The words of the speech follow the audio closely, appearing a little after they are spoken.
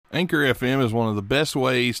Anchor FM is one of the best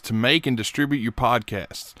ways to make and distribute your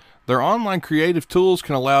podcasts. Their online creative tools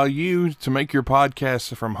can allow you to make your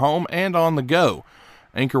podcasts from home and on the go.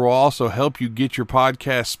 Anchor will also help you get your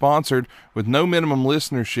podcast sponsored with no minimum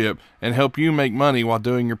listenership and help you make money while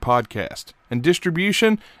doing your podcast. And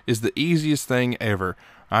distribution is the easiest thing ever.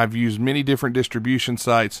 I've used many different distribution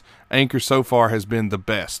sites. Anchor so far has been the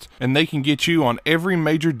best. And they can get you on every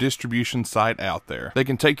major distribution site out there. They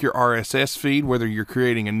can take your RSS feed, whether you're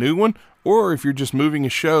creating a new one or if you're just moving a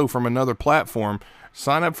show from another platform.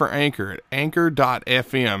 Sign up for Anchor at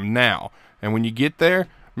anchor.fm now. And when you get there,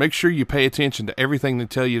 make sure you pay attention to everything they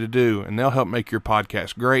tell you to do, and they'll help make your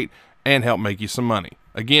podcast great and help make you some money.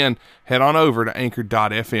 Again, head on over to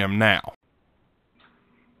anchor.fm now.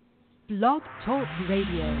 Blog Talk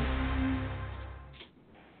Radio.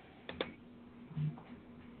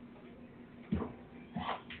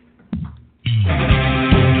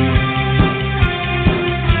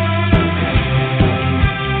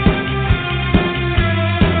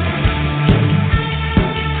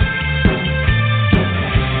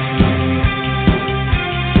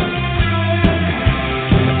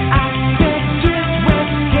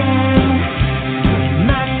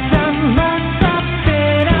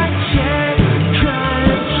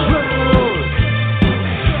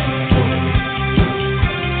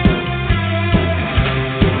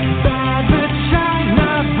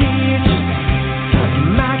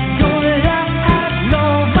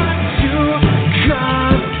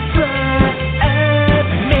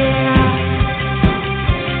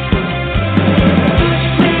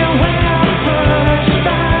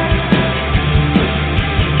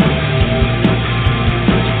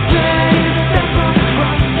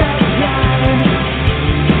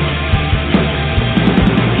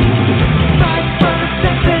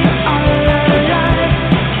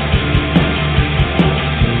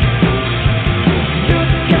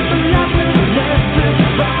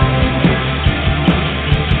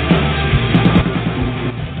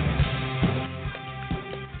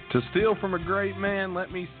 From a great man,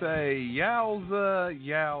 let me say yowza,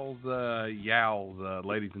 yowza, yowza.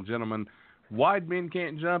 Ladies and gentlemen, Wide Men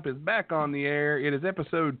Can't Jump is back on the air. It is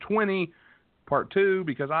episode 20, part 2,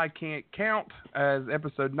 because I can't count, as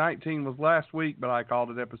episode 19 was last week, but I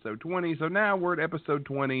called it episode 20. So now we're at episode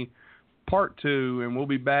 20, part 2, and we'll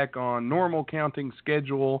be back on normal counting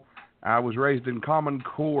schedule. I was raised in Common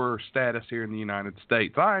Core status here in the United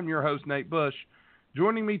States. I am your host, Nate Bush.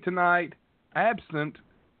 Joining me tonight, absent,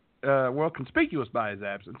 conspicuous by his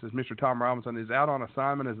absence, as Mr. Tom Robinson is out on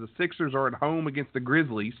assignment as the Sixers are at home against the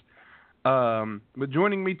Grizzlies. But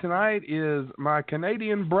joining me tonight is my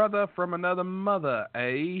Canadian brother from another mother,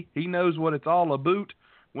 He knows what it's all about.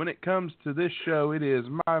 When it comes to this show, it is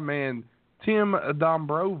my man, Tim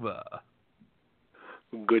Dombrova.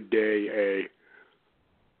 Good day,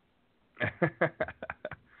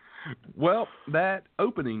 Well, that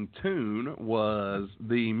opening tune was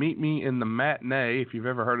the Meet Me in the Matinee, if you've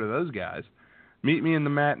ever heard of those guys. Meet Me in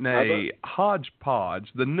the Matinee,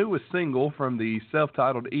 Hodgepodge, the newest single from the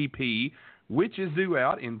self-titled EP, which is due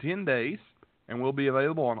out in 10 days and will be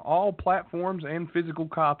available on all platforms and physical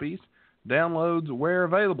copies, downloads where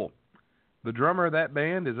available. The drummer of that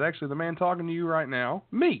band is actually the man talking to you right now,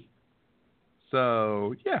 me.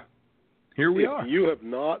 So, yeah, here we are. If you have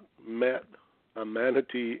not met a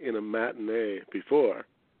manatee in a matinee before,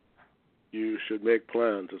 you should make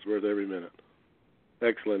plans. It's worth every minute.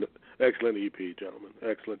 Excellent EP, gentlemen.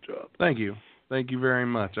 Excellent job. Thank you. Thank you very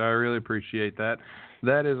much. I really appreciate that.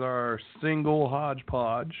 That is our single,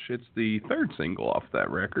 Hodgepodge. It's the third single off that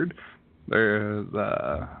record. There's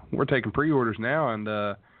we're taking pre-orders now,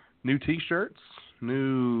 and new T-shirts,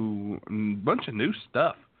 bunch of new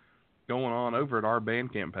stuff going on over at our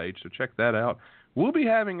Bandcamp page, so check that out. We'll be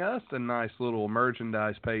having us a nice little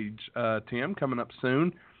merchandise page, Tim, coming up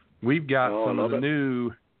soon. We've got some of the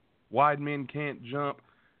new Wide Men Can't Jump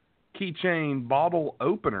keychain bottle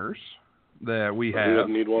openers that we have. You would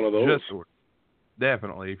need one of those.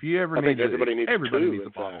 Definitely. If you ever I need think everybody needs a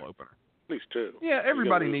bottle opener. At least two. Yeah,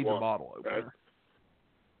 everybody needs a bottle opener.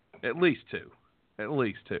 Right? At least two.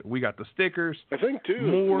 We got the stickers. I think,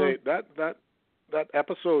 too, Nate, that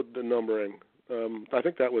episode numbering, I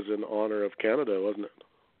think that was in honor of Canada, wasn't it?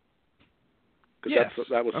 Yes.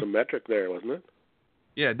 That was some metric there, wasn't it?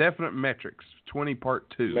 Yeah, definite metrics. 20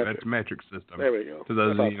 part 2. That's metric system. There we go. To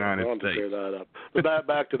those in the United States. To clear that up. But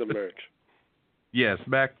back to the merch. Yes,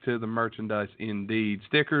 back to the merchandise indeed.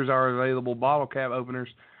 Stickers are available, bottle cap openers.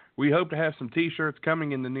 We hope to have some T-shirts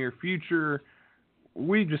coming in the near future.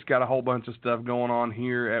 We've just got a whole bunch of stuff going on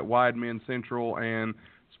here at Wide Men Central. And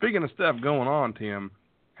speaking of stuff going on, Tim,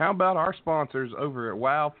 how about our sponsors over at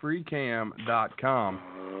wowfreecam.com?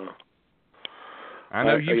 I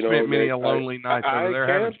know you've spent many a lonely night over there,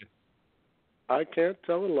 haven't you? I can't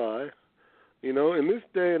tell a lie. You know, in this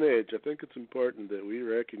day and age, I think it's important that we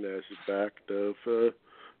recognize the fact of,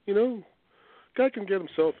 you know, guy can get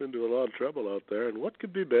himself into a lot of trouble out there, and what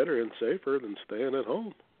could be better and safer than staying at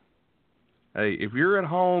home? Hey, if you're at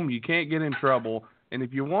home, you can't get in trouble, and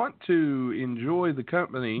if you want to enjoy the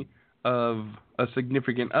company of a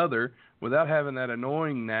significant other without having that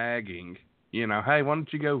annoying nagging, you know, hey, why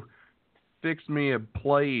don't you go fix me a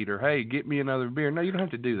plate, or hey, get me another beer? No, you don't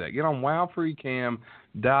have to do that. Get on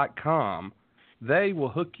wowfreecam.com. They will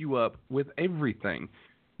hook you up with everything.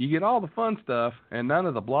 You get all the fun stuff and none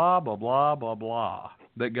of the blah, blah, blah, blah, blah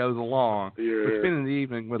that goes along with spending the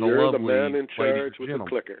evening with a lovely You're the man in charge with gentleman. the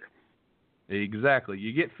clicker. Exactly.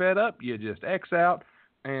 You get fed up, you just X out,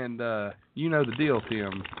 and you know the deal,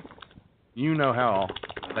 Tim. You know how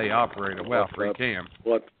they operate at Wow Free Cam.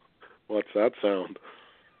 What's that sound?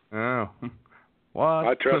 Oh, what?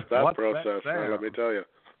 I trust that That process, man, let me tell you.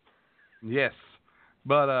 Yes.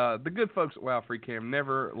 But the good folks at Wow Free Cam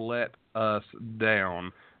never let us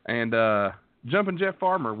down. And Jumpin' Jeff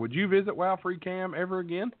Farmer, would you visit Wow Free Cam ever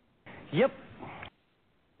again? Yep.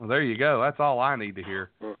 Well, there you go. That's all I need to hear.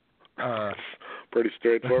 Pretty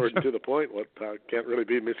straightforward and to the point. What can't really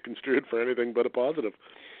be misconstrued for anything but a positive.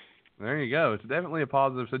 There you go. It's definitely a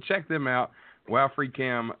positive. So check them out,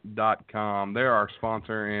 wowfreecam.com. They're our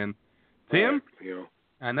sponsor. And Tim, you know,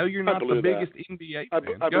 I know you're not the biggest NBA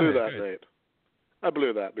fan. I blew that, Nate. I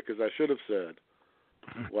blew that because I should have said,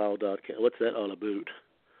 wow.com. What's that all about?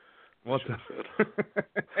 What's it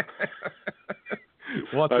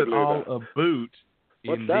all about?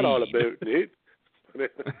 What's that all about, Nate?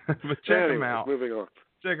 But check them out. Moving on.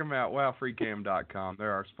 Check them out, wowfreecam.com.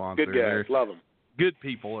 They're our sponsor. Good guys. Love them. Good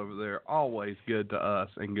people over there. Always good to us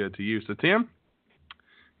and good to you. So, Tim,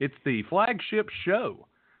 it's the flagship show.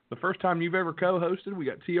 The first time you've ever co-hosted. We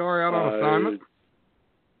got TR out on assignment.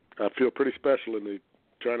 I feel pretty special in the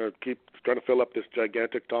trying to fill up this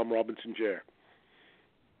gigantic Tom Robinson chair.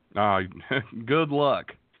 Oh, good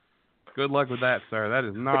luck. Good luck with that, sir. That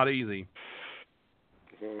is not easy.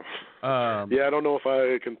 Yeah, I don't know if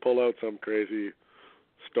I can pull out some crazy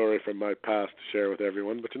story from my past to share with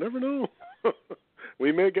everyone, but you never know.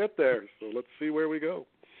 We may get there, so let's see where we go.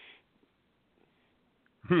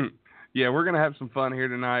 Yeah, we're going to have some fun here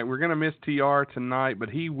tonight. We're going to miss TR tonight, but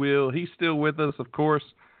he's still with us, of course,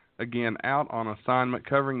 again, out on assignment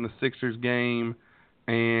covering the Sixers game,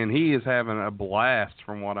 and he is having a blast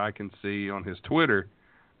from what I can see on his Twitter.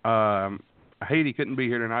 I hate he couldn't be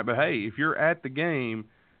here tonight, but hey, if you're at the game,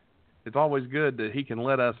 it's always good that he can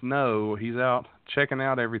let us know he's out checking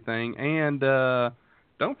out everything. And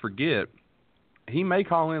don't forget, he may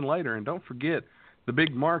call in later, and don't forget the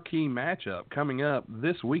big marquee matchup coming up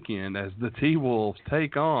this weekend as the T-Wolves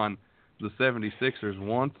take on the 76ers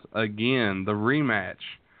once again, the rematch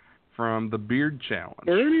from the Beard Challenge.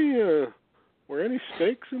 Were any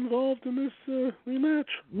stakes involved in this rematch?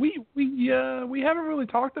 We haven't really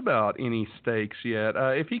talked about any stakes yet.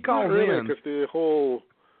 If he calls Not really, in, because there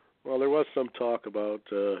was some talk about.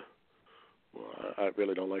 I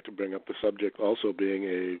really don't like to bring up the subject. Also, being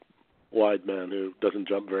a wide man who doesn't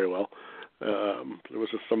jump very well, there was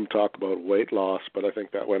some talk about weight loss, but I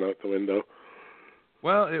think that went out the window.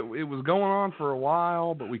 Well, it was going on for a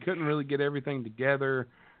while, but we couldn't really get everything together.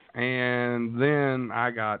 And then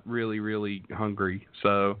I got really, really hungry,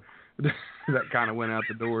 so that kind of went out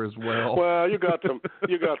the door as well. Well, you got some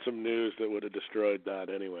news that would have destroyed that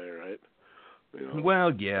anyway, right? You know,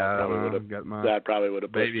 well, yeah, that probably would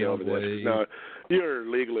have pushed you over the this. Now, you're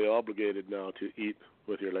legally obligated now to eat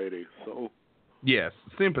with your lady, so. Yes,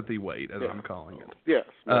 sympathy weight, as I'm calling it. Yes.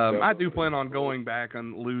 I do plan on going back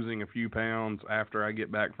and losing a few pounds after I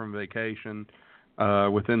get back from vacation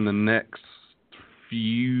within the next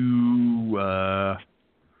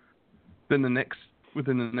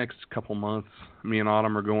within the next couple months. Me and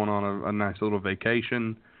Autumn are going on a nice little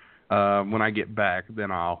vacation. When I get back,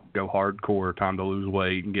 then I'll go hardcore, time to lose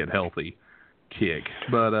weight and get healthy kick.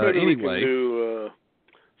 But anyway, we can do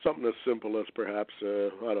something as simple as perhaps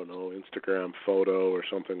I don't know, Instagram photo or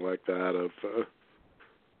something like that of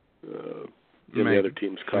in the other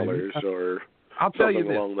team's colors, or something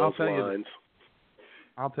along those lines.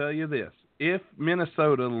 I'll tell you this. If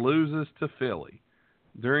Minnesota loses to Philly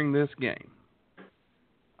during this game,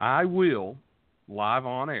 I will, live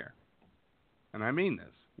on air, and I mean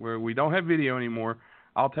this, where we don't have video anymore,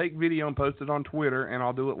 I'll take video and post it on Twitter, and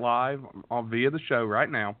I'll do it live via the show right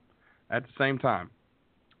now at the same time.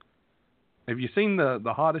 Have you seen the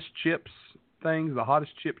hottest chips things, the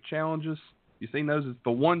hottest chip challenges? You seen those? It's the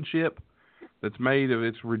one chip that's made of,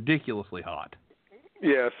 it's ridiculously hot.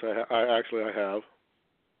 Yes, I have.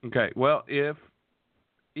 Okay. Well, if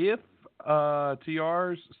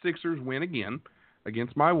TR's Sixers win again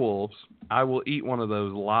against my Wolves, I will eat one of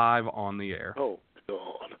those live on the air. Oh,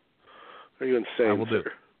 God. Are you insane, I will do it.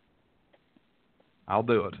 I'll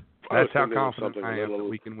do it. That's how confident I am that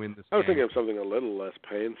we can win this game. I was thinking of something a little less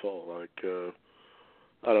painful, like,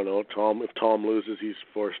 I don't know, if Tom loses, he's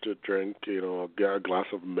forced to drink, a glass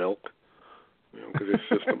of milk, because his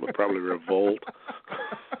system would probably revolt.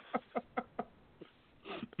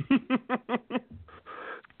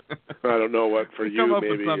 I don't know what for you, come up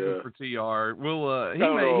maybe. With something for TR. We'll. He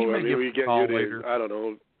may give us a call later. I don't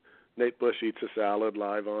know. Nate Bush eats a salad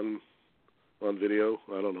live on video.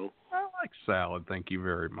 I don't know. I like salad, thank you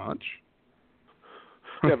very much.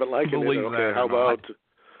 Yeah, but liking it, okay. How not.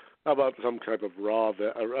 about some type of a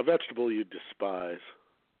vegetable you despise?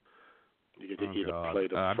 You could eat a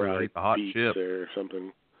plate of fried beets or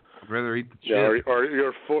something. I'd rather eat the chips. Yeah, or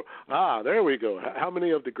your there we go. How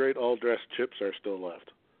many of the great all-dressed chips are still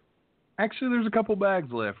left? Actually, there's a couple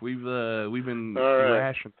bags left. We've been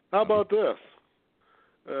rationing. How about this?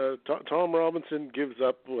 Tom Robinson gives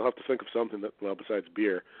up. We'll have to think of something besides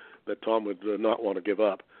beer, that Tom would not want to give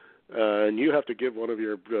up. And you have to give one of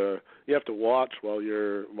your. You have to watch while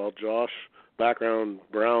Josh, Background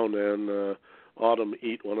Brown, and Autumn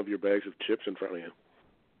eat one of your bags of chips in front of you.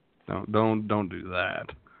 No, don't do that.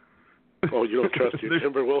 Oh, you don't trust your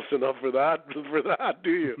Timberwolves enough for that,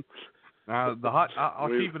 do you? I'll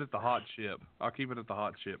keep it at the hot chip. I'll keep it at the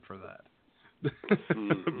hot chip for that.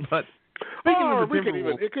 But speaking of the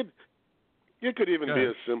Timberwolves, it could even be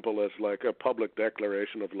as simple as like a public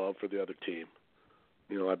declaration of love for the other team.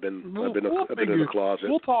 I've been in the closet.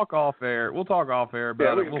 We'll talk off air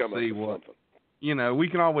about it. We'll see what. We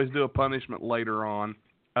can always do a punishment later on.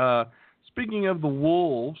 Speaking of the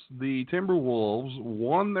Wolves, the Timberwolves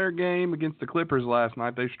won their game against the Clippers last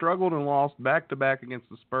night. They struggled and lost back-to-back against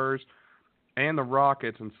the Spurs and the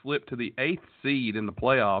Rockets and slipped to the 8th seed in the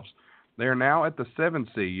playoffs. They are now at the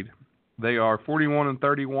 7th seed. They are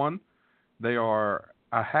 41-31. They are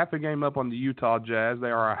a half a game up on the Utah Jazz.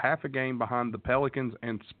 They are a half a game behind the Pelicans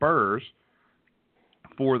and Spurs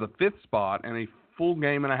for the 5th spot and a full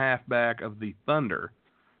game and a half back of the Thunder.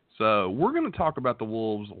 So we're going to talk about the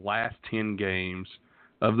Wolves' last 10 games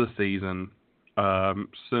of the season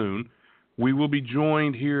soon. We will be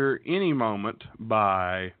joined here any moment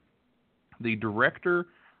by the Director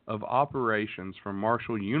of Operations from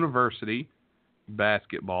Marshall University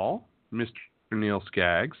Basketball, Mr. Neil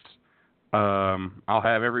Skaggs. I'll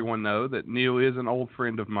have everyone know that Neil is an old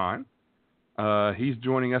friend of mine. He's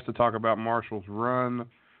joining us to talk about Marshall's run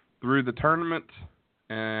through the tournament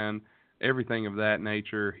and everything of that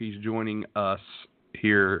nature. He's joining us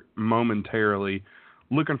here momentarily.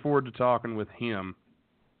 Looking forward to talking with him.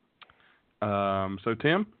 So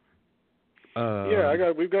Tim?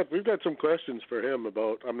 We've got some questions for him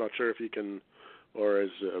about. I'm not sure if he can or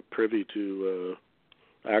is privy to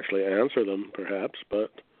actually answer them, perhaps,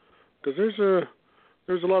 but because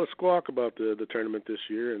there's a lot of squawk about the tournament this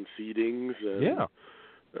year and seedings and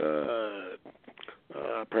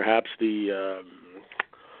perhaps the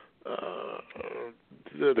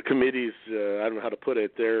committees, I don't know how to put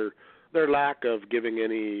it, their lack of giving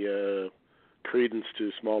any credence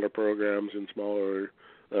to smaller programs and smaller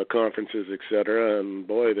conferences, etc. And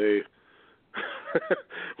boy, they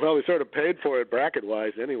they sort of paid for it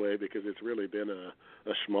bracket-wise anyway, because it's really been a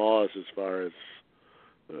schmoz as far as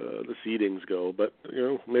the seedings go. But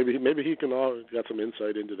maybe he can got some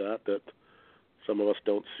insight into that some of us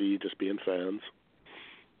don't see just being fans.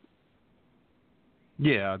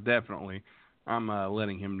 Yeah, definitely. I'm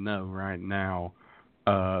letting him know right now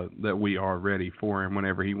that we are ready for him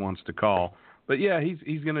whenever he wants to call. But yeah,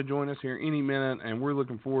 he's going to join us here any minute, and we're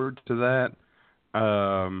looking forward to that.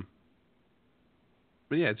 But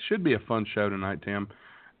yeah, it should be a fun show tonight, Tim.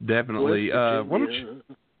 Definitely.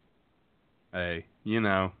 Hey,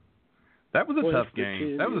 that was a tough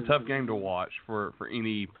game. That was a tough game to watch for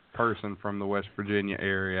any person from the West Virginia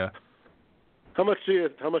area. How much do you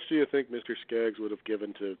think Mr. Skaggs would have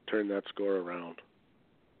given to turn that score around?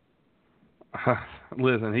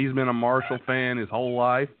 Listen, he's been a Marshall fan his whole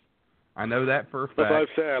life. I know that for a fact. But I've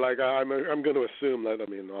said, I'm going to assume that.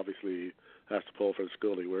 Obviously, he has to pull for the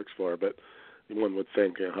school he works for, but one would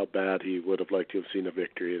think how bad he would have liked to have seen a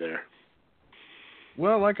victory there.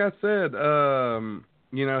 Well, like I said,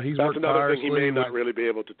 he's That's worked another tirelessly. thing he may not really be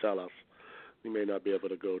able to tell us. He may not be able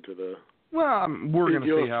to go to the. Well, we're going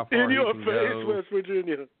to see how far in your he can face, go. West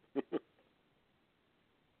Virginia.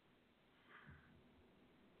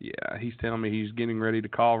 Yeah, he's telling me he's getting ready to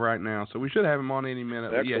call right now, so we should have him on any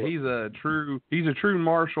minute. But yeah, he's a true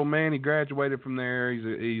Marshall man. He graduated from there.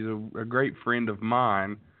 He's a great friend of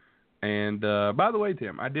mine. And by the way,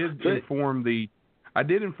 Tim, I did inform the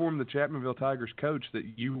Chapmanville Tigers coach that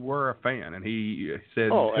you were a fan, and he said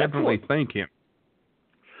definitely thank him.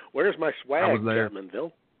 Where's my swag, I was there.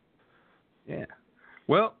 Chapmanville? Yeah.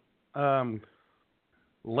 Well,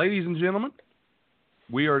 ladies and gentlemen,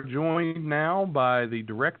 we are joined now by the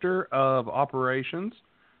Director of Operations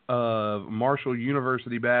of Marshall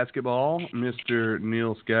University Basketball, Mr.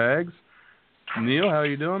 Neil Skaggs. Neil, how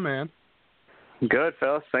you doing, man? Good,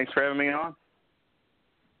 fellas. Thanks for having me on.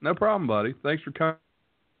 No problem, buddy. Thanks for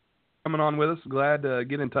coming on with us. Glad to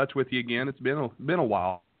get in touch with you again. It's been a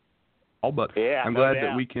while, but yeah, I'm glad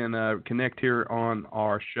that we can connect here on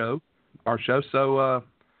our show. So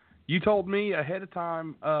you told me ahead of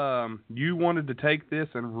time you wanted to take this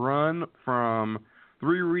and run from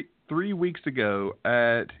 3 weeks ago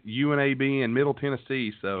at UNAB in Middle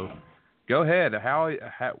Tennessee. So go ahead.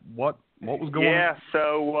 What was going on? Yeah.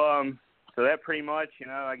 So that pretty much,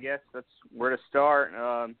 I guess that's where to start.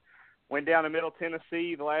 Went down to Middle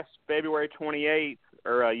Tennessee the last February 28th,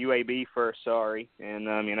 or UAB first, sorry, and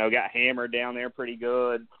got hammered down there pretty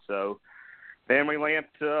good. So then we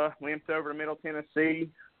limped over to Middle Tennessee,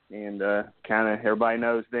 and kind of everybody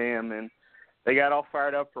knows them, and they got all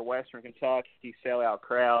fired up for Western Kentucky sellout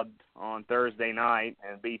crowd on Thursday night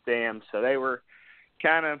and beat them. So they were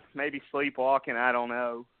kind of maybe sleepwalking, I don't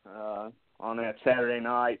know, on that Saturday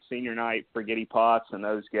night, senior night for Giddy Potts and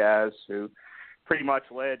those guys who pretty much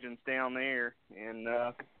legends down there. And,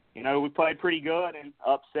 we played pretty good and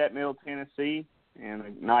upset Middle Tennessee, and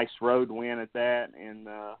a nice road win at that. And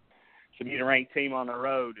to beat a ranked team on the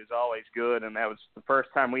road is always good, and that was the first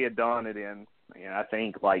time we had done it in, I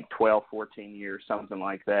think like 12, 14 years, something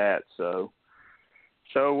like that. So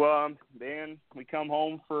then we come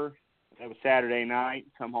home it was Saturday night,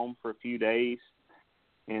 come home for a few days,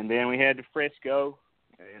 and then we head to Frisco,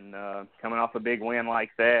 and coming off a big win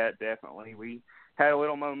like that, definitely we had a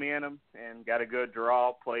little momentum and got a good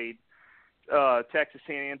draw, played Texas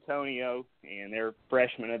San Antonio, and their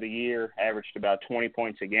freshman of the year averaged about 20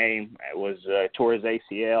 points a game. It was tore his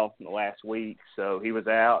ACL in the last week, so he was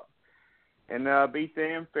out. And beat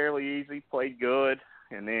them fairly easy, played good.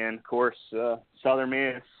 And then, of course, Southern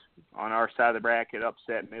Miss on our side of the bracket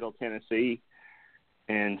upset Middle Tennessee.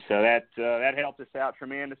 And so that helped us out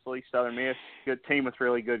tremendously. Southern Miss, good team with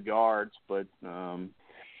really good guards, but,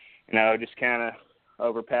 just kind of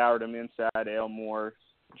overpowered them inside Elmore.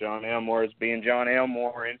 John Elmore is being John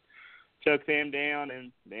Elmore, and took them down.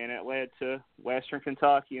 And then it led to Western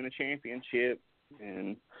Kentucky in the championship.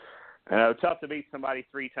 And tough to beat somebody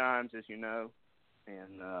 3 times, as you know.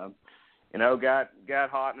 And, got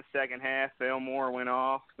hot in the second half. Elmore went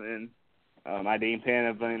off, and Dean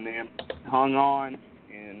Penavin and them hung on.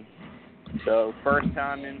 And so first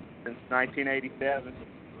time since 1987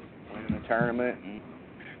 winning the tournament and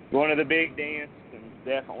going to the big dance, and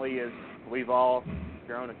definitely as we've all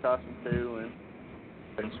grown accustomed to. And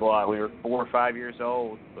since we were 4 or 5 years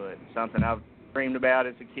old, but something I've dreamed about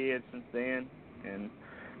as a kid since then. And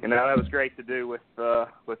that was great to do with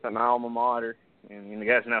an alma mater. And you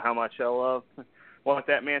guys know how much I love what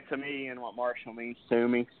that meant to me and what Marshall means to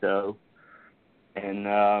me. So, and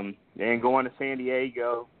going to San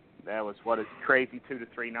Diego, that was what a crazy 2 to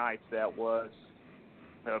 3 nights that was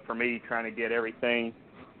for me, trying to get everything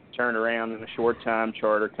turned around in a short time,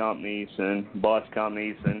 charter companies and bus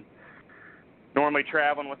companies, and normally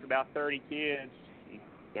traveling with about 30 kids,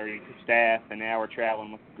 30 staff, and now we're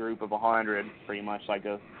traveling with a group of 100, pretty much like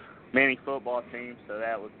a mini football team, so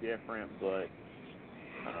that was different, but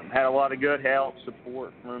had a lot of good help,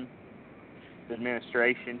 support from the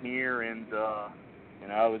administration here, and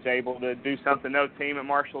I was able to do something no team at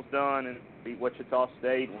Marshall's done, and beat Wichita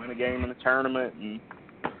State, win a game in the tournament, and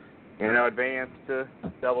advance to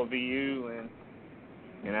WVU, and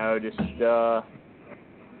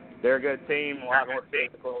they're a good team, a lot more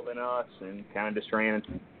physical than us, and kind of just ran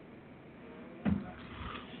into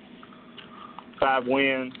 5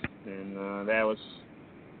 wins, and that was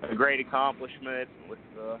a great accomplishment with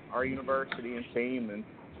our university and team, and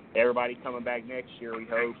everybody coming back next year, we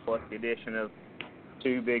hope, plus the addition of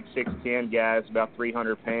 2 big 6'10" guys, about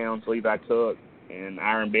 300 pounds, Levi Cook and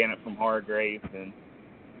Aaron Bennett from Hargrave. And,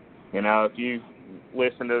 if you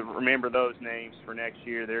remember those names for next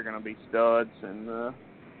year, they're going to be studs. And,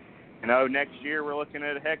 next year we're looking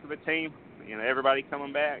at a heck of a team, everybody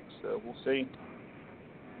coming back, so we'll see.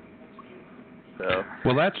 So,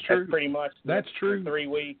 well, that's true. That's pretty much true. 3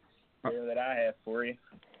 weeks that I have for you.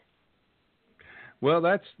 Well,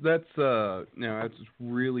 that's it's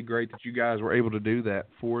really great that you guys were able to do that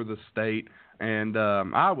for the state, and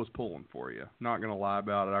I was pulling for you. Not going to lie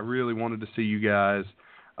about it. I really wanted to see you guys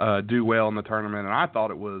do well in the tournament. And I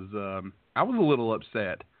thought it was I was a little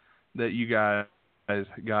upset that you guys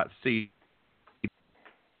got seeded.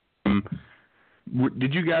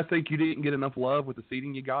 Did you guys think you didn't get enough love with the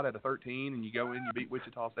seeding you got at a 13, and you go in, you beat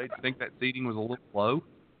Wichita State? Do you think that seeding was a little low?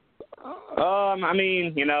 I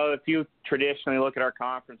mean, if you traditionally look at our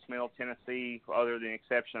conference, Middle Tennessee, other than the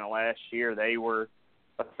exception of last year, they were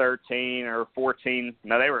a 13 or 14.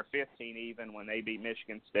 No, they were a 15 even when they beat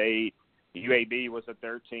Michigan State. UAB was a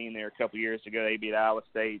 13 there a couple years ago. They beat Iowa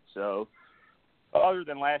State. So other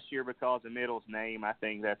than last year, because of Middle's name, I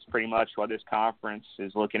think that's pretty much what this conference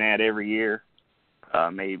is looking at every year.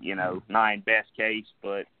 Maybe 9 best case,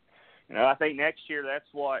 but I think next year that's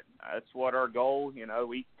what our goal.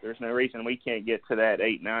 There's no reason we can't get to that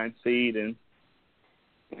 8-9 seed, and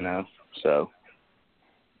so.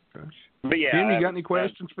 But yeah, Jim, you got any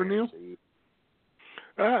questions for Neil?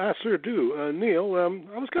 I sure do. Neil,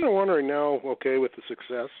 I was kind of wondering now. Okay, with the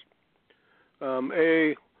success,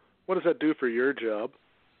 what does that do for your job?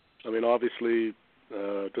 I mean, obviously,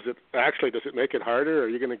 does it make it harder? Are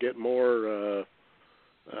you going to get more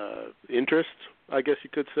interest, I guess you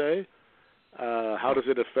could say? How does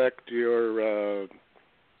it affect your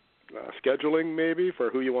scheduling, maybe, for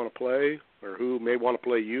who you want to play or who may want to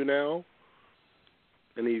play you now?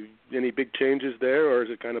 Any big changes there, or is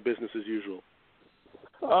it kind of business as usual?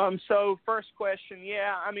 So first question,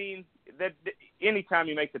 yeah, I mean, that anytime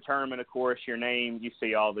you make the tournament, of course, your name, you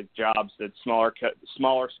see all the jobs that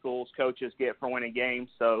smaller schools coaches get for winning games.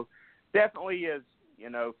 So definitely is,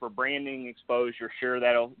 for branding exposure, sure,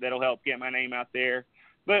 that'll help get my name out there.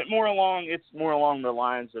 But it's more along the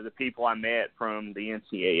lines of the people I met from the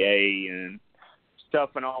NCAA and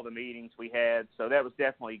stuff and all the meetings we had. So that was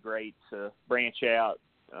definitely great to branch out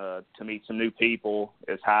to meet some new people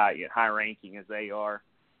as high ranking as they are.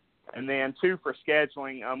 And then 2, for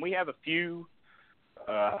scheduling, we have a few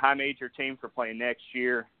high major teams for playing next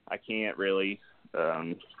year. I can't really,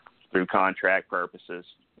 through contract purposes,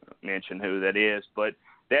 mention who that is, but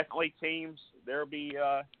definitely teams. There'll be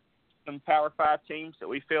some Power 5 teams that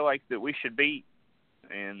we feel like that we should beat,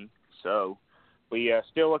 and so we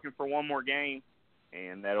still looking for one more game,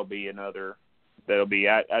 and that'll be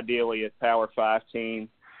ideally a Power 5 team,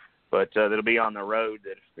 but that'll be on the road.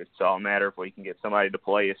 That it's all a matter if we can get somebody to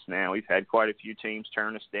play us now. We've had quite a few teams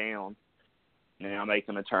turn us down. Now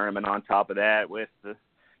making the tournament on top of that with the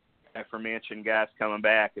aforementioned guys coming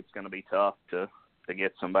back, it's going to be tough to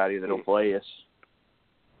get somebody that'll play us.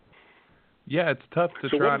 Yeah, it's tough to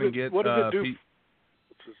try to get. What does it do?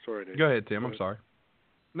 Sorry, Dave. Go ahead, Tim. I'm sorry.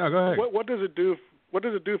 No, go ahead. What does it do? What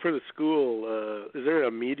does it do for the school? Is there an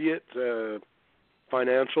immediate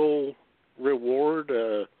financial reward?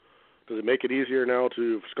 Does it make it easier now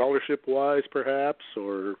to scholarship-wise, perhaps,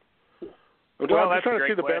 or? I'm just trying to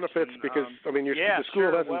see the benefits because the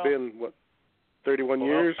school hasn't been 31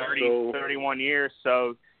 years. 31 years.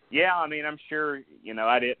 So yeah, I mean, I'm sure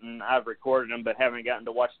I've recorded them, but haven't gotten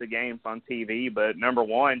to watch the games on TV. But number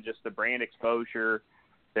one, just the brand exposure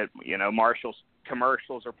that Marshall's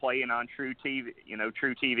commercials are playing on True TV,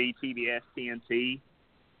 TBS, TNT,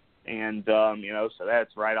 and so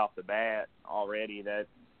that's right off the bat already. That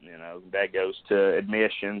that goes to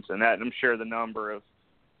admissions, and that I'm sure the number of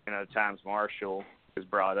times Marshall is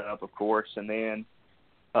brought up, of course, and then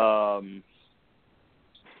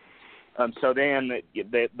so then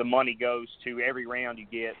the money goes to every round you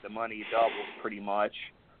get, the money doubles pretty much.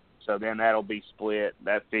 So then that'll be split.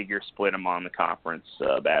 That figure split among the conference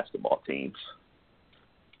basketball teams.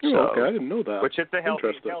 So, okay, I didn't know that. Which it's a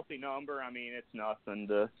healthy number. I mean, it's nothing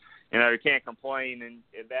to, you can't complain, and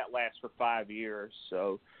that lasts for 5 years.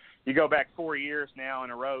 So you go back 4 years now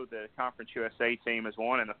in a row, the Conference USA team has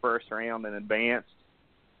won in the first round and advanced.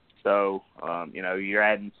 So, you're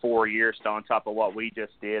adding 4 years on top of what we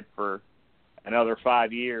just did for another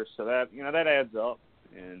 5 years. So that, that adds up.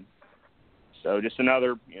 And so just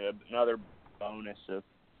another bonus of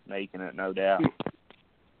making it, no doubt.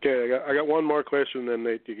 Okay, I got one more question, then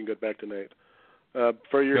Nate, you can get back to Nate.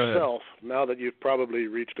 For yourself, now that you've probably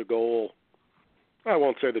reached a goal, I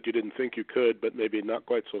won't say that you didn't think you could, but maybe not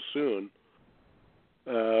quite so soon.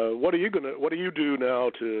 What do you do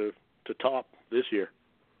now to top this year?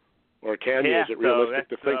 Or can you? Is it realistic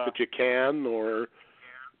to think that you can? Or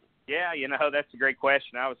yeah, that's a great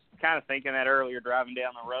question. I was kind of thinking that earlier driving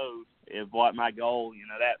down the road of what my goal.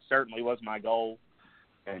 That certainly was my goal.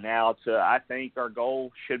 And now I think our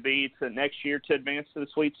goal should be to next year to advance to the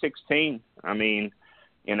Sweet 16. I mean,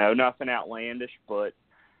 nothing outlandish, but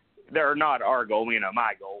they're not our goal,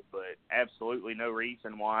 my goal, but absolutely no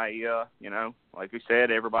reason why, like we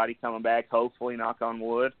said, everybody coming back, hopefully, knock on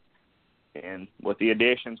wood. And with the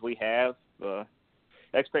additions we have,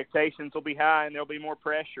 expectations will be high and there'll be more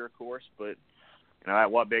pressure, of course. But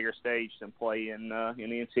at what bigger stage than play in the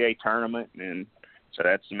NCAA tournament, and so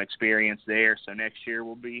that's some experience there. So next year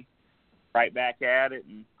we'll be right back at it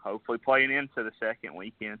and hopefully playing into the second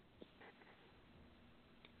weekend.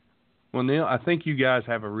 Well, Neil, I think you guys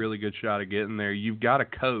have a really good shot of getting there. You've got a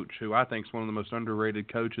coach who I think is one of the most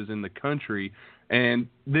underrated coaches in the country, and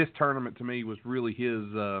this tournament to me was really his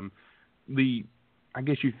I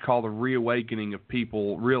guess you could call the reawakening of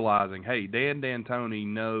people realizing, hey, Dan D'Antoni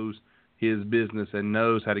knows his business and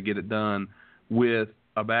knows how to get it done with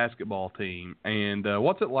a basketball team. And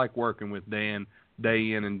what's it like working with Dan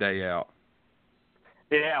day in and day out?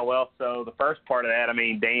 Yeah, well, so the first part of that,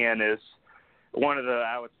 Dan is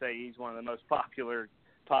I would say he's one of the most popular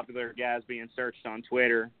guys being searched on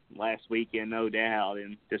Twitter last weekend, no doubt.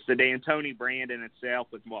 And just the D'Antoni brand in itself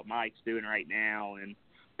with what Mike's doing right now. And,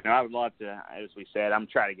 I would love to, as we said, I'm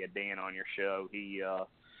trying to get Dan on your show. He,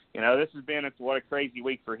 this has been what a crazy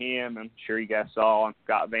week for him. I'm sure you guys saw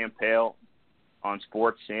Scott Van Pelt on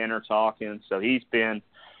Sports Center talking. So he's been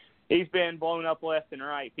blown up left and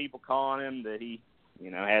right. People calling him that he,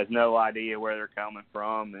 has no idea where they're coming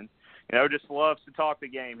from, and just loves to talk the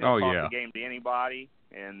game. He'll talk the game to anybody,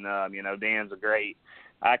 and Dan's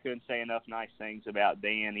I couldn't say enough nice things about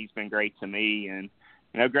Dan. He's been great to me, and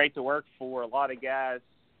great to work for. A lot of guys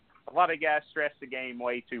stress the game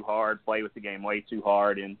way too hard, play with the game way too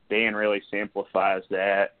hard, and Dan really simplifies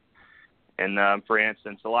that. And for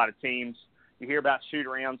instance, a lot of teams, you hear about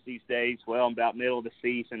shoot-arounds these days. Well, about middle of the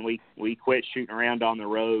season, we quit shooting around on the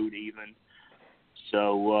road even.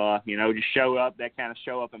 So, just show up, that kind of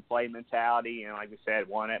show up and play mentality. And like I said,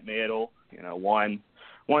 won at Middle, won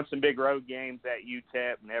some big road games at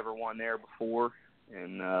UTEP, never won there before.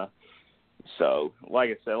 And so, like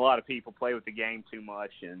I said, a lot of people play with the game too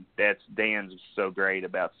much, and Dan's so great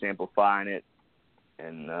about simplifying it.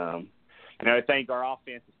 And, I think our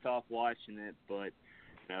offense is tough watching it, but,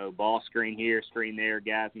 ball screen here, screen there,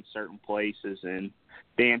 guys in certain places, and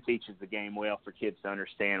Dan teaches the game well for kids to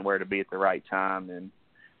understand where to be at the right time, and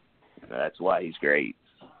that's why he's great.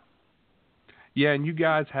 Yeah, and you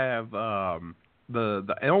guys have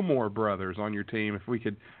the Elmore brothers on your team. If we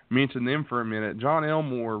could mention them for a minute, John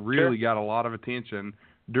Elmore really got a lot of attention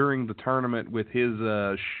during the tournament with his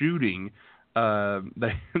shooting.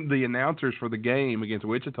 The announcers for the game against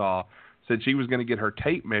Wichita said she was going to get her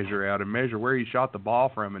tape measure out and measure where he shot the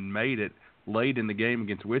ball from, and made it late in the game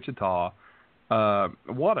against Wichita.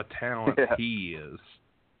 What a talent he is.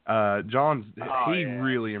 He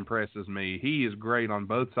really impresses me. He is great on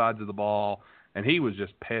both sides of the ball, and he was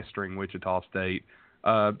just pestering Wichita State.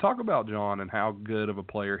 Talk about John and how good of a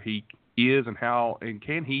player he is, and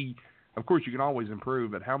can he, of course you can always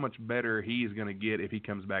improve, but how much better he is going to get if he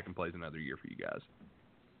comes back and plays another year for you guys.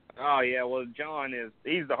 Oh, yeah, well, John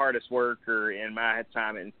he's the hardest worker in my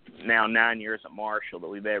time in now 9 years at Marshall that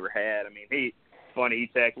we've ever had. He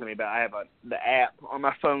texted me about I have the app on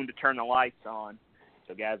my phone to turn the lights on,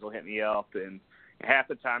 so guys will hit me up, and half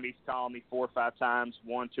the time he's calling me 4 or 5 times,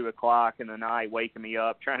 1, 2 o'clock in the night, waking me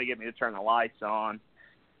up, trying to get me to turn the lights on.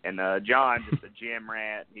 And John, just a gym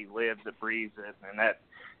rat, he lives it, breathes it, and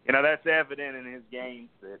that's evident in his games.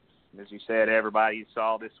 That, as you said, everybody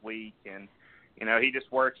saw this week, and he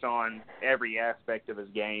just works on every aspect of his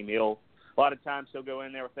game. A lot of times he'll go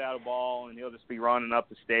in there without a ball, and he'll just be running up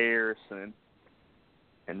the stairs, and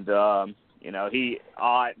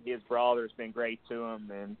his brother's been great to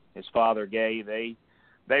him, and his father Gay.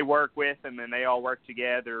 They work with him, and they all work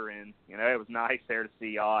together, and it was nice there to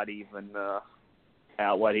see Odd even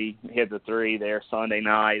out what he hit the 3 there Sunday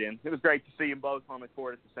night, and it was great to see them both on the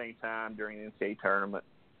court at the same time during the NCAA tournament.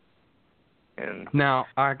 And now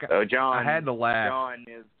John, I had to laugh. John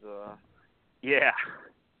is,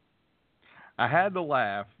 I had to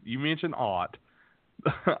laugh. You mentioned Ott.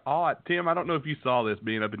 Ott, Tim, I don't know if you saw this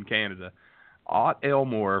being up in Canada. Ott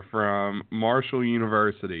Elmore from Marshall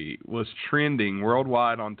University was trending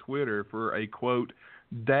worldwide on Twitter for a, quote,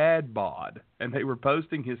 dad bod. And they were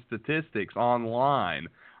posting his statistics online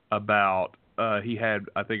about he had,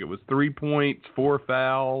 I think it was 3 points, 4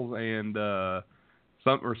 fouls, and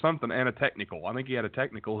something, and a technical. I think he had a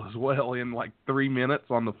technical as well in like 3 minutes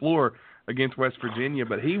on the floor against West Virginia,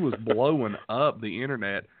 but he was blowing up the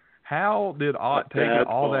internet. How did Ott take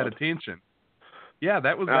all that attention? Yeah,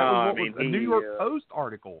 that was a New York Post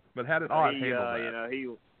article. But how did Ott handle that? He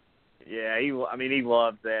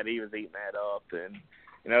loves that. He was eating that up, and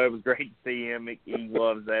it was great to see him. He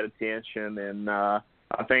loves that attention, and I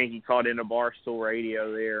think he called into Barstool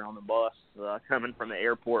Radio there on the bus coming from the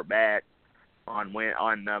airport back on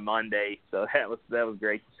Monday. So that was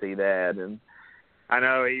great to see that, and I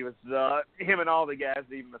know he was him and all the guys.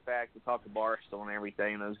 Even the fact we talked to Barstool and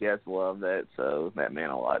everything, those guys loved that. So that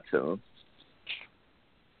meant a lot to them.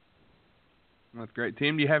 That's great.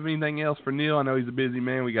 Tim, do you have anything else for Neil? I know he's a busy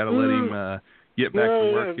man. We got to let him get back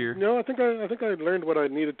to work here. No, I think I learned what I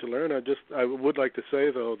needed to learn. I would like to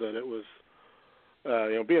say though that it was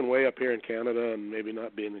being way up here in Canada and maybe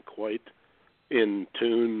not being quite in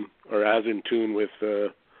tune or as in tune with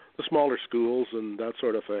the smaller schools and that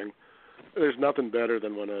sort of thing. There's nothing better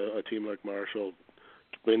than when a team like Marshall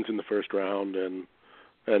wins in the first round, and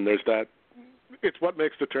there's that. It's what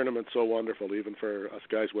makes the tournament so wonderful, even for us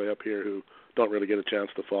guys way up here who don't really get a chance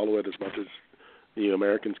to follow it as much as the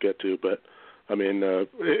Americans get to. But I mean,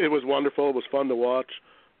 it was wonderful. It was fun to watch.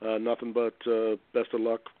 Nothing but best of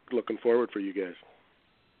luck. Looking forward for you guys.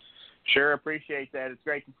 Sure, appreciate that. It's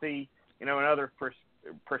great to see another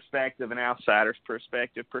perspective, an outsider's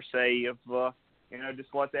perspective per se of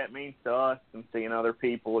just what that means to us and seeing other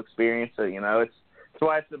people experience it. It's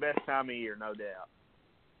why it's the best time of year, no doubt.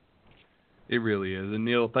 It really is. And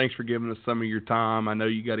Neil, thanks for giving us some of your time. I know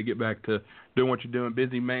you got to get back to doing what you're doing.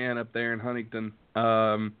 Busy man up there in Huntington.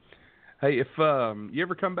 Hey, if you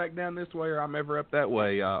ever come back down this way or I'm ever up that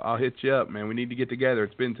way, I'll hit you up, man. We need to get together.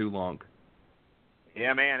 It's been too long.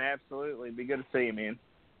 Yeah, man, absolutely. It'd be good to see you, man.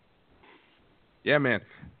 Yeah, man.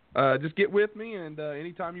 Just get with me, and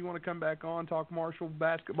anytime you want to come back on, talk Marshall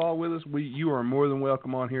basketball with us, you are more than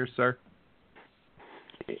welcome on here, sir.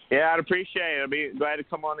 Yeah, I'd appreciate it. I'd be glad to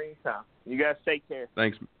come on anytime. You guys take care.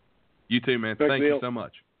 Thanks. You too, man. Thanks, Thank Neil. you so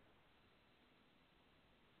much.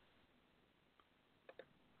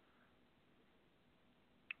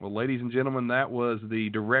 Well, ladies and gentlemen, that was the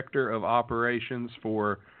Director of Operations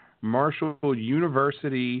for Marshall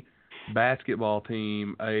University basketball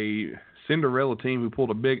team, a Cinderella team who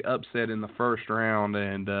pulled a big upset in the first round,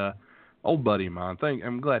 and old buddy of mine.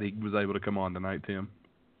 I'm glad he was able to come on tonight, Tim.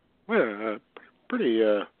 Yeah, pretty.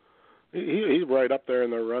 He's right up there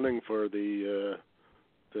in the running for the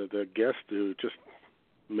guest who just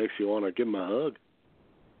makes you want to give him a hug.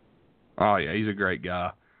 Oh yeah, he's a great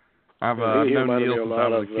guy. I've known Neil since I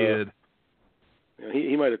was a kid.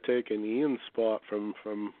 He might have taken Ian's spot from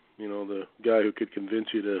the guy who could convince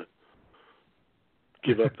you to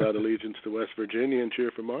give up that allegiance to West Virginia and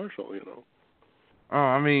cheer for Marshall. Oh,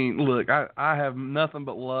 I mean, look, I have nothing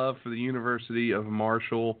but love for the University of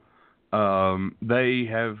Marshall.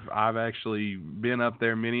 I've actually been up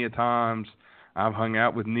there many a times. I've hung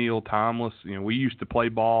out with Neil Timeless. We used to play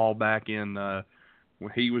ball back in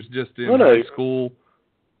when he was just in high school,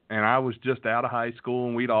 and I was just out of high school,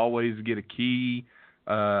 and we'd always get a key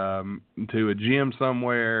to a gym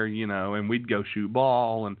somewhere, and we'd go shoot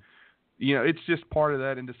ball, and it's just part of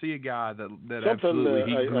that. And to see a guy that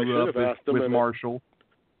absolutely he grew up with Marshall.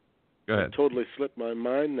 Go ahead. Totally slipped my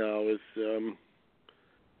mind now. Is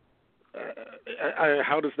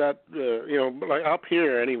how does that like up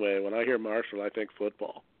here anyway? When I hear Marshall, I think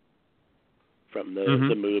football from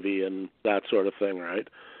the movie and that sort of thing, right?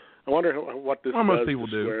 I wonder what this does to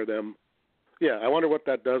square them. Yeah, I wonder what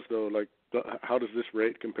that does though. Like, how does this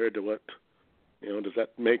rate compared to what? Does that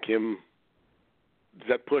make him? Does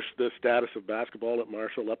that push the status of basketball at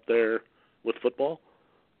Marshall up there with football,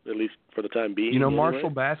 at least for the time being? Marshall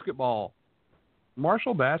basketball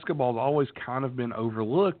has always kind of been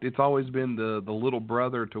overlooked. It's always been the little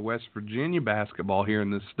brother to West Virginia basketball here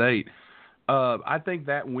in this state. I think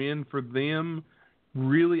that win for them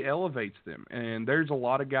really elevates them. And there's a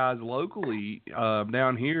lot of guys locally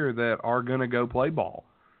down here that are going to go play ball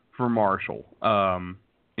for Marshall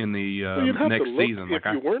in the next season. If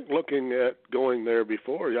you weren't looking at going there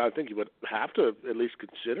before, I think you would have to at least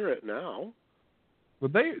consider it now. Well,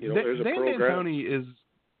 Dan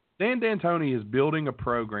D'Antoni is building a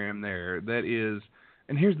program there that is,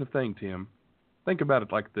 and here's the thing, Tim. Think about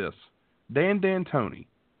it like this. Dan D'Antoni,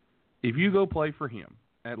 if you go play for him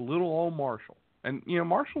at little old Marshall, and,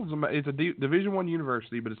 Marshall's it's a Division I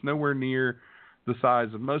university, but it's nowhere near the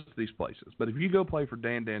size of most of these places. But if you go play for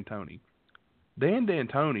Dan D'Antoni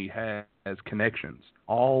has connections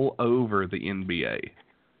all over the NBA.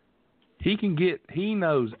 He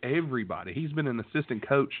knows everybody. He's been an assistant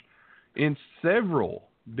coach in several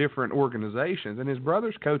different organizations, and his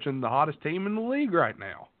brother's coaching the hottest team in the league right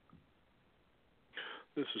now.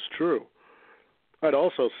 This is true. I'd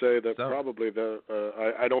also say that probably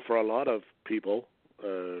I know for a lot of people,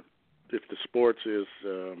 if the sports is,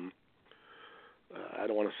 I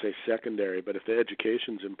don't want to say secondary, but if the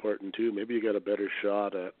education's important too, maybe you got a better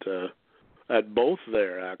shot at both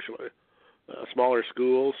there actually. Smaller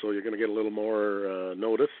schools, so you're going to get a little more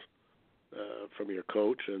notice from your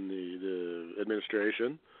coach and the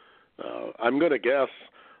administration. I'm going to guess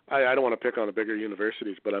I don't want to pick on the bigger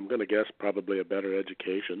universities, but I'm going to guess probably a better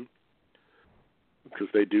education, because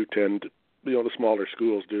they do tend, the smaller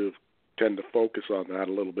schools do tend to focus on that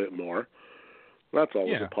a little bit more. That's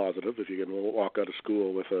always a positive if you can walk out of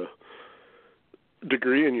school with a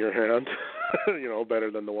degree in your hand,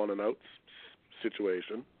 better than the one and out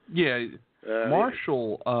situation. Yeah,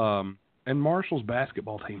 Marshall and Marshall's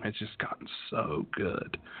basketball team has just gotten so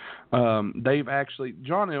good. They've actually,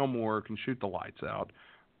 John Elmore can shoot the lights out.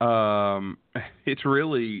 It's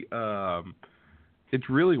really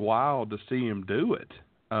wild to see him do it.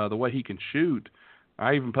 The way he can shoot.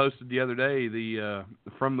 I even posted the other day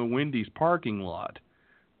from the Wendy's parking lot.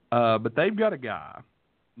 But they've got a guy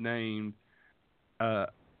named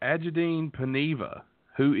Ajadine Paneva,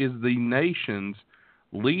 who is the nation's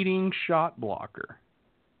leading shot blocker.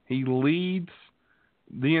 He leads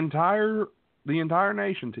the entire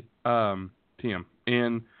nation, Tim,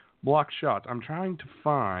 in blocked shots. I'm trying to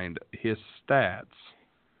find his stats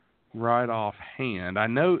right offhand. I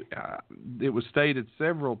know it was stated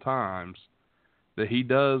several times that he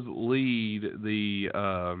does lead the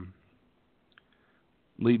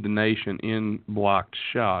nation in blocked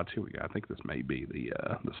shots. Here we go. I think this may be the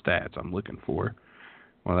stats I'm looking for.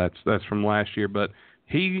 Well, that's from last year, but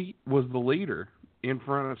he was the leader in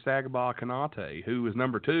front of Sagaba Kanate, who is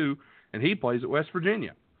number 2, and he plays at West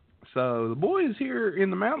Virginia. So the boys here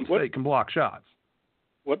in the Mountain State can block shots.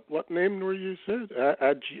 What name were you said?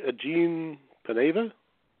 Ajin Paneva?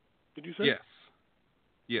 Did you say?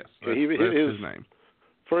 Yes. That's his name.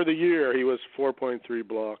 For the year, he was 4.3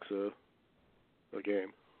 blocks a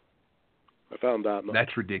game. I found that much.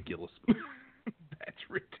 That's ridiculous. That's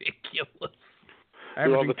ridiculous.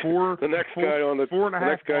 Well, the next guy on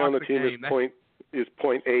the team is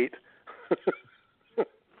 0.8.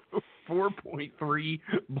 4.3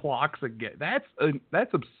 blocks a game.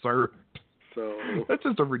 That's absurd. So that's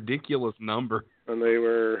just a ridiculous number. And they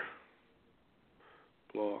were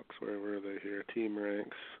blocks. Where were they here? Team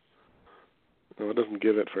ranks. No, it doesn't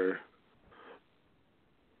give it for.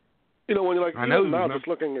 When you're now just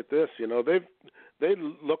looking at this, they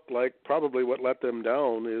look like probably what let them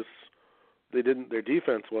down is their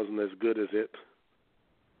defense wasn't as good as it,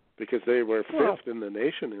 because they were 5th in the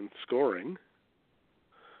nation in scoring.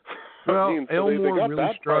 Well, Elmore they got really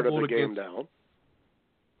that struggled part of the game down.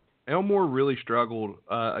 Elmore really struggled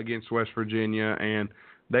against West Virginia, and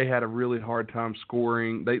they had a really hard time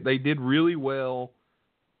scoring. They did really well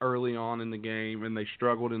early on in the game, and they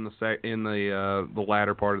struggled in the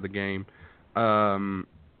latter part of the game.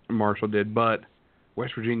 Marshall did, but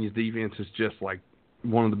West Virginia's defense is just like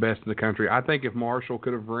one of the best in the country. I think if Marshall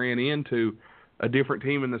could have ran into a different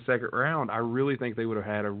team in the second round, I really think they would have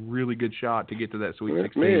had a really good shot to get to that Sweet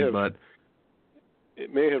 16. But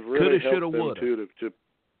it may have really helped them woulda. too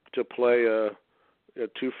to play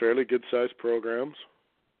 2 fairly good-sized programs,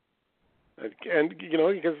 and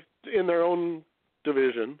because in their own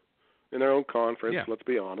division, in their own conference, let's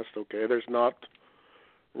be honest, okay, there's not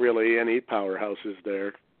really any powerhouses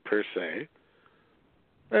there per se,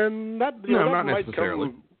 and that not might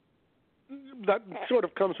necessarily. That sort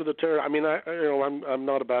of comes with the territory. I mean, I'm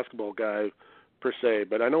not a basketball guy per se,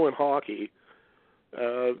 but I know in hockey,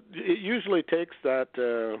 it usually takes that.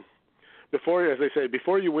 Before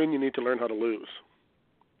you win, you need to learn how to lose.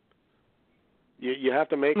 You have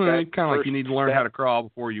to make that kind of like you need to learn step. how to crawl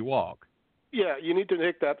before you walk. Yeah, you need to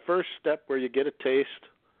take that first step where you get a taste,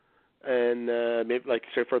 and maybe, like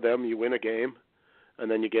say for them, you win a game, and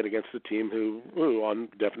then you get against the team who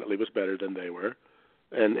definitely was better than they were,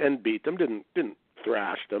 and beat them. Didn't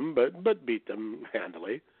thrash them, but beat them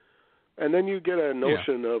handily, and then you get a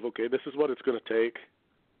notion of, okay, this is what it's going to take.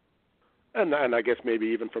 And I guess maybe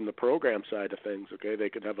even from the program side of things, okay, they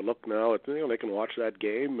could have a look now at, they can watch that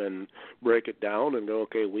game and break it down and go,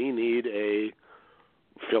 okay, we need a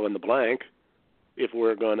fill in the blank if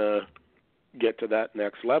we're going to get to that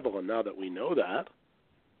next level. And now that we know that,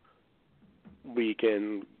 we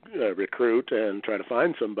can recruit and try to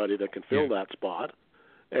find somebody that can fill that spot.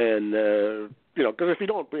 And because if you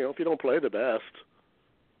don't play the best,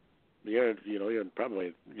 you're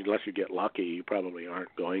probably, unless you get lucky, you probably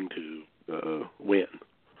aren't going to win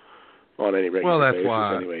on any regular basis.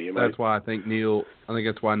 Anyway, that's why I think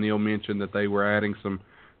that's why Neil mentioned that they were adding some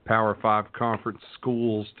Power 5 conference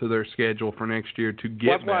schools to their schedule for next year to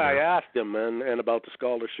get That's why I asked him and about the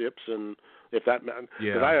scholarships and if that.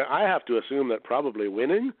 Because I have to assume that probably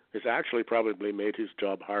winning has actually probably made his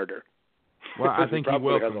job harder. Well, I think he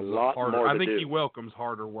welcomes a lot harder. more I think do. he welcomes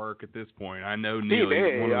harder work at this point. I know Neil.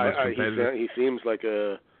 He's one of the most competitive. He seems like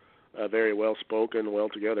a very well-spoken,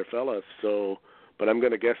 well-together fella. So, But I'm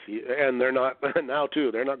going to guess and they're not now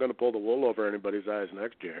too. They're not going to pull the wool over anybody's eyes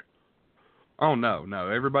next year. Oh no.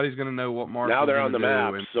 Everybody's going to know what Marshall's now they're on the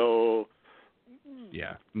map, and, so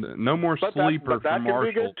yeah, no more but sleeper that for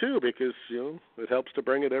Marshall. can be good too because it helps to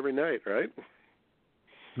bring it every night, right?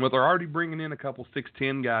 Well, they're already bringing in a couple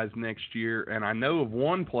 6'10" guys next year, and I know of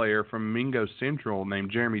one player from Mingo Central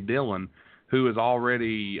named Jeremy Dillon who has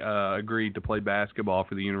already agreed to play basketball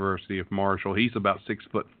for the University of Marshall. He's about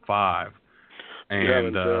 6'5",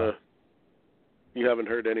 and you haven't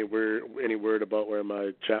heard any word about where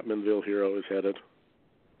my Chapmanville hero is headed?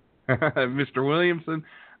 Mr. Williamson,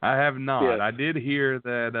 I have not. Yes. I did hear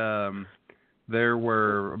that there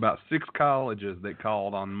were about 6 colleges that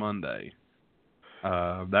called on Monday.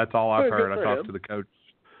 That's all I've heard. I talked to the coach.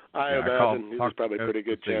 I imagine there's probably a pretty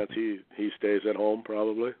good chance he stays at home,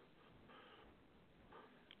 probably.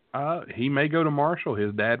 He may go to Marshall.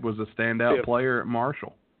 His dad was a standout player at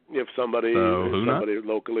Marshall. If somebody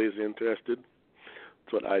locally is interested,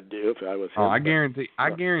 that's what I'd do if I was him. I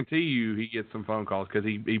guarantee you he gets some phone calls because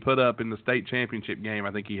he put up in the state championship game.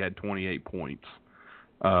 I think he had 28 points.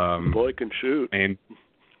 The boy can shoot, and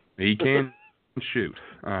he can shoot.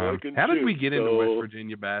 How did we get into West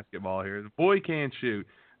Virginia basketball here? The boy can shoot.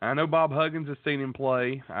 I know Bob Huggins has seen him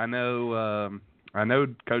play. I know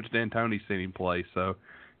Coach D'Antoni's seen him play. So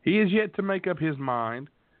he is yet to make up his mind.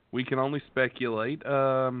 We can only speculate.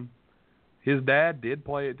 His dad did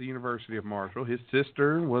play at the University of Marshall. His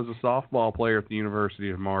sister was a softball player at the University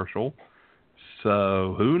of Marshall.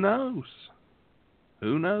 So who knows?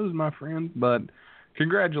 Who knows, my friend? But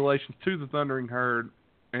congratulations to the Thundering Herd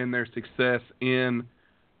and their success in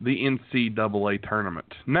the NCAA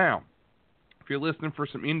tournament. Now, if you're listening for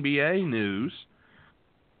some NBA news,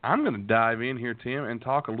 I'm going to dive in here, Tim, and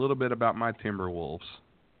talk a little bit about my Timberwolves.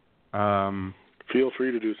 Feel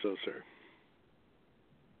free to do so, sir.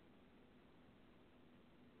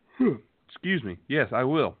 Excuse me. Yes, I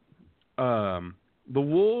will. The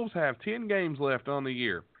Wolves have 10 games left on the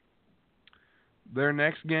year. Their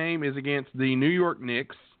next game is against the New York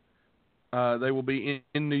Knicks. They will be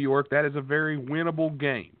in New York. That is a very winnable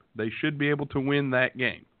game. They should be able to win that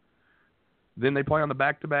game. Then they play on the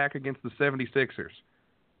back-to-back against the 76ers.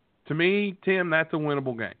 To me, Tim, that's a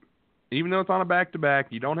winnable game. Even though it's on a back-to-back,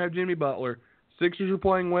 you don't have Jimmy Butler. Sixers are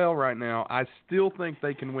playing well right now. I still think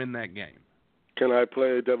they can win that game. Can I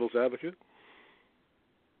play devil's advocate?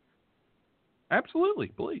 Absolutely,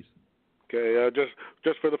 please. Okay,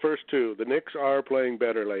 just for the first two, the Knicks are playing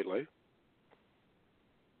better lately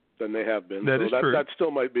than they have been. That is true. That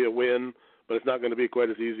still might be a win, but it's not going to be quite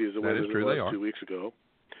as easy as it was 2 weeks ago.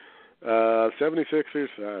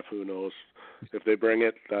 76ers, who knows? If they bring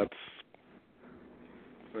it, that's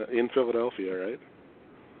in Philadelphia, right?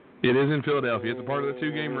 It is in Philadelphia. It's a part of the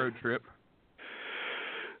 2-game road trip.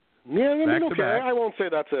 Yeah, I mean, okay. I won't say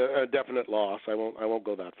that's a definite loss. I won't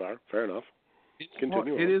go that far. Fair enough.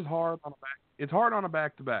 Continue. It is hard on a back. It's hard on a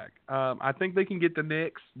back-to-back. I think they can get the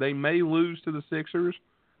Knicks. They may lose to the Sixers,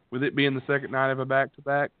 with it being the second night of a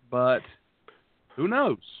back-to-back. But who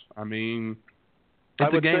knows? I mean, it's I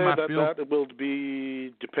would a game say I feel that will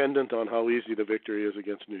be dependent on how easy the victory is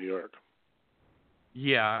against New York.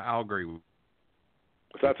 Yeah, I'll agree with.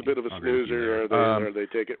 If that's a bit of a snoozer, or they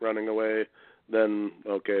take it running away, then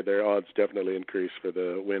okay, their odds definitely increase for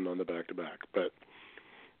the win on the back-to-back. But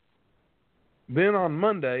then on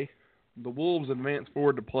Monday, the Wolves advance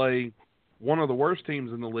forward to play one of the worst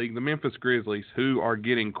teams in the league, the Memphis Grizzlies, who are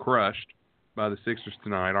getting crushed by the Sixers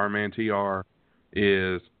tonight. Our man TR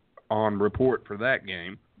is on report for that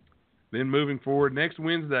game. Then moving forward, next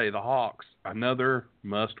Wednesday, the Hawks, another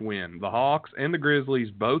must-win. The Hawks and the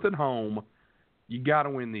Grizzlies, both at home. You got to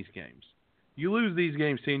win these games. You lose these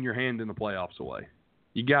games, seeing your hand in the playoffs away.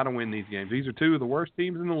 You got to win these games. These are two of the worst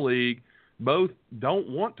teams in the league. Both don't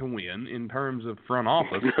want to win in terms of front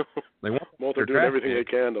office. They want both are doing everything they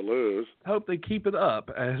can to lose. Hope they keep it up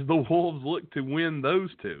as the Wolves look to win those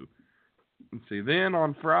two. Let's see. Then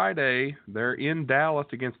on Friday, they're in Dallas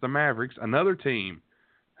against the Mavericks, another team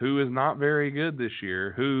who is not very good this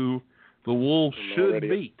year, who the Wolves should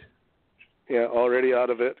beat. Yeah, already out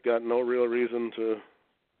of it. Got no real reason to.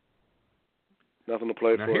 Nothing to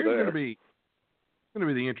play for there. Going to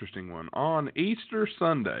be the interesting one. On Easter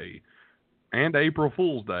Sunday and April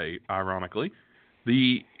Fool's Day, ironically,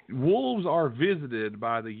 the Wolves are visited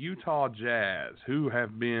by the Utah Jazz, who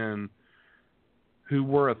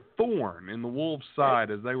were a thorn in the Wolves'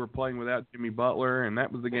 side as they were playing without Jimmy Butler, and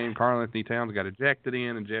that was the game Karl Anthony Towns got ejected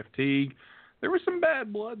in, and Jeff Teague. There was some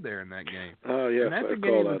bad blood there in that game. Oh, yes, I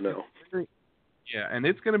call that now. Yeah, and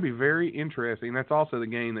it's going to be very interesting. That's also the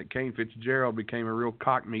game that Kane Fitzgerald became a real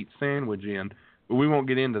cock meat sandwich in, but we won't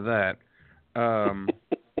get into that.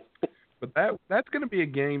 But that's going to be a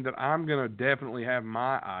game that I'm going to definitely have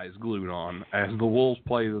my eyes glued on as the Wolves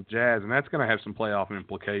play the Jazz, and that's going to have some playoff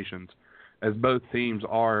implications, as both teams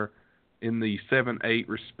are in the 7-8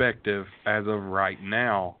 respective as of right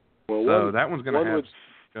now. Well, that one's going to have.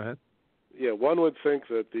 Go ahead. Yeah, one would think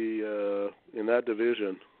that in that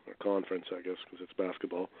division or conference, I guess, because it's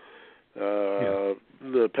basketball,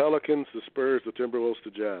 the Pelicans, the Spurs, the Timberwolves,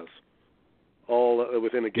 the Jazz, all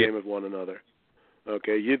within a game of one another.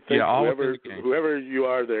 Okay, you'd think whoever you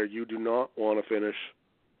are there, you do not want to finish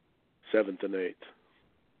 7th and 8th.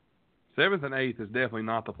 7th and 8th is definitely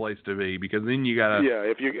not the place to be, because then you got to. Yeah,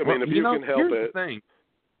 if you can help here's it. The thing.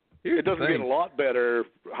 It doesn't get a lot better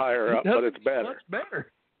higher up, but it's better. Much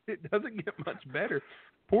better. It doesn't get much better.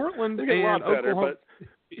 Portland and a lot Oklahoma. Better,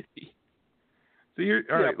 but so here,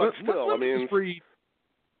 all right. But still, let me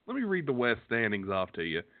read the West standings off to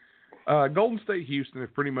you. Golden State, Houston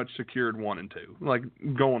have pretty much secured 1 and 2, like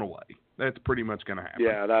going away. That's pretty much going to happen.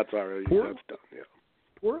 Yeah, that's already that's done. Yeah.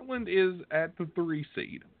 Portland is at the 3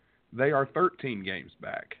 seed. They are 13 games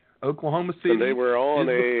back. Oklahoma City. And they were on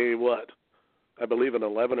I believe an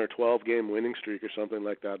 11 or 12 game winning streak or something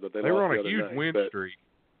like that. But they were lost on a huge win streak.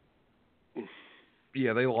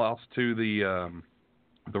 Yeah, they lost to the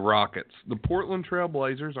Rockets. The Portland Trail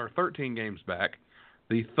Blazers are 13 games back.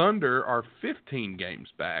 The Thunder are 15 games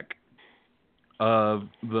back of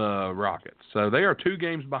the Rockets. So they are 2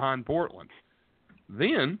 games behind Portland.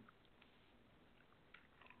 Then,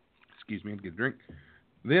 excuse me, I had to get a drink.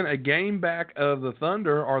 Then a game back of the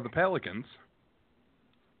Thunder are the Pelicans.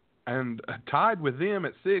 And tied with them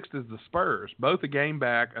at 6th is the Spurs, both a game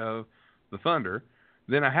back of the Thunder.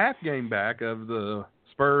 Then a half game back of the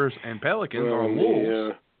Spurs and Pelicans are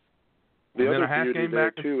Wolves. The other beauty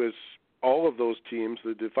there, too, is all of those teams,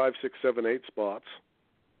 the 5, 6, 7, 8 spots,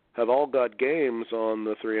 have all got games on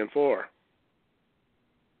the 3 and 4.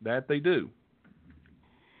 That they do.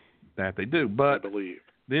 But I believe.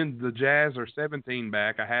 Then the Jazz are 17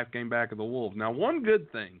 back, a half game back of the Wolves. Now, one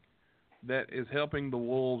good thing that is helping the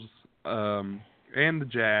Wolves and the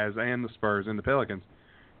Jazz and the Spurs and the Pelicans,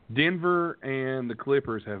 Denver and the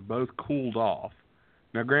Clippers have both cooled off.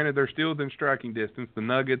 Now, granted, they're still within striking distance. The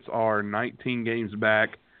Nuggets are 19 games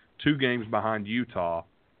back, 2 games behind Utah,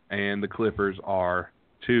 and the Clippers are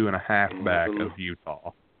 2.5 back of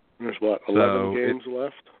Utah. There's 11 games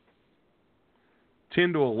left?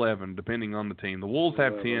 10 to 11, depending on the team. The Wolves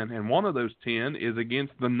have 10, and one of those 10 is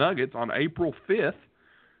against the Nuggets on April 5th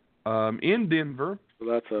in Denver.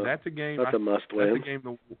 So that's a game. That's a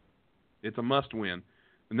must-win. It's a must-win.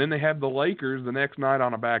 And then they have the Lakers the next night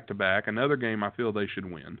on a back-to-back, another game I feel they should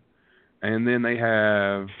win. And then they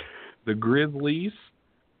have the Grizzlies.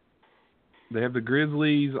 They have the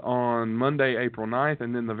Grizzlies on Monday, April 9th,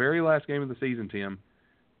 and then the very last game of the season, Tim,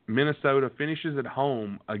 Minnesota finishes at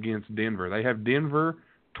home against Denver. They have Denver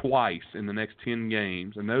twice in the next 10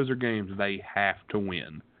 games, and those are games they have to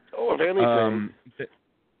win. Oh, if anything,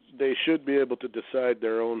 they should be able to decide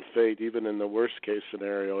their own fate, even in the worst-case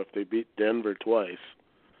scenario. If they beat Denver twice,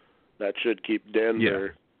 that should keep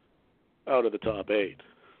Denver out of the top 8.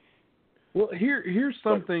 Well, here's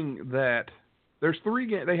something that there's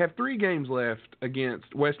 3 they have 3 games left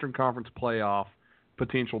against Western Conference playoff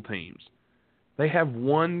potential teams. They have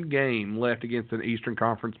 1 game left against an Eastern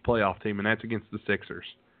Conference playoff team, and that's against the Sixers.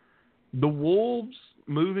 The Wolves,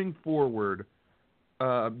 moving forward,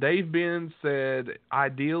 Dave Benz said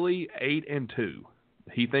ideally 8-2.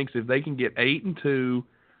 He thinks if they can get 8-2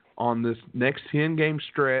 on this next 10-game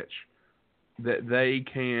stretch, that they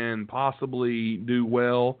can possibly do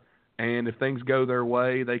well. And if things go their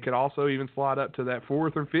way, they could also even slide up to that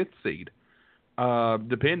 4th or 5th seed,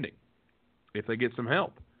 depending if they get some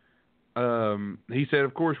help. He said,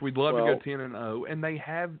 of course, we'd love to go 10-0, and they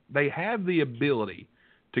have the ability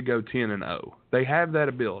to go 10-0. They have that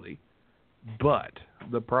ability, but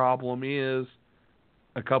the problem is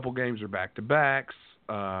a couple games are back-to-backs.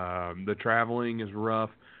 The traveling is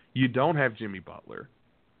rough. You don't have Jimmy Butler,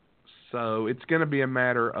 so it's going to be a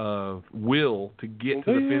matter of will to get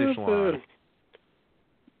to the finish line.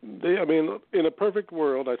 In a perfect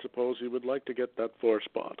world, I suppose you would like to get that 4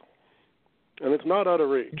 spot. And it's not out of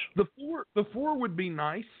reach. The four would be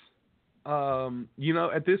nice.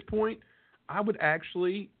 At this point, I would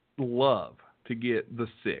actually love to get the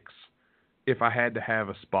 6 if I had to have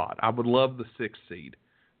a spot. I would love the 6th seed,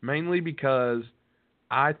 mainly because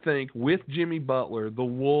I think with Jimmy Butler, the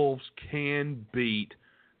Wolves can beat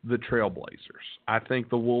the Trailblazers. I think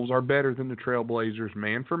the Wolves are better than the Trailblazers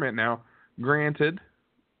man for man. Now, granted,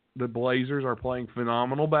 the Blazers are playing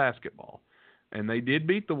phenomenal basketball. And they did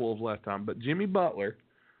beat the Wolves last time. But Jimmy Butler,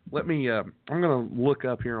 Let me. I'm going to look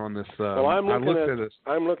up here on this. Well, I'm looking at this.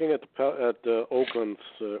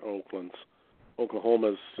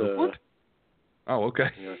 Oklahoma's. Oh, okay.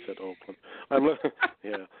 Yeah, I said Oakland.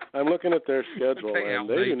 I'm looking at their schedule, Okay, and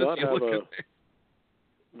they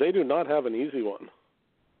do not have an easy one.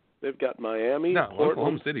 They've got Miami, No, Portland.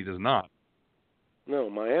 Oklahoma City does not. No,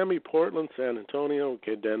 Miami, Portland, San Antonio,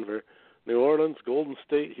 Denver, New Orleans, Golden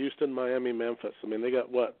State, Houston, Miami, Memphis. I mean, they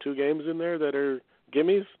got, 2 games in there that are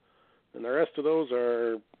gimmies, and the rest of those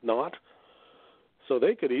are not. So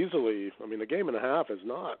they could easily, a game and a half is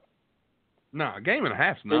not. No, a game and a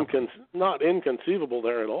half's not. Not inconceivable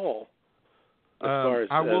there at all, as far as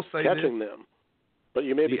I will say catching them. But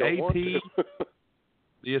you maybe don't want to.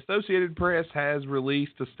 The Associated Press has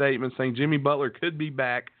released a statement saying Jimmy Butler could be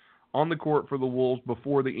back on the court for the Wolves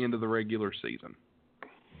before the end of the regular season.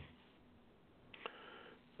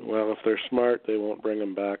 Well, if they're smart, they won't bring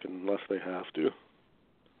him back unless they have to.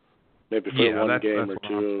 Maybe for one game or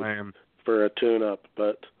two for a tune-up,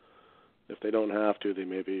 but if they don't have to, they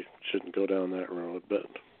maybe shouldn't go down that road. But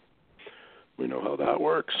we know how that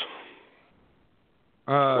works.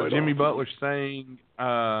 Jimmy Butler saying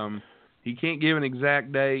he can't give an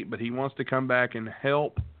exact date, but he wants to come back and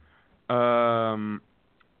help.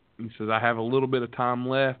 He says, I have a little bit of time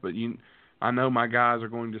left, but I know my guys are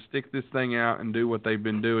going to stick this thing out and do what they've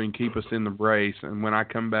been doing, keep us in the brace. And when I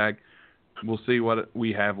come back, we'll see what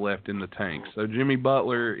we have left in the tank. So Jimmy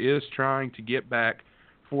Butler is trying to get back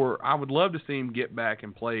I would love to see him get back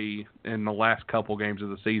and play in the last couple games of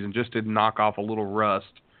the season just to knock off a little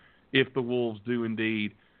rust if the Wolves do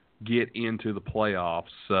indeed get into the playoffs.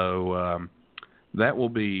 So that will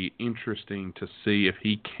be interesting to see if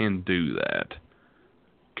he can do that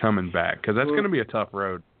coming back, because that's going to be a tough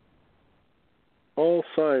road. All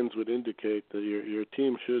signs would indicate that your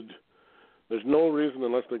team should – there's no reason,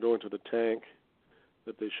 unless they go into the tank,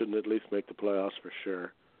 that they shouldn't at least make the playoffs for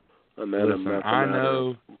sure. And then I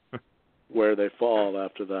know where they fall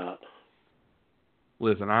after that.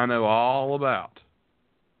 Listen, I know all about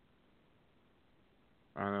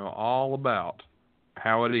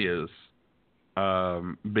how it is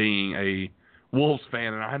being a Wolves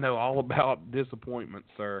fan, and I know all about disappointment,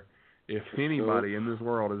 sir. If anybody in this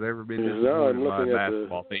world has ever been disappointed by a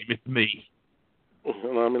basketball team, it's me.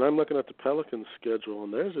 I'm looking at the Pelicans' schedule,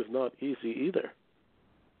 and theirs is not easy either.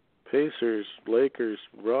 Pacers, Lakers,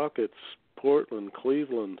 Rockets, Portland,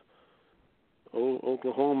 Cleveland,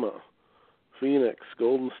 Oklahoma, Phoenix,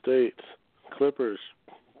 Golden State, Clippers,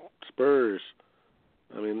 Spurs.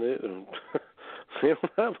 They don't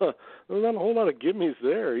have a whole lot of gimmies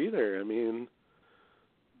there either.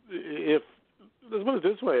 Let's put it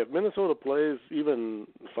this way: if Minnesota plays even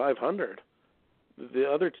 500, the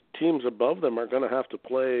other teams above them are going to have to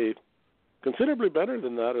play considerably better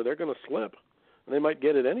than that, or they're going to slip. And they might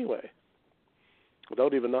get it anyway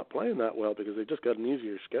without even not playing that well, because they just got an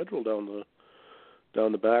easier schedule down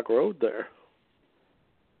the back road there.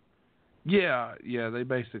 Yeah, they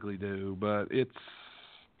basically do, but it's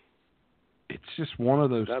just one of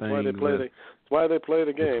those things. That's why they play. That's why they play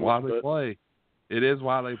the game. It's why they play. It is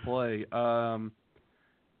why they play. I'm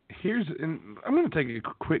going to take a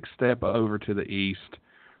quick step over to the East.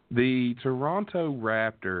 The Toronto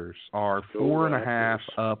Raptors are 4.5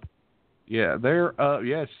 up. Yeah, they're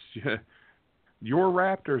yes. Your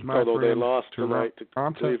Raptors, my Although friend. They lost tonight to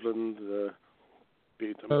Toronto. Cleveland,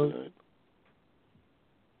 beat them tonight.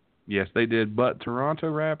 Yes, they did. But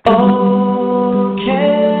Toronto Raptors. Oh,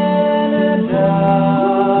 Canada.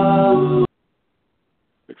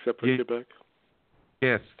 Except for Quebec.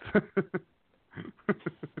 Yes. Except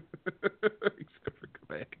for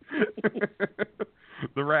Quebec.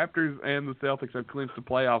 The Raptors and the Celtics have clinched the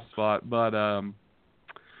playoff spot, but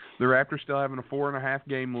the Raptors still having a 4.5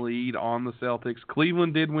 game lead on the Celtics.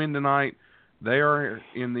 Cleveland did win tonight. They are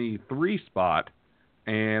in the 3 spot,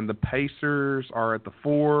 and the Pacers are at the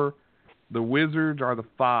 4. The Wizards are the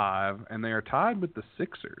 5, and they are tied with the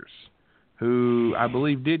Sixers, who I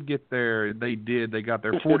believe did get their. They got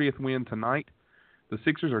their 40th win tonight. The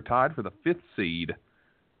Sixers are tied for the 5th seed,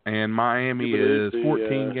 and Miami is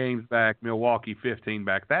 14 games back. Milwaukee 15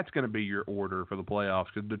 back. That's going to be your order for the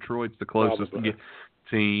playoffs, because Detroit's the closest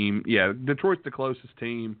team. Yeah, Detroit's the closest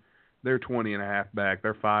team. They're 20.5 back.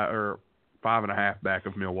 They're 5.5 back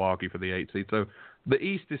of Milwaukee for the 8th seed. So the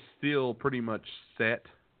East is still pretty much set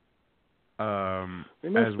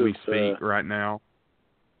as we speak right now.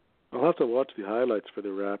 I'll have to watch the highlights for the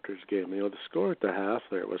Raptors game. The score at the half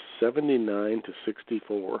there was 79-64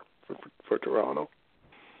 for Toronto.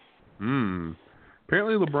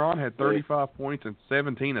 Apparently LeBron had 35 points and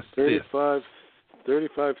 17 assists.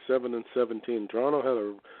 35, 7, and 17.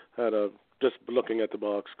 Toronto had a just looking at the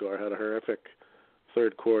box score, had a horrific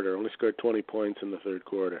third quarter. Only scored 20 points in the third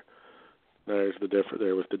quarter. There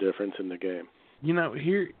was the difference in the game.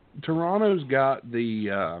 Here Toronto's got the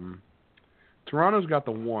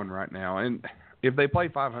one right now, and if they play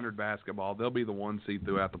 500 basketball, they'll be the one seed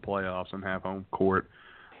throughout the playoffs and have home court.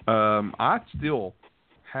 I still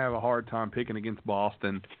have a hard time picking against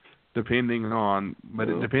Boston, but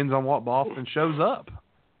it depends on what Boston shows up.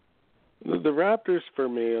 The Raptors for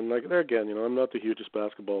me, and there again, I'm not the hugest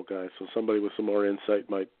basketball guy, so somebody with some more insight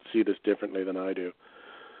might see this differently than I do.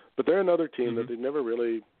 But they're another team that they've never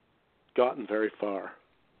really gotten very far.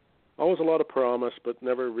 Always a lot of promise, but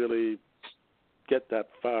never really get that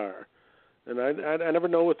far. And I never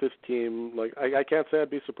know with this team. I can't say I'd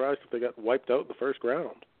be surprised if they got wiped out in the first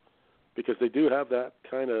round, because they do have that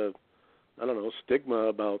kind of, I don't know, stigma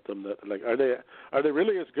about them. That are they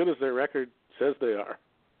really as good as their record says they are?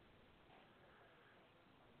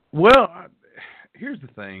 Well, here's the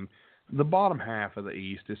thing: the bottom half of the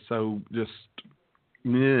East is so just,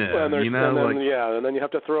 and then you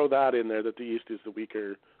have to throw that in there that the East is the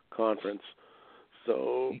weaker conference.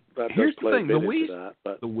 So that here's does play the thing: a bit the West, into that.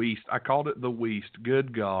 But the West, I called it the West.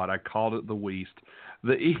 Good God, I called it the West.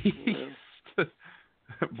 The East,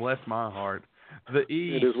 bless my heart. The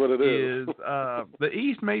East it is what it is. The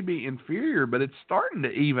East may be inferior, but it's starting to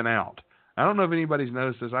even out. I don't know if anybody's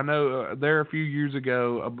noticed this. I know there a few years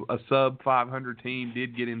ago, a sub 500 team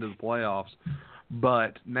did get into the playoffs,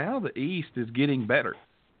 but now the East is getting better,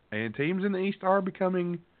 and teams in the East are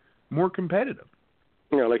becoming more competitive.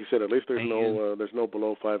 Yeah, like you said, at least there's no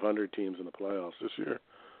below 500 teams in the playoffs this year.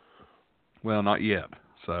 Well, not yet.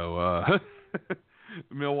 So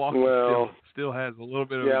Milwaukee still has a little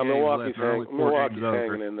bit of a game Milwaukee's left. Milwaukee's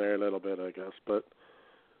hanging in there a little bit, I guess, but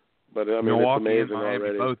I mean, Milwaukee it's amazing and Miami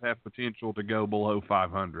already. both have potential to go below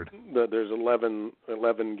 500. There's 11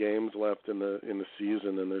 games left in the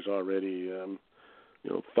season, and there's already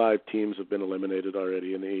 5 teams have been eliminated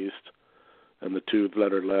already in the East, and the 2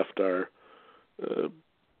 that are left are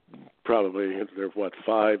probably they're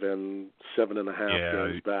 5 and 7.5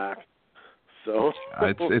 games back. So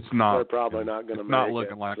it's not. They're probably not going to make it. Not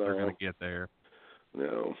looking like they're going to get there.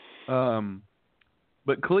 No.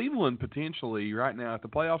 But Cleveland potentially right now, if the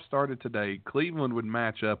playoffs started today, Cleveland would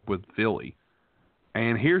match up with Philly.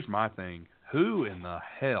 And here's my thing: who in the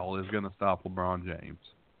hell is going to stop LeBron James?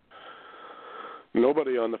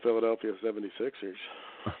 Nobody on the Philadelphia 76ers.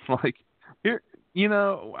 Here,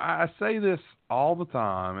 I say this all the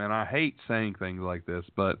time, and I hate saying things like this,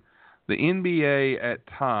 but the NBA at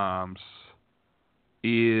times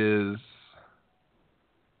it's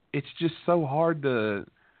just so hard to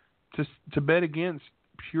bet against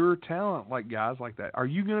pure talent like guys like that. Are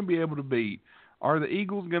you going to be able to beat? Are the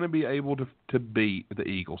Eagles going to be able to beat the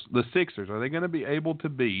Eagles? The Sixers, are they going to be able to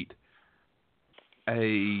beat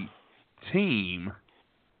a team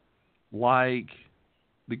like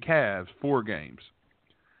the Cavs 4 games?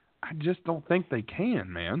 I just don't think they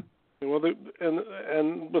can, man. Well,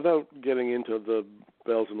 and without getting into the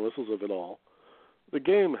bells and whistles of it all, the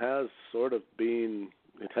game has sort of been,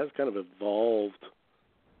 it has kind of evolved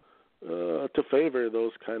to favor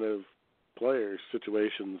those kind of players,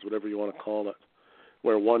 situations, whatever you want to call it,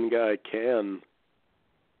 where one guy can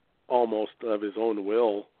almost of his own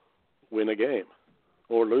will win a game,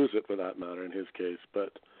 or lose it for that matter in his case.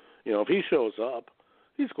 But, if he shows up,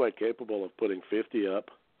 he's quite capable of putting 50 up.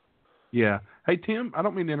 Yeah. Hey, Tim, I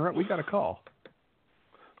don't mean to interrupt. We got a call.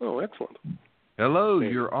 Oh, excellent. Hello,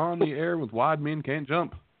 you're on the air with Wide Men Can't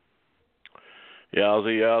Jump.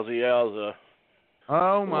 Yowza.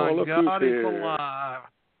 Oh, my God, it's here. alive.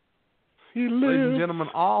 He lives. Ladies and gentlemen,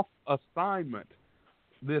 off assignment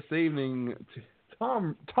this evening,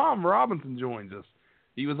 Tom Robinson joins us.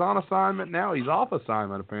 He was on assignment, now he's off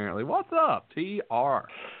assignment, apparently. What's up, TR?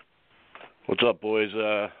 What's up, boys?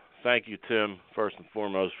 Thank you, Tim, first and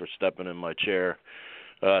foremost, for stepping in my chair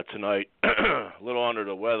tonight. A little under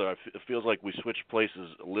the weather. It feels like we switched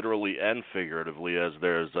places literally and figuratively, as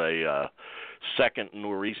there's a second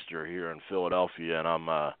nor'easter here in Philadelphia, and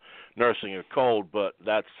I'm nursing a cold. But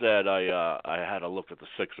that said, I had a look at the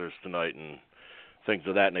Sixers tonight and things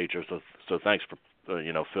of that nature. So thanks for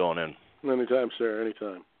filling in. Anytime, sir.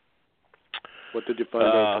 Anytime. What did you find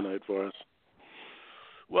out tonight for us?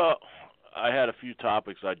 Well, I had a few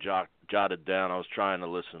topics I jotted down. I was trying to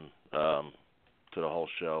listen to the whole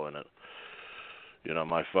show, and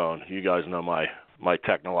my phone. You guys know my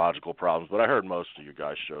technological problems, but I heard most of your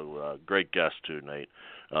guys' show. Great guest too, Nate.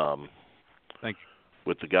 Thank you.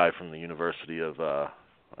 With the guy from the University of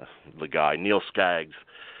Neil Skaggs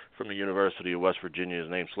from the University of West Virginia. His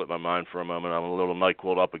name slipped my mind for a moment. I'm a little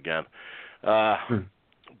NyQuil up again.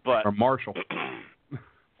 But From Marshall.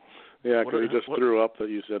 Yeah, because he just threw up that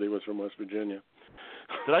you said he was from West Virginia.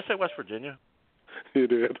 Did I say West Virginia? You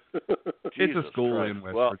did. It's a school Christ. in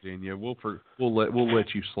West Virginia. We'll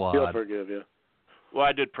let you slide. He'll forgive you. Well,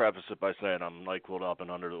 I did preface it by saying I'm NyQuil'd up and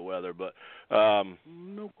under the weather, but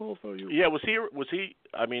no call for you. yeah, was he?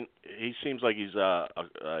 I mean, he seems like he's a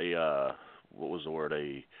what was the word?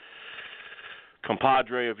 A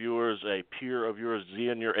compadre of yours, a peer of yours. Is he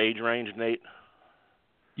in your age range, Nate?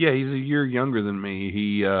 Yeah, he's a year younger than me.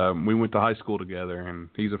 We went to high school together, and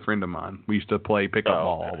he's a friend of mine. We used to play pickup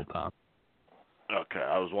ball all the time. Okay,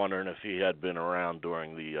 I was wondering if he had been around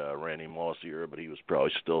during the Randy Moss era, but he was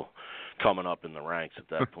probably still coming up in the ranks at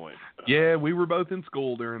that point. Yeah, we were both in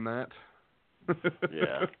school during that.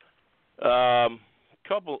 Yeah.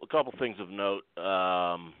 Couple things of note.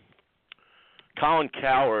 Colin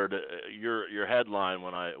Coward, your headline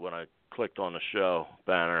when I clicked on the show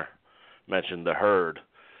banner mentioned The Herd,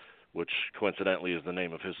 which coincidentally is the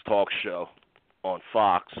name of his talk show on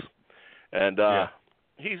Fox, and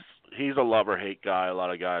he's a love-or-hate guy. A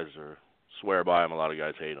lot of guys swear by him. A lot of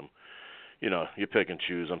guys hate him. You know, you pick and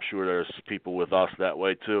choose. I'm sure there's people with us that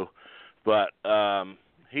way too. But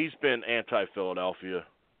he's been anti-Philadelphia,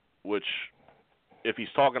 which if he's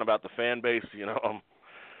talking about the fan base, you know,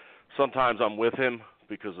 sometimes I'm with him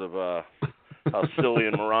because of how silly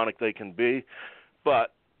and moronic they can be.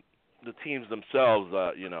 But the teams themselves,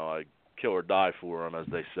 you know, I kill or die for them, as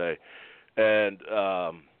they say. And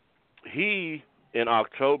he, in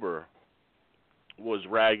October, was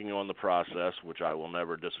ragging on the process, which I will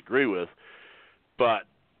never disagree with, but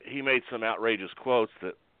he made some outrageous quotes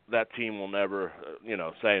that team will never, you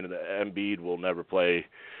know, saying that Embiid will never play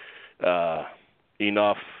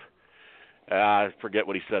enough. I forget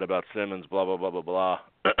what he said about Simmons, blah, blah, blah, blah, blah.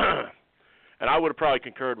 And I would have probably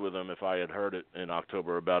concurred with him if I had heard it in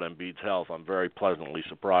October about Embiid's health. I'm very pleasantly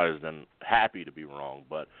surprised and happy to be wrong.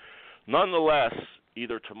 But nonetheless,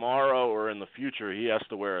 either tomorrow or in the future, he has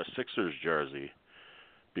to wear a Sixers jersey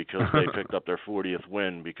because they picked up their 40th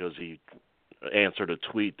win because he answered a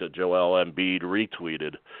tweet that Joel Embiid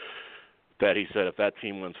retweeted that he said, if that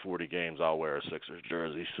team wins 40 games, I'll wear a Sixers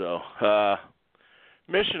jersey. So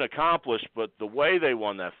mission accomplished, but the way they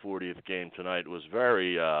won that 40th game tonight was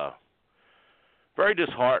very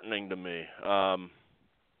disheartening to me.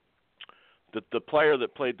 The player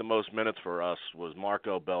that played the most minutes for us was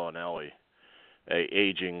Marco Bellinelli, a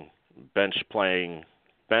aging bench player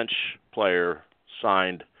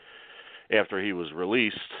signed after he was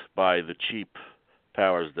released by the cheap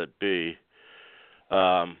powers that be.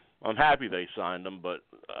 I'm happy they signed him, but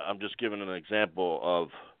I'm just giving an example of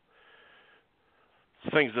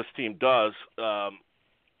things this team does.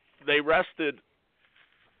 They rested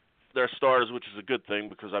their starters, which is a good thing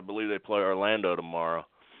because I believe they play Orlando tomorrow.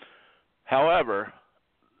 However,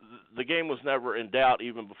 the game was never in doubt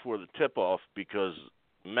even before the tip-off because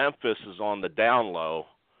Memphis is on the down low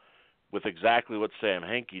with exactly what Sam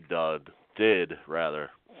Hinkie did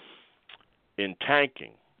in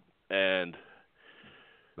tanking. And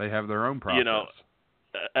they have their own process. You know,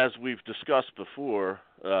 as we've discussed before,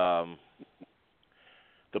 the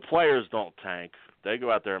players don't tank. They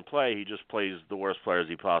go out there and play. He just plays the worst players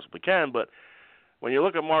he possibly can. But when you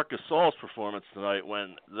look at Marc Gasol's performance tonight,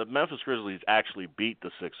 when the Memphis Grizzlies actually beat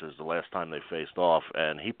the Sixers the last time they faced off,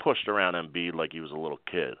 and he pushed around Embiid like he was a little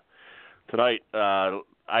kid. Tonight,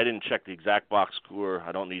 I didn't check the exact box score.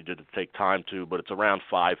 I don't need to take time to, but it's around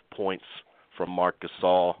 5 points from Marc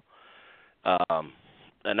Gasol.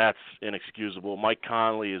 And that's inexcusable. Mike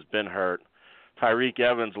Conley has been hurt. Tyreek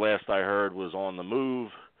Evans, last I heard, was on the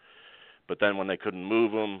move. But then when they couldn't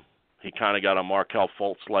move him, he kind of got a Markelle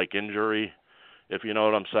Fultz-like injury, if you know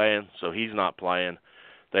what I'm saying. So he's not playing.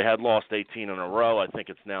 They had lost 18 in a row. I think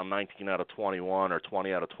it's now 19 out of 21 or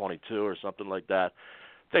 20 out of 22 or something like that.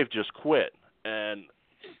 They've just quit. And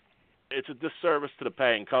it's a disservice to the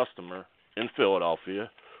paying customer in Philadelphia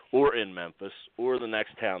or in Memphis or the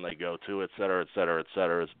next town they go to, et cetera, et cetera, et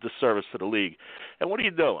cetera. It's a disservice to the league. And what are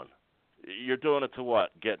you doing? You're doing it to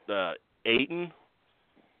what? Get Ayton,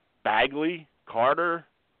 Bagley, Carter?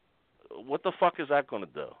 What the fuck is that going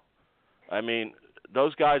to do? I mean,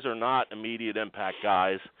 those guys are not immediate impact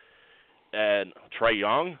guys. And Trae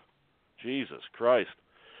Young? Jesus Christ.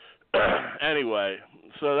 Anyway,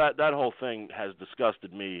 so that whole thing has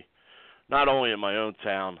disgusted me, not only in my own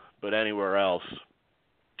town, but anywhere else.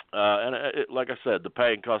 And like I said, the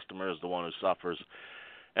paying customer is the one who suffers.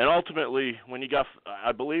 And ultimately, when you got,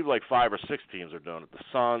 I believe like 5 or 6 teams are doing it. The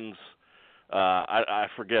Suns, I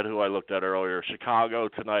forget who I looked at earlier, Chicago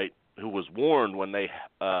tonight, who was warned when they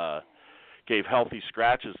gave healthy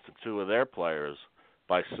scratches to 2 of their players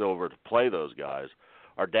by Silver to play those guys,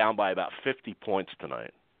 are down by about 50 points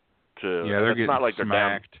tonight. They're getting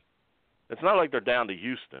smacked. It's not like they're down to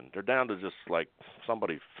Houston. They're down to just like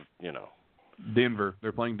somebody, Denver.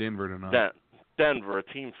 They're playing Denver tonight. Denver, a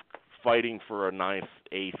team fighting for a 9th,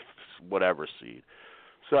 8th, whatever seed.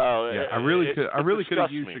 So I really could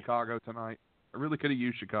have used me. Chicago tonight. Really could have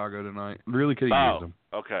used them.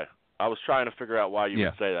 Okay. I was trying to figure out why you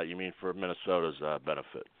would say that. You mean for Minnesota's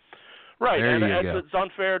benefit. Right, and it's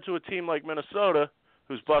unfair to a team like Minnesota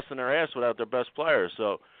who's busting their ass without their best players.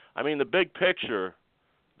 So, I mean, the big picture,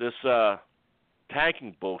 this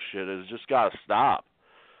tanking bullshit has just got to stop.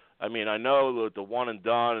 I mean, I know the one and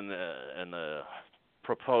done and the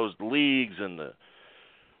proposed leagues and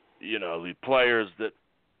the players that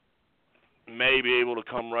may be able to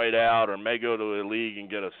come right out or may go to a league and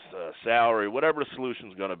get a salary, whatever the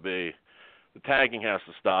solution's going to be, the tanking has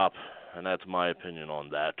to stop, and that's my opinion on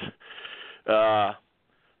that.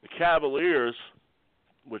 The Cavaliers,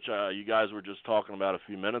 which you guys were just talking about a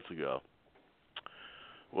few minutes ago,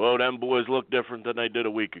 well, them boys look different than they did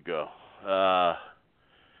a week ago.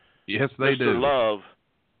 Yes, they do.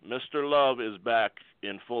 Mr. Love is back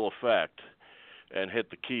in full effect and hit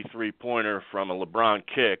the key three-pointer from a LeBron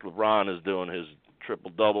kick. LeBron is doing his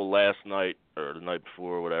triple-double last night or the night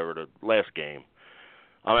before, whatever, the last game.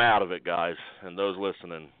 I'm out of it, guys, and those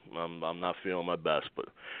listening, I'm not feeling my best, but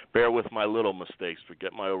bear with my little mistakes.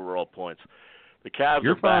 Forget my overall points. The Cavs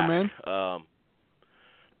You're are fine, back. Man.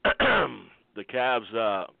 The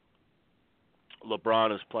Cavs,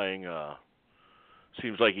 LeBron is playing,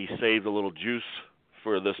 seems like he saved a little juice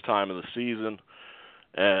for this time of the season,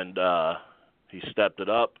 and he stepped it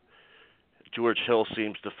up. George Hill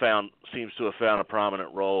seems to have found a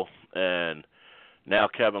prominent role, and now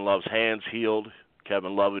Kevin Love's hands healed.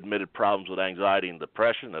 Kevin Love admitted problems with anxiety and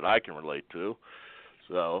depression that I can relate to.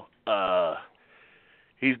 So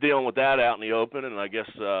he's dealing with that out in the open, and I guess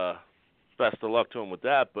best of luck to him with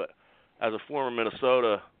that. But as a former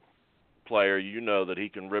Minnesota player, you know that he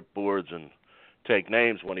can rip boards and take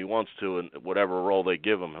names when he wants to, and whatever role they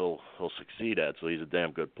give him, he'll succeed at. So he's a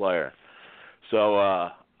damn good player. So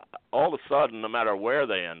all of a sudden, no matter where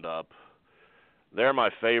they end up, they're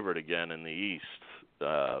my favorite again in the East.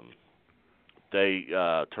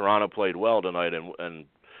 Toronto played well tonight, and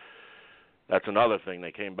that's another thing.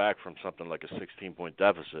 They came back from something like a 16-point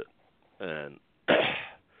deficit, and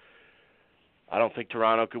I don't think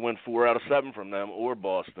Toronto can win 4 out of 7 from them or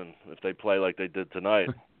Boston if they play like they did tonight.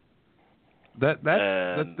 That's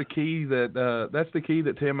the key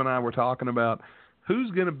that Tim and I were talking about.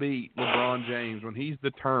 Who's going to beat LeBron James when he's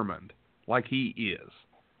determined, like he is,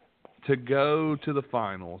 to go to the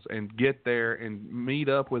finals and get there and meet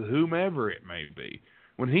up with whomever it may be?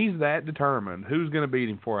 When he's that determined, who's going to beat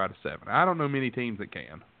him 4 out of 7? I don't know many teams that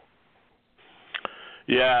can.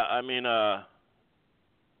 Yeah, I mean,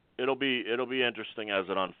 it'll be interesting as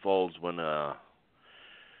it unfolds when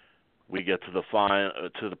we get to the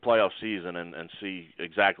playoff season and see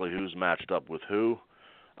exactly who's matched up with who.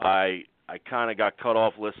 I kind of got cut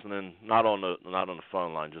off listening, not on the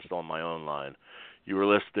phone line, just on my own line. You were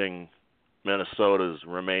listing Minnesota's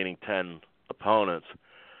remaining 10 opponents.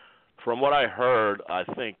 From what I heard, I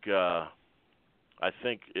think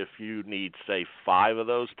if you need, say, 5 of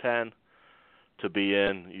those 10 to be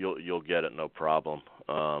in, you'll get it no problem.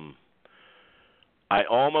 I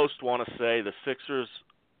almost want to say the Sixers,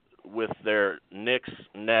 with their Knicks,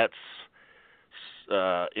 Nets,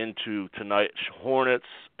 into tonight Hornets,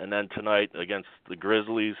 and then tonight against the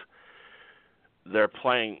Grizzlies, they're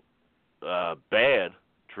playing bad,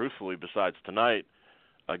 truthfully, besides tonight,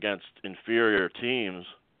 against inferior teams.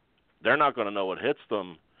 They're not going to know what hits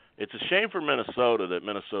them. It's a shame for Minnesota that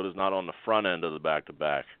Minnesota's not on the front end of the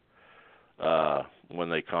back-to-back when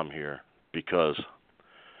they come here, because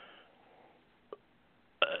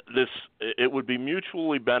it would be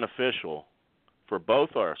mutually beneficial for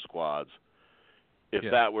both our squads if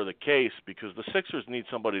that were the case, because the Sixers need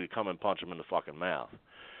somebody to come and punch them in the fucking mouth.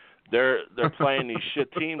 They're playing these shit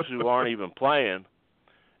teams who aren't even playing,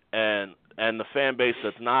 and the fan base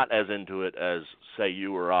that's not as into it as, say,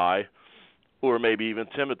 you or I, or maybe even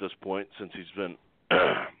Tim at this point, since he's been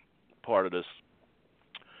part of this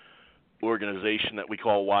organization that we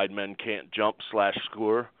call Wide Men Can't Jump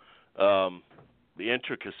 /Score, the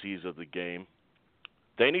intricacies of the game.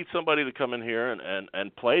 They need somebody to come in here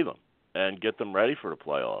and play them and get them ready for the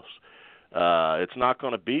playoffs. It's not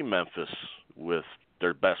going to be Memphis with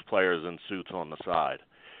their best players in suits on the side.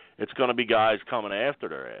 It's going to be guys coming after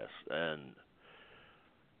their ass. And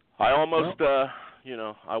I almost,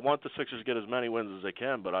 I want the Sixers to get as many wins as they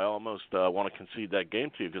can, but I almost want to concede that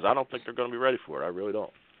game to you because I don't think they're going to be ready for it. I really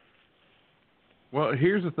don't. Well,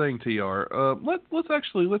 here's the thing, TR.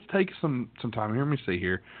 Let's take some time here. Let me see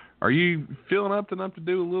here. Are you feeling up enough to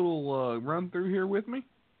do a little run through here with me?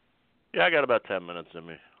 Yeah, I got about 10 minutes in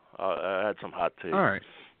me. I had some hot tea. All right.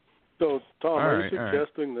 So, Tom, are you right.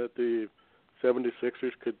 suggesting that the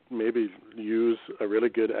 76ers could maybe use a really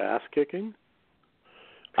good ass-kicking?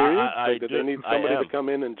 Period? They need somebody to come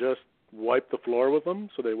in and just wipe the floor with them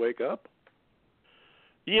so they wake up?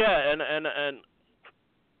 Yeah, and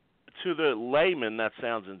to the layman that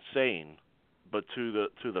sounds insane, but to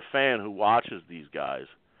the fan who watches these guys.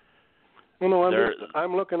 Well, no,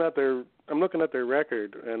 I'm looking at their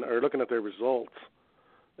record or looking at their results,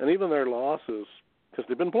 and even their losses, because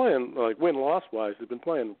they've been playing win-loss wise, they've been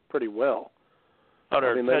playing pretty well.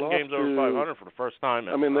 They're 10 games over 500 for the first time.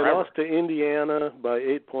 They lost to Indiana by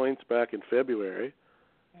 8 points back in February.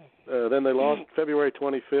 Then they lost February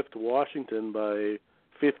 25th to Washington by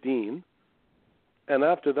 15. And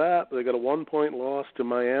after that, they got a 1-point loss to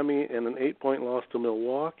Miami and an 8-point loss to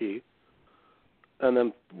Milwaukee. And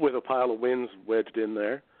then with a pile of wins wedged in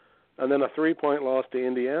there. And then a 3-point loss to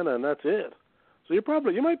Indiana, and that's it. So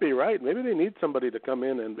you might be right. Maybe they need somebody to come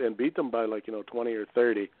in and beat them by 20 or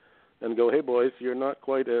 30 and go, hey, boys, you're not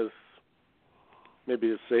quite as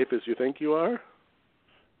safe as you think you are.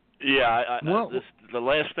 Yeah, the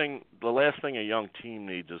last thing a young team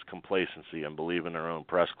needs is complacency and believe in their own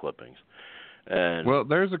press clippings. And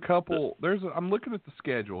there's a couple. I'm looking at the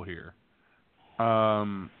schedule here.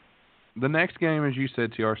 The next game, as you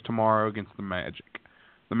said, TR, is tomorrow against the Magic.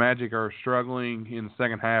 The Magic are struggling in the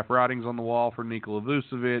second half. Writing's on the wall for Nikola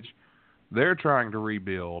Vucevic. They're trying to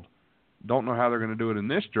rebuild. Don't know how they're going to do it in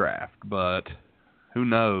this draft, but who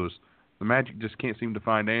knows? The Magic just can't seem to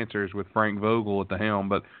find answers with Frank Vogel at the helm,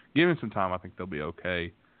 but give him some time. I think they'll be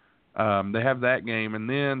okay. They have that game, and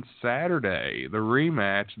then Saturday, the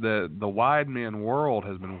rematch that the wide men world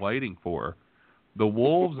has been waiting for. The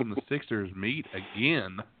Wolves and the Sixers meet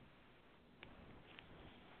again.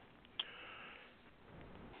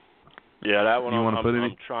 Yeah, that one.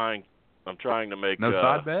 I'm trying to make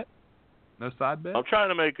side bet. No side bet? I'm trying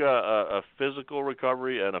to make a physical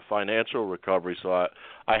recovery and a financial recovery, so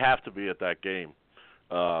I have to be at that game,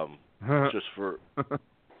 just for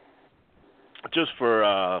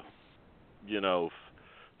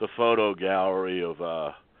the photo gallery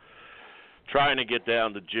of trying to get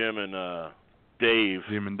down to Jim and Dave,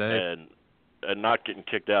 and not getting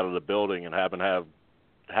kicked out of the building and having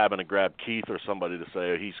to grab Keith or somebody to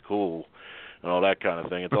say he's cool and all that kind of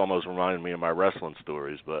thing. It's almost reminding me of my wrestling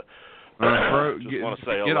stories, but. Get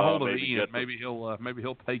a hold of Ian. Maybe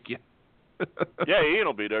he'll take you. Yeah, Ian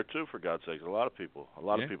will be there too. For God's sakes, a lot of people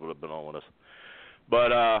have been on with us.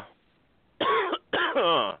 But I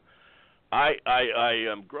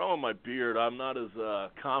am growing my beard. I'm not as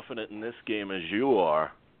confident in this game as you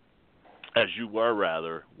were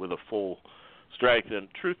rather, with a full strength.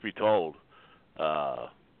 And truth be told,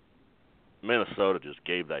 Minnesota just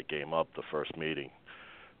gave that game up the first meeting.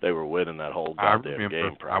 They were winning that whole goddamn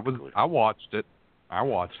game practically. I watched it. I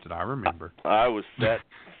remember. I was set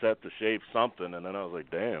to shape something, and then I was like,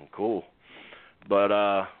 damn, cool. But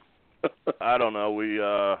I don't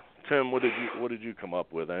know. Tim, what did you come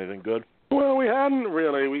up with? Anything good? Well, we hadn't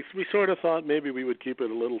really. We sort of thought maybe we would keep it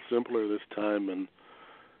a little simpler this time, and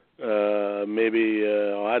maybe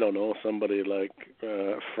I don't know, somebody like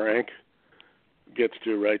Frank gets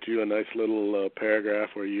to write you a nice little paragraph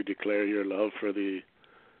where you declare your love for the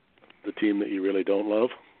team that you really don't love.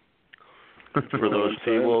 For those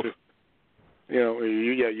T-Wolves?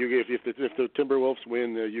 If the Timberwolves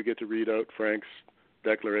win, you get to read out Frank's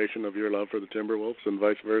declaration of your love for the Timberwolves and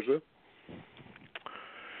vice versa.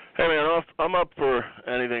 Hey, man, I'm up for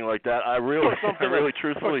anything like that. I really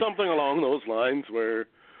truthfully... Or something along those lines where,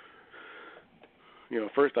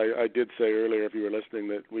 first I did say earlier, if you were listening,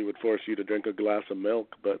 that we would force you to drink a glass of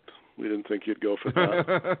milk, but we didn't think you'd go for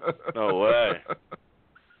that. No way.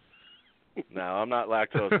 No, I'm not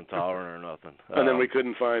lactose intolerant or nothing. And then we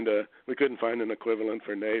couldn't find an equivalent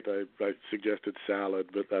for Nate. I suggested salad,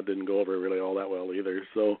 but that didn't go over really all that well either.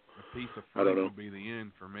 So a piece of fruit would be the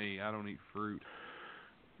end for me. I don't eat fruit.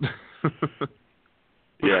 Yeah,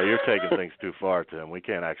 you're taking things too far, Tim. We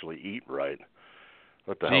can't actually eat right.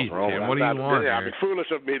 What the hell's wrong with that? What do you want? It's foolish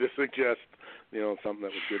of me to suggest, something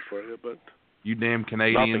that was good for you, but you damn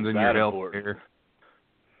Canadians and your health care.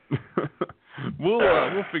 We'll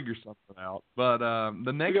figure something out. But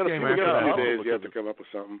the next game after that, a few days you have to come up with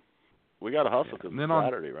something. We got to hustle because it's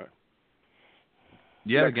Saturday, right?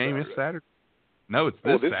 Yeah, the game is Saturday. No, it's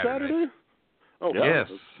this Saturday. Oh, yes.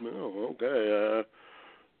 Oh, okay.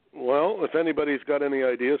 Well, if anybody's got any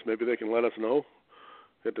ideas, maybe they can let us know.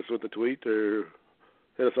 Hit us with a tweet or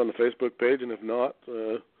hit us on the Facebook page, and if not,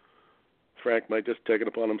 Frank might just take it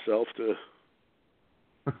upon himself to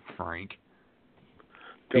Frank.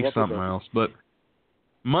 come He's up with something else. But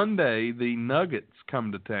Monday, the Nuggets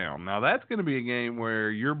come to town. Now, that's going to be a game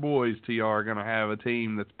where your boys, TR, are going to have a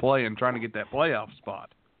team that's trying to get that playoff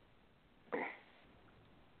spot.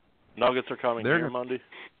 Nuggets are coming here Monday?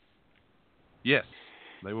 Yes,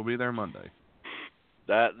 they will be there Monday.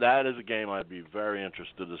 That is a game I'd be very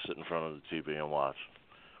interested to sit in front of the TV and watch.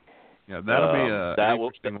 Yeah, that'll be a that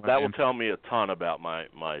will tell me a ton about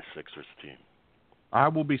my Sixers team. I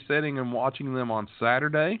will be sitting and watching them on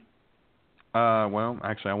Saturday. Well,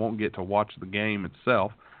 actually, I won't get to watch the game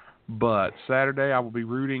itself, but Saturday I will be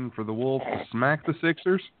rooting for the Wolves to smack the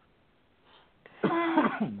Sixers.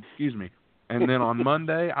 Excuse me. And then on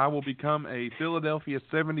Monday, I will become a Philadelphia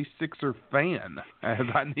 76er fan, as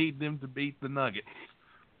I need them to beat the Nuggets.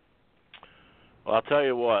 Well, I'll tell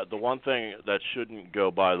you what, the one thing that shouldn't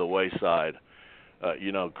go by the wayside,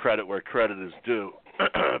 credit where credit is due.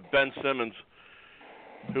 Ben Simmons,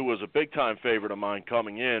 who was a big-time favorite of mine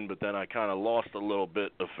coming in, but then I kind of lost a little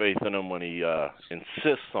bit of faith in him when he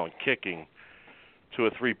insists on kicking to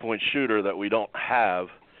a three-point shooter that we don't have.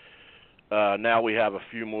 Now we have a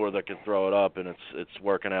few more that can throw it up, and it's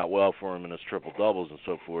working out well for him in his triple-doubles and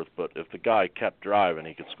so forth. But if the guy kept driving,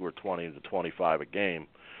 he could score 20 to 25 a game.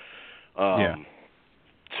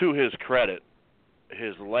 To his credit,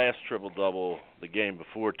 his last triple-double, the game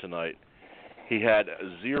before tonight, he had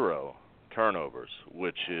 0 turnovers,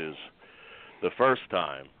 which is the first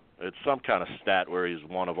time. It's some kind of stat where he's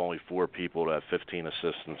one of only 4 people to have 15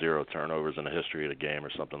 assists and 0 turnovers in the history of the game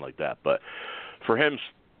or something like that. But for him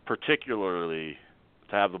particularly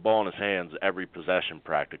to have the ball in his hands every possession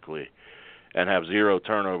practically and have 0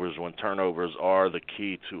 turnovers when turnovers are the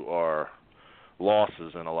key to our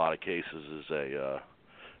losses in a lot of cases is a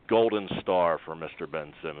golden star for Mr.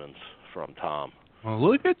 Ben Simmons from Tom. Well,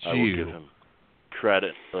 look at I you. will give him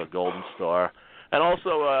credit for a golden star. And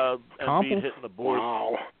also Embiid hitting the boards.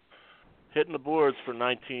 Wow. Hitting the boards for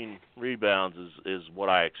 19 rebounds is what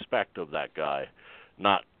I expect of that guy.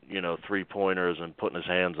 Not, 3-pointers and putting his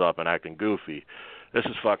hands up and acting goofy. This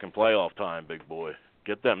is fucking playoff time, big boy.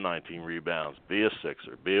 Get them 19 rebounds. Be a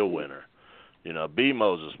Sixer. Be a winner. Be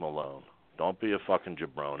Moses Malone. Don't be a fucking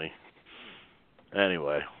jabroni.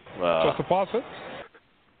 Anyway. Just a faucet?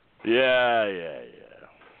 Yeah.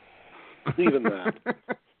 Even that.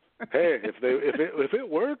 Hey, if it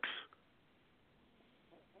works,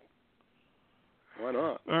 why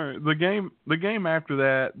not? All right, the game after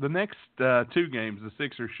that, the next 2 games, the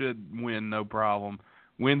Sixers should win no problem.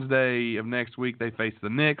 Wednesday of next week, they face the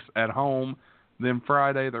Knicks at home. Then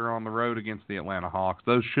Friday, they're on the road against the Atlanta Hawks.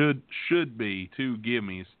 Those should be 2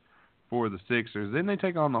 gimmies for the Sixers. Then they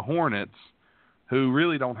take on the Hornets, who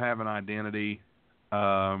really don't have an identity.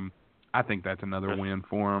 I think that's another win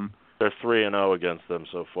for them. They're 3-0 against them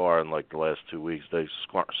so far in the last 2 weeks. They've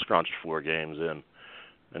scrunched 4 games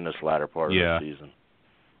in this latter part of the season.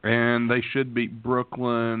 And they should beat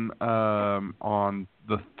Brooklyn on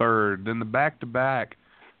the 3rd. Then the back-to-back,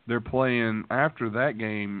 they're playing after that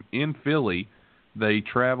game in Philly. They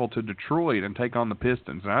travel to Detroit and take on the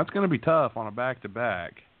Pistons. Now, it's going to be tough on a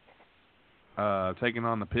back-to-back, taking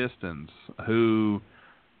on the Pistons, who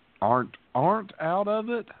aren't out of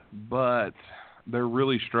it, but they're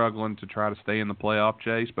really struggling to try to stay in the playoff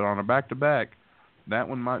chase. But on a back-to-back, that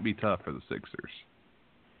one might be tough for the Sixers.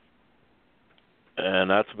 And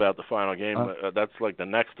that's about the final game. That's the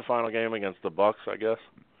next to final game against the Bucks, I guess?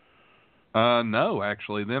 No,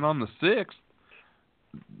 actually. Then on the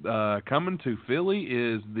 6th, coming to Philly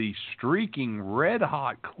is the streaking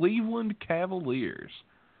red-hot Cleveland Cavaliers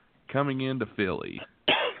coming into Philly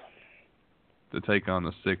to take on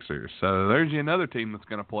the Sixers. So there's another team that's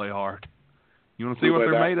going to play hard. You want to see what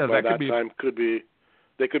they're made of? They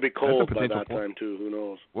could be cold by that time too. Who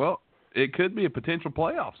knows? Well, it could be a potential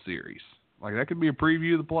playoff series. That could be a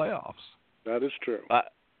preview of the playoffs. That is true. I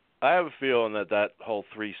have a feeling that whole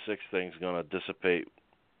 3-6 thing is going to dissipate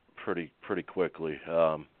pretty quickly.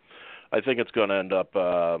 I think it's going to end up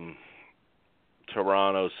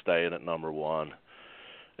Toronto staying at number 1,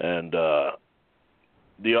 and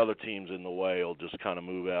the other teams in the way will just kind of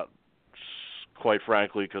move out. Quite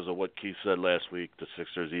frankly, because of what Keith said last week, the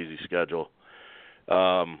Sixers' easy schedule.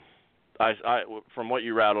 I from what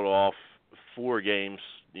you rattled off, 4 games,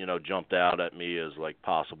 jumped out at me as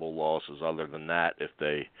possible losses. Other than that, if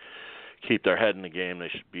they keep their head in the game, they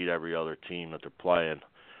should beat every other team that they're playing.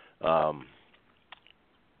 And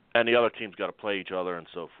the other team's got to play each other and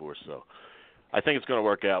so forth. So I think it's going to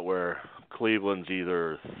work out where Cleveland's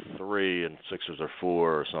either 3 and Sixers are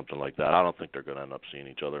 4 or something like that. I don't think they're going to end up seeing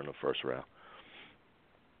each other in the first round.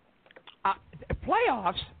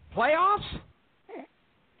 Playoffs?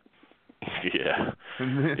 Yeah,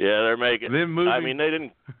 they're making. I mean, they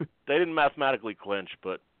didn't mathematically clinch,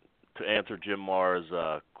 but to answer Jim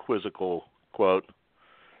Mara's quizzical quote,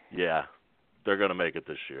 yeah, they're going to make it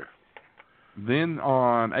this year. Then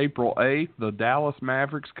on April 8th, the Dallas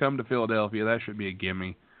Mavericks come to Philadelphia. That should be a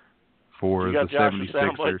gimme for the 76ers. You got Josh's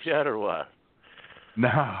soundbite yet or what?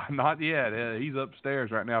 No, not yet. He's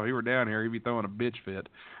upstairs right now. If he were down here, he'd be throwing a bitch fit.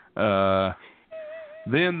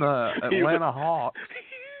 Then the Atlanta Hawks.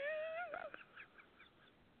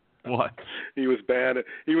 What? He was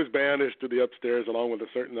banished to the upstairs along with a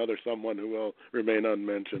certain other someone who will remain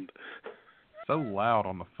unmentioned. So loud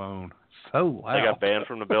on the phone. So loud. They got banned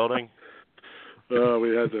from the building.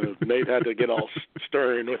 Nate had to get all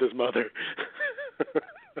stern with his mother.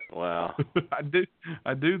 Wow. I do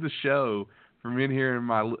the show from in here in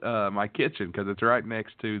my kitchen because it's right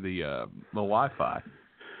next to the Wi-Fi.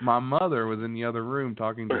 My mother was in the other room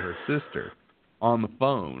talking to her sister on the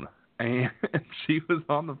phone, and she was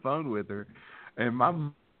on the phone with her. And my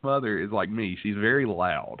mother is like me; she's very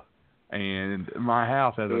loud, and my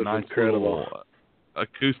house has a nice little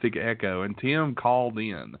acoustic echo. And Tim called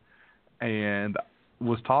in and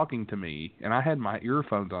was talking to me, and I had my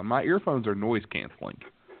earphones on. My earphones are noise canceling,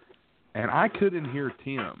 and I couldn't hear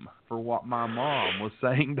Tim for what my mom was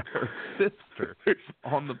saying to her sister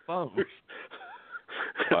on the phone.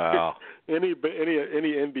 Wow. Any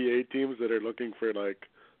NBA teams that are looking for like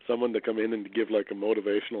someone to come in and give like a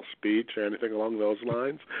motivational speech or anything along those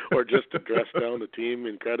lines, or just to dress down the team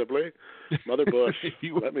incredibly, Mother Bush,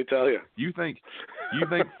 let me tell you. You think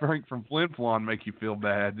Frank from Flin Flon make you feel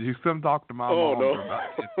bad? You come talk to my mom for about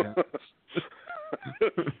 10 minutes.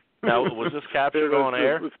 Now, was this captured on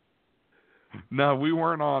air? No, we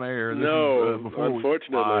weren't on air. This is,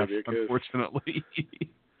 unfortunately.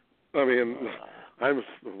 I mean, I'm a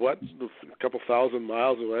couple thousand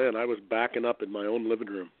miles away, and I was backing up in my own living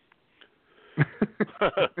room. It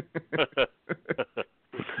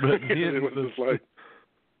was just like,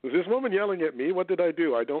 was this woman yelling at me? What did I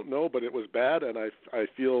do? I don't know, but it was bad, and I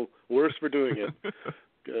feel worse for doing it.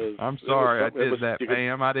 I'm sorry I did that,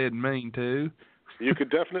 Pam. I didn't mean to. You could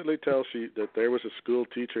definitely tell that there was a school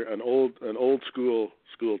teacher, an old school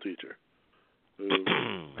teacher, who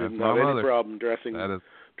didn't have any problem dressing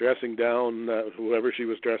down whoever she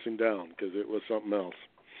was dressing down, because it was something else.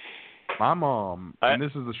 My mom, and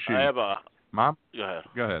this is a shoot. I have a... Mom?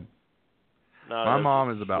 Go ahead. No, my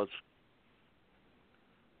mom is about...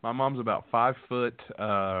 My mom's about 5'4",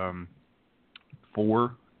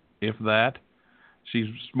 if that. She's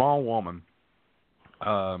a small woman.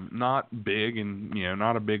 Not big, and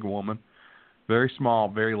not a big woman. Very small,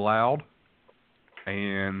 very loud,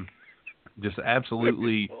 and just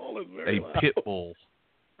absolutely a pit bull.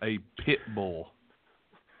 A pit bull.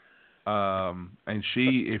 And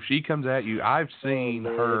if she comes at you, I've seen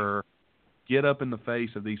her get up in the face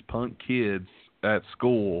of these punk kids at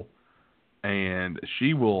school, and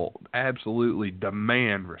she will absolutely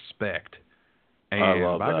demand respect. And I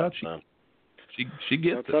love by that. God, she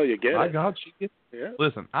gets That's how you get by it. God, she gets it. Yeah.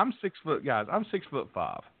 Listen, I'm 6 foot, guys. I'm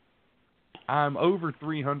 6'5". I'm over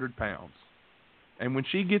 300 pounds, and when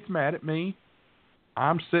she gets mad at me, I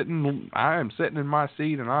am sitting in my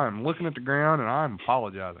seat, and I am looking at the ground, and I'm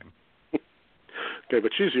apologizing. Okay,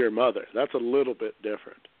 but she's your mother. That's a little bit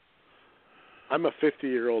different. I'm a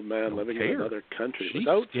 50-year-old man living in another country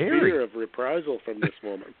without fear of reprisal from this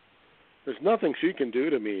woman. There's nothing she can do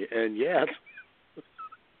to me, and yet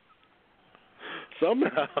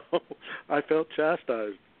somehow I felt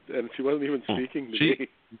chastised, and she wasn't even speaking to me.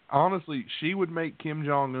 Honestly, she would make Kim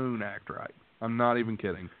Jong-un act right. I'm not even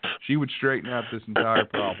kidding. She would straighten out this entire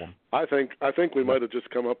problem. I think we might have just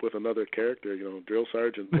come up with another character, Drill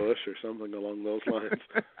Sergeant Bush or something along those lines.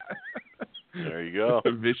 There you go.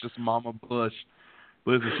 Vicious Mama Bush.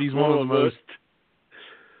 Listen, she's one of the most.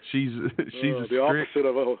 She's the opposite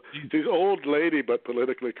of she's old lady but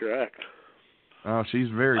politically correct. Oh, she's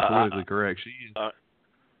very politically correct. She is.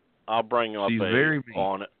 I'll bring up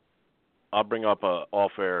I'll bring up a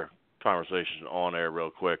off-air conversation on air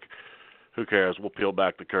real quick. Who cares? We'll peel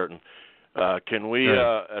back the curtain. Can we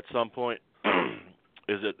at some point?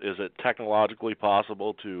 Is it technologically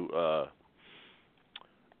possible to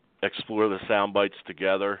explore the sound bites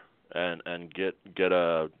together and get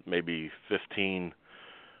maybe 15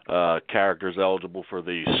 characters eligible for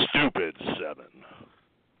the stupid 7?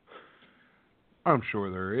 I'm sure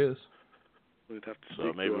there is. We'd have to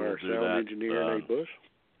so maybe we'll do sound that engineer Nate Bush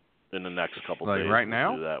in the next couple days. Right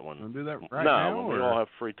now? We'll do that one. We'll do that right now. No, when we all have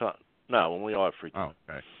free time. No, when we all have free time.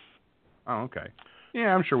 Oh, okay.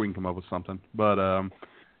 Yeah, I'm sure we can come up with something. But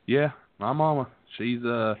yeah, my mama, she's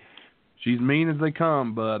She's mean as they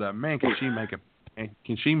come, but man, can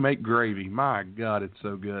she make gravy? My God, it's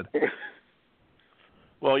so good.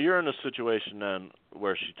 Well, you're in a situation then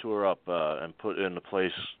where she tore up and put into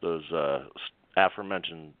place those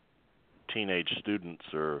aforementioned teenage students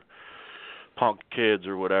or punk kids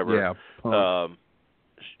or whatever. Yeah. Punk.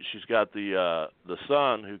 She's got the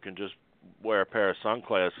son who can just wear a pair of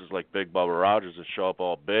sunglasses like Big Bubba Rogers and show up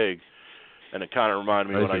all big, and it kind of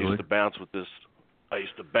reminded me when I used to bounce with this. I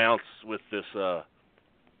used to bounce with this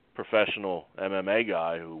professional MMA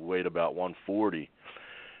guy who weighed about 140,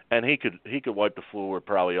 and he could wipe the floor with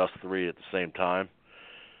probably us three at the same time.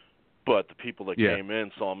 But the people that came in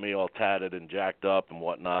saw me all tatted and jacked up and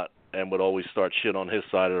whatnot, and would always start shit on his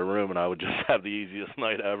side of the room, and I would just have the easiest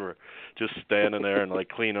night ever, just standing there and like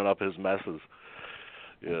cleaning up his messes.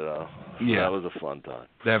 You know, that was a fun time.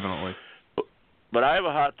 Definitely. But I have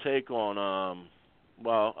a hot take on.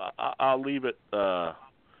 Well, I'll leave it.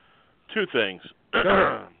 Two things. Go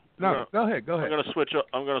ahead. I'm going to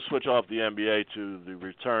switch off the NBA to the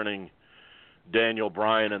returning Daniel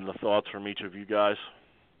Bryan and the thoughts from each of you guys.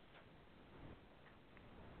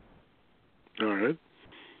 All right.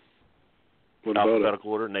 What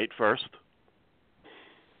Alphabetical order. Nate first.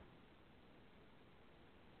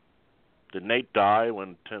 Did Nate die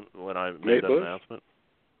when I made that announcement?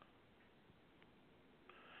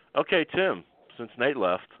 Okay, Tim. Since Nate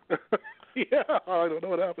left. Yeah, I don't know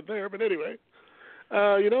what happened there, but anyway.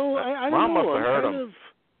 I don't Mom know. Must have heard him.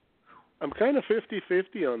 I'm kind of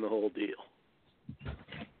 50-50 on the whole deal.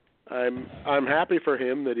 I'm happy for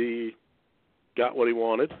him that he got what he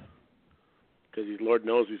wanted, because Lord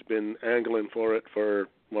knows he's been angling for it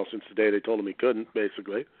since the day they told him he couldn't,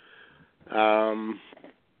 basically. I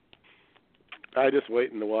just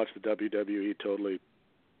waiting to watch the WWE totally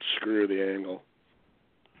screw the angle.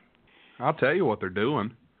 I'll tell you what they're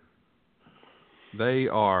doing. They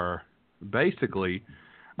are basically,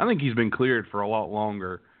 I think he's been cleared for a lot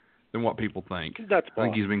longer than what people think. That's possible. I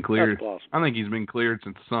think he's been cleared. That's possible. I think he's been cleared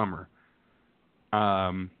since summer.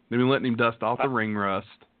 They've been letting him dust off the ring rust,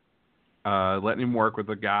 letting him work with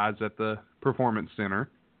the guys at the Performance Center,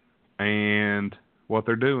 and what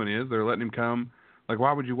they're doing is they're letting him come. Like,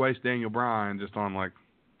 why would you waste Daniel Bryan just on like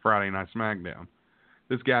Friday Night SmackDown?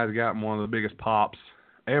 This guy's gotten one of the biggest pops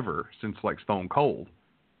ever since like Stone Cold.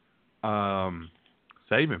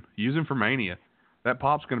 Save him. Use him for Mania. That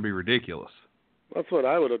pop's going to be ridiculous. That's what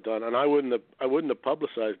I would have done, and I wouldn't have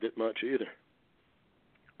publicized it much either.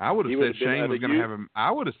 I would have said Shane was going to have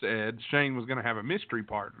I would have said Shane was going to have a mystery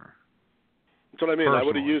partner. That's what I mean. Personally. I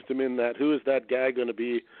would have used him in that. Who is that guy going to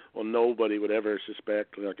be? Well, nobody would ever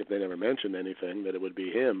suspect, like if they never mentioned anything, that it would be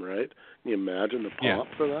him, right? Can you imagine the pop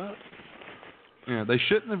for that? Yeah, they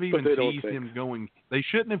shouldn't have even teased him going. They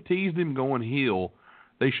shouldn't have teased him going heel.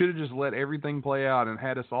 They should have just let everything play out and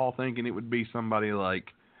had us all thinking it would be somebody like,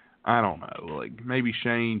 I don't know, like maybe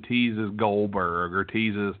Shane teases Goldberg or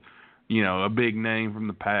teases, a big name from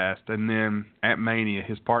the past, and then at Mania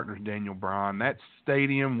his partner's Daniel Bryan. That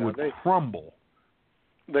stadium would crumble.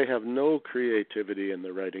 They have no creativity in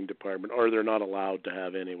the writing department, or they're not allowed to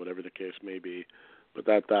have any, whatever the case may be. But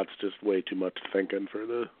that's just way too much thinking for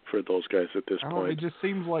those guys at this point. It just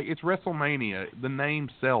seems like it's WrestleMania. The name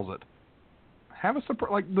sells it. Have a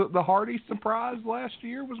surprise, like the Hardy surprise last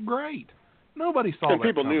year was great. Nobody saw that.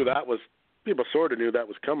 People sort of knew that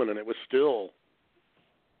was coming, and it was still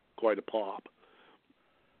quite a pop.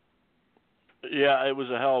 Yeah, it was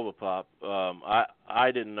a hell of a pop.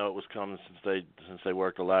 I didn't know it was coming since they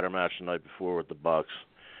worked a ladder match the night before with the Bucks.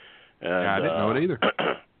 And, I didn't know it either.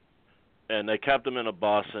 And they kept them in a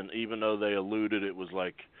bus, and even though they alluded, it was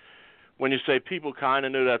like when you say people kind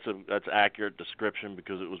of knew, that's accurate description,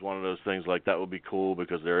 because it was one of those things like that would be cool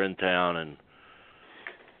because they're in town,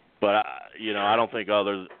 but I don't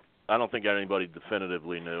think anybody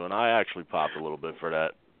definitively knew, and I actually popped a little bit for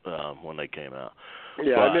that when they came out.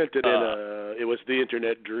 Yeah, I meant it it was the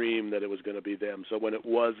internet dream that it was going to be them. So when it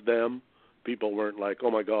was them, people weren't like, "Oh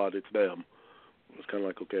my God, it's them." It was kind of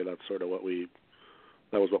like, okay, that's sort of what we'd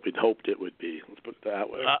hoped it would be. Let's put it that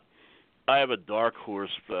way. I have a dark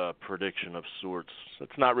horse prediction of sorts.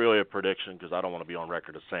 It's not really a prediction because I don't want to be on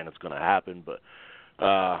record as saying it's going to happen, but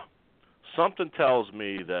something tells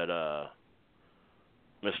me that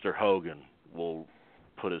Mr. Hogan will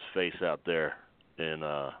put his face out there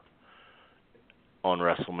on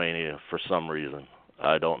WrestleMania for some reason.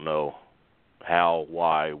 I don't know how,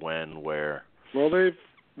 why, when, where. Well,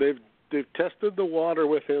 they've tested the water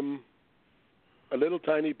with him a little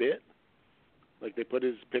tiny bit. Like they put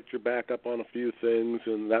his picture back up on a few things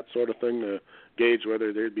and that sort of thing to gauge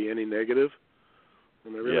whether there'd be any negative.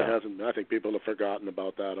 And there really hasn't. I think people have forgotten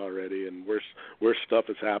about that already, and worse stuff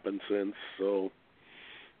has happened since. So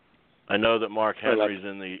I know that Mark Henry's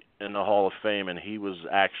in the Hall of Fame, and he was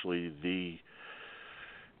actually the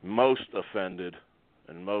most offended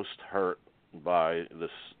and most hurt by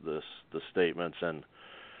the statements. And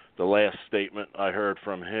the last statement I heard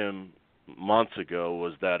from him months ago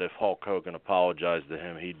was that if Hulk Hogan apologized to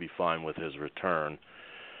him, he'd be fine with his return.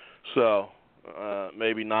 So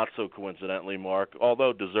maybe not so coincidentally, Mark,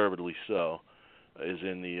 although deservedly so, is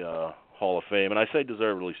in the Hall of Fame. And I say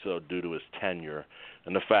deservedly so due to his tenure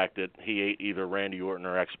and the fact that he ate either Randy Orton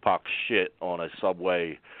or X-Pac shit on a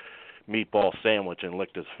Subway meatball sandwich and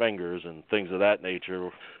licked his fingers and things of that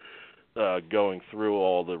nature, going through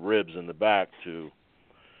all the ribs in the back to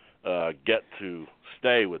get to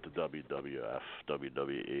stay with the WWF,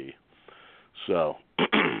 WWE. So,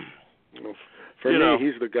 for me,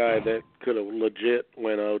 he's the guy that could have legit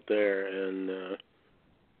went out there and,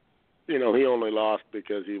 he only lost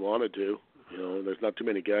because he wanted to. There's not too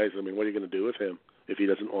many guys. I mean, what are you going to do with him if he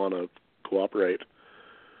doesn't want to cooperate,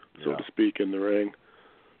 so to speak, in the ring?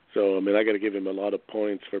 So, I mean, I got to give him a lot of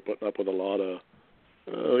points for putting up with a lot of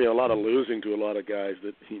losing to a lot of guys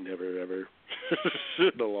that he never ever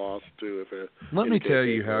should have lost to. Let me tell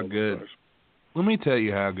you how good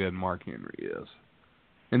Mark Henry is,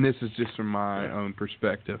 and this is just from my own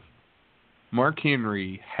perspective. Mark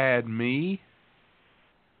Henry had me,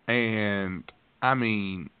 and I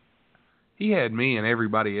mean, he had me and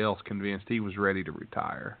everybody else convinced he was ready to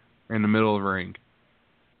retire in the middle of the ring.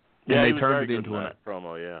 And yeah, they he was turned very it good into in that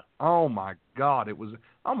promo. Yeah. Oh my God! It was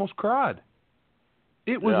I almost cried.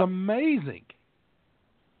 It was amazing.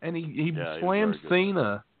 And he slammed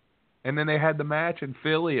Cena, and then they had the match in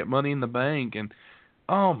Philly at Money in the Bank, and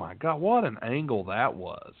oh my God, what an angle that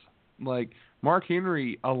was! Like Mark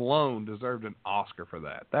Henry alone deserved an Oscar for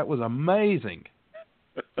that. That was amazing.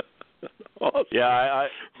 Awesome. Yeah,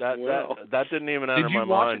 that didn't even enter my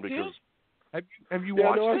mind because. Have you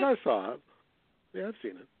watched it? I saw it. Yeah, I've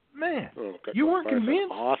seen it. Man, you weren't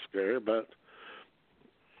convinced. Oscar, but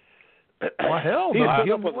well, hell, no,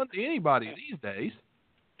 he'll win to anybody these days.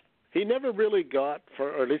 He never really got,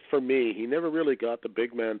 or at least for me, he never really got the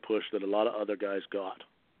big man push that a lot of other guys got.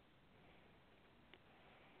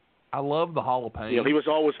 I love the Hall of Fame. He was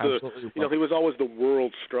always he was always the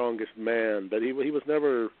world's strongest man, but he was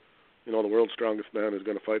never, the world's strongest man who's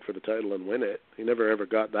going to fight for the title and win it. He never ever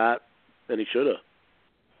got that, and he should have.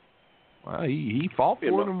 Well, he fought for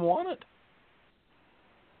it and won it.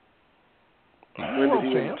 When did he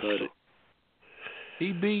win the title?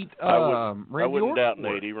 He beat Randy I wouldn't doubt Orton.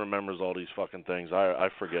 Nate. He remembers all these fucking things. I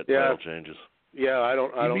forget title changes. Yeah, I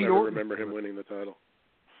don't ever remember him winning the title.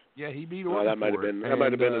 Yeah, he beat Orton. That might have been in my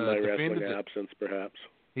wrestling absence, perhaps.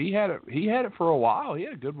 He had it for a while. He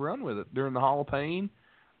had a good run with it during the Hall of Fame,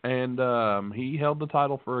 and he held the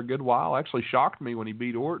title for a good while. Actually, shocked me when he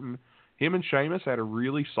beat Orton. Him and Sheamus had a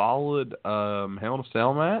really solid Hell in a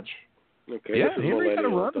Cell match. Okay, yeah, Henry had a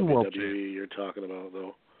run in World WWE you're talking about,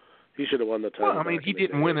 though. He should have won the title. Well, I mean, he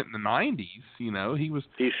didn't win it in the 90s. He was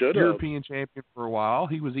European champion for a while.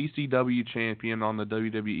 He was ECW champion on the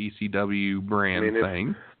WWE ECW brand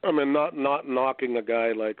thing. Not knocking a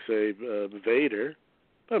guy like, say, Vader.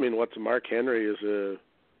 I mean, Mark Henry is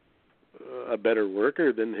a better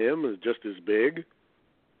worker than him, is just as big.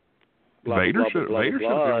 Vader should have been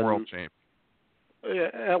world champion.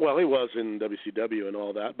 Yeah, well, he was in WCW and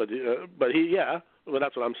all that, but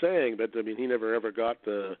that's what I'm saying. But I mean, he never ever got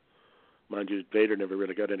the. Mind you, Vader never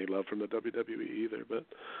really got any love from the WWE either. But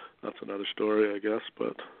that's another story, I guess.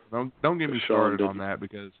 But don't get me started on that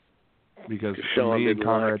because me and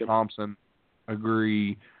Conrad Thompson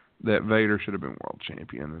agree that Vader should have been world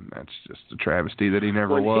champion, and that's just a travesty that he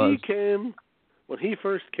never was. When he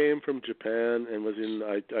first came from Japan and was in,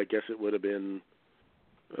 I guess it would have been,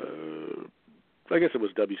 I guess it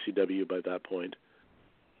was WCW by that point.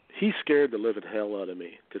 He scared the living hell out of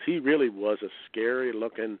me because he really was a scary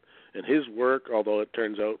looking, and his work, although it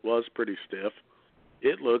turns out was pretty stiff,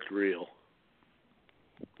 it looked real.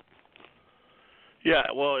 Yeah,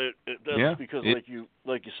 well, that's because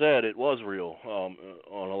like you said, it was real on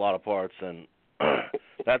a lot of parts, and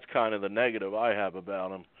that's kind of the negative I have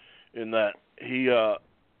about him, in that he,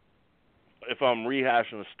 if I'm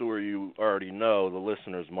rehashing a story you already know, the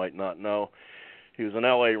listeners might not know, he was an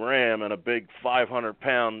LA Ram and a big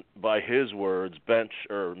 500-pound, by his words, bench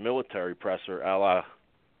or military presser a la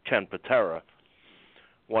Ken Patera,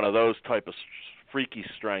 one of those type of freaky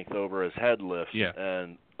strength over his head lifts,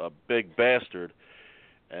 and a big bastard,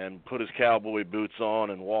 and put his cowboy boots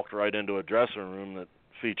on and walked right into a dressing room that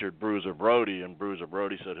featured Bruiser Brody, and Bruiser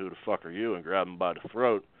Brody said, "Who the fuck are you?" and grabbed him by the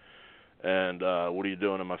throat. And what are you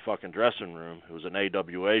doing in my fucking dressing room? It was an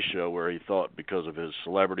AWA show where he thought because of his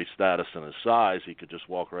celebrity status and his size, he could just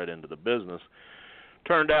walk right into the business.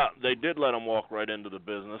 Turned out they did let him walk right into the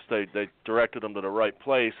business. They directed him to the right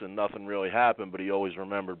place, and nothing really happened, but he always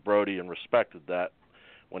remembered Brody and respected that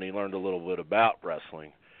when he learned a little bit about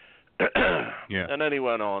wrestling. Yeah. And then he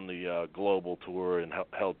went on the global tour and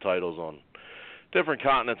held titles on different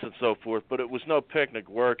continents and so forth, but it was no picnic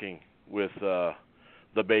working with the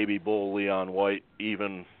baby bull Leon White,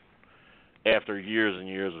 even after years and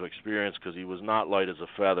years of experience, because he was not light as a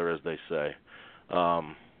feather, as they say.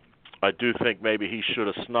 I do think maybe he should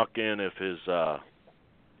have snuck in if his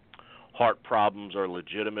heart problems are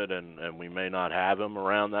legitimate and we may not have him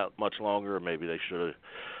around that much longer. Maybe they should have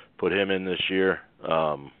put him in this year.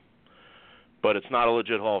 But it's not a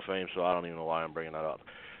legit Hall of Fame, so I don't even know why I'm bringing that up.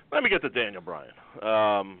 Let me get to Daniel Bryan.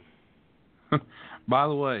 By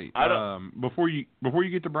the way, before you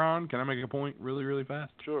get to Bryan, can I make a point really, really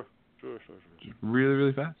fast? Sure. Really,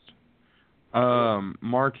 really fast.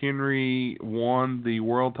 Mark Henry won the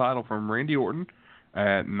world title from Randy Orton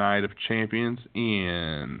at Night of Champions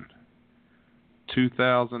in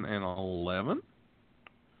 2011.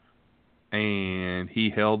 And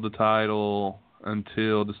he held the title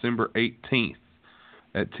until December 18th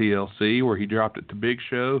at TLC, where he dropped it to Big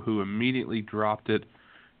Show, who immediately dropped it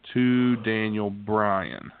to Daniel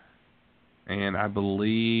Bryan. And I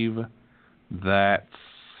believe that's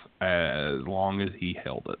as long as he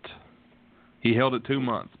held it. He held it 2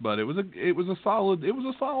 months, but it was a solid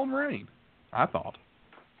reign, I thought.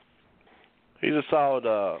 He's a solid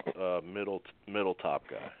middle top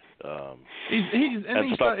guy.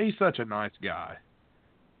 He's such a nice guy.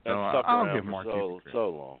 So I'll give Mark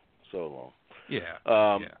so long. Yeah.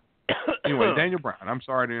 Anyway, Daniel Bryan. I'm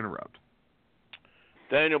sorry to interrupt.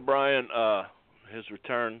 Daniel Bryan, his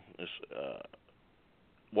return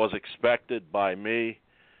was expected by me.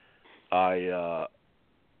 I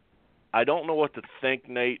don't know what to think,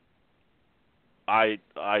 Nate. I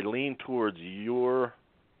lean towards your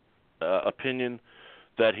opinion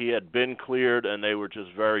that he had been cleared and they were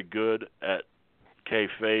just very good at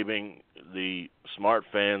kayfabing the smart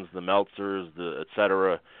fans, the Meltzers, the et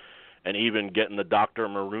cetera, and even getting the Dr.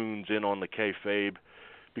 Maroons in on the kayfabe,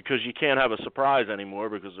 because you can't have a surprise anymore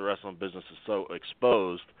because the wrestling business is so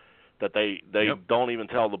exposed that they don't even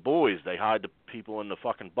tell the boys. They hide the people in the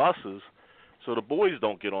fucking buses so the boys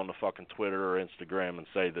don't get on the fucking Twitter or Instagram and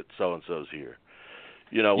say that so-and-so's here.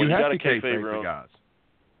 You know, when you got a kayfabe room, guys.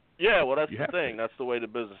 Yeah, well, that's the thing. That's the way the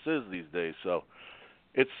business is these days. So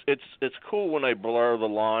it's cool when they blur the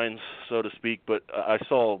lines, so to speak. But I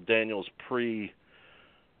saw Daniel's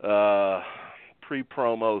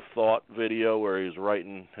pre-promo thought video where he was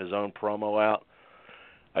writing his own promo out.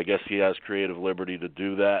 I guess he has creative liberty to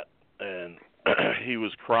do that, and he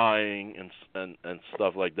was crying and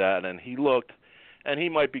stuff like that. And he looked, and he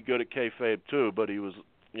might be good at kayfabe too, but he was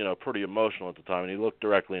pretty emotional at the time. And he looked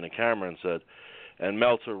directly in the camera and said. And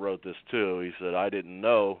Meltzer wrote this too. He said, I didn't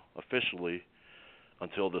know officially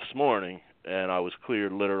until this morning, and I was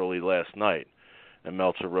cleared literally last night. And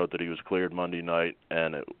Meltzer wrote that he was cleared Monday night,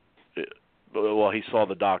 and he saw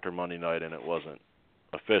the doctor Monday night, and it wasn't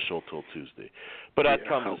official till Tuesday. But that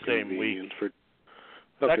comes the same week.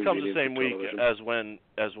 That comes the same week as when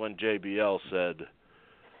JBL said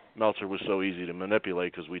Meltzer was so easy to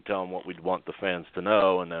manipulate because we tell him what we'd want the fans to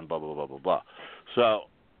know, and then blah blah blah blah blah. So.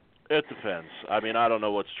 It depends. I mean, I don't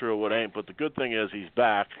know what's true or what ain't, but the good thing is he's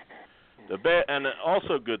back. And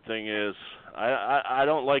also good thing is I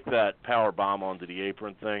don't like that power bomb onto the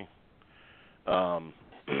apron thing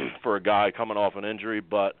for a guy coming off an injury,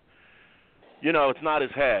 but, it's not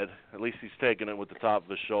his head. At least he's taking it with the top of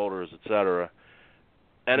his shoulders, et cetera.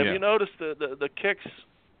 And if you notice the kicks,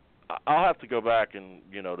 I'll have to go back and,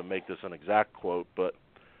 to make this an exact quote, but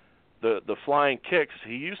the flying kicks,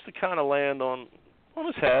 he used to kind of land on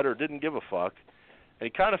his head or didn't give a fuck, and he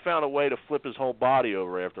kind of found a way to flip his whole body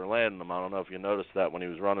over after landing them. I don't know if you noticed that when he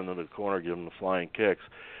was running into the corner giving the flying kicks.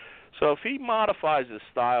 So if he modifies his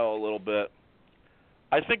style a little bit,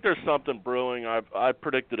 I think there's something brewing. I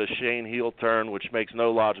predicted a Shane heel turn, which makes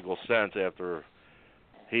no logical sense after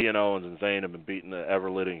he and Owens and Zayn have been beating the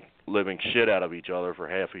ever-living shit out of each other for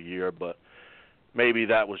half a year, but maybe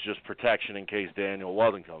that was just protection in case Daniel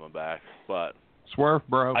wasn't coming back. But Swerve,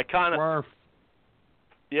 bro. Swerve.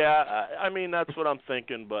 Yeah, I mean that's what I'm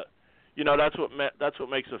thinking, but that's what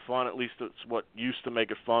makes it fun. At least it's what used to make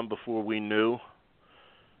it fun before we knew,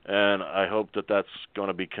 and I hope that that's going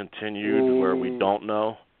to be continued where we don't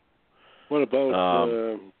know. What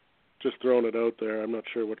about just throwing it out there? I'm not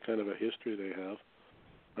sure what kind of a history they have.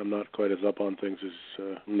 I'm not quite as up on things as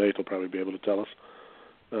Nate will probably be able to tell us.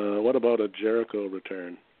 What about a Jericho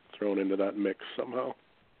return thrown into that mix somehow?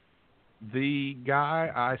 The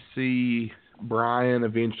guy I see Brian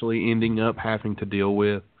eventually ending up having to deal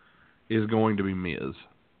with is going to be Miz.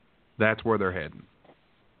 That's where they're heading.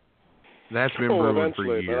 That's been brewing for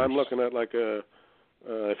years. But I'm looking at like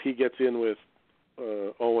if he gets in with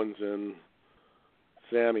Owens and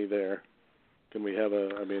Sammy there, can we have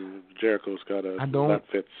Jericho's got that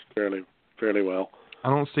fits fairly well. I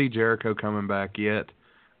don't see Jericho coming back yet.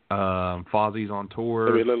 Fozzy's on tour.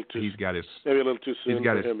 Maybe a little too soon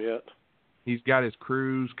for him yet. He's got his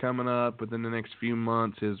cruise coming up within the next few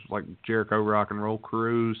months, his like Jericho Rock and Roll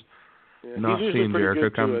cruise. Yeah, Not seeing Jericho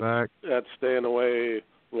coming back. At staying away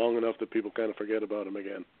long enough that people kind of forget about him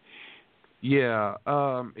again. Yeah,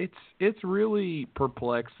 it's really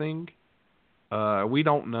perplexing. We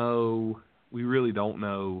don't know. We really don't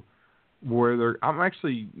know where they're.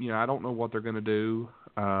 I don't know what they're going to do.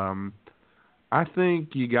 I think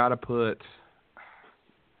you got to put,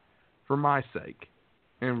 for my sake,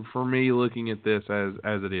 and for me looking at this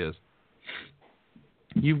as it is,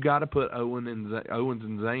 you've got to put Owens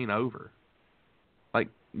and Zayn over. Like,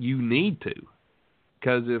 you need to.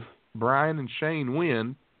 Because if Brian and Shane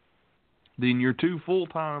win, then your two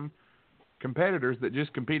full-time competitors that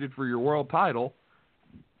just competed for your world title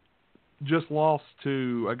just lost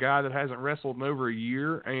to a guy that hasn't wrestled in over a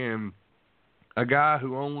year and a guy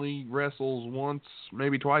who only wrestles once,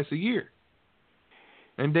 maybe twice a year,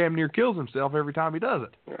 and damn near kills himself every time he does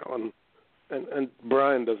it. Yeah, and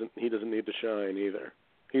Brian doesn't need to shine either.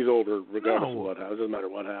 He's older regardless of what happens. It doesn't matter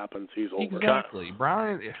what happens. He's older. Exactly,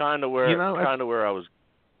 Brian. Kind of where I was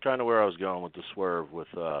going with the swerve with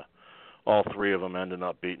all three of them ending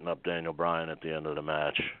up beating up Daniel Bryan at the end of the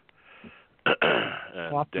match.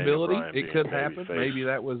 Possibility. It could happen. Maybe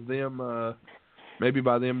that was them. Maybe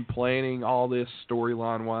by them planning all this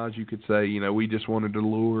storyline-wise, you could say, we just wanted to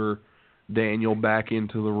lure Daniel back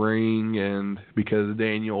into the ring, and because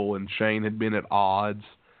Daniel and Shane had been at odds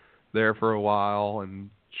there for a while,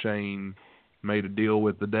 and Shane made a deal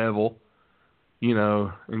with the devil,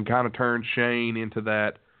 and kind of turned Shane into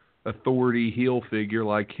that authority heel figure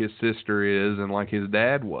like his sister is and like his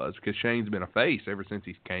dad was, because Shane's been a face ever since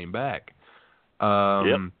he came back.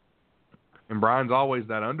 Yep. And Brian's always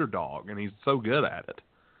that underdog, and he's so good at it.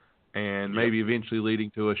 And maybe eventually leading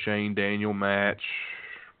to a Shane-Daniel match,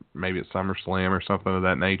 maybe at SummerSlam or something of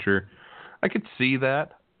that nature. I could see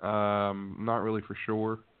that. Not really for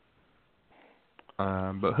sure.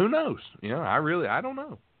 But who knows? I don't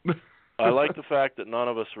know. I like the fact that none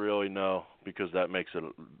of us really know, because that makes it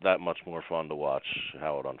that much more fun to watch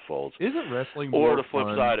how it unfolds. Isn't wrestling more fun? Or the flip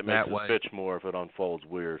side, it makes us bitch more if it unfolds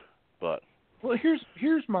weird. But well,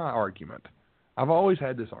 here's my argument. I've always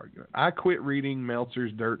had this argument. I quit reading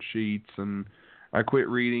Meltzer's dirt sheets, and I quit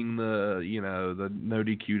reading the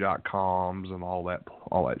NoDQ.coms and all that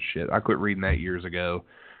shit. I quit reading that years ago.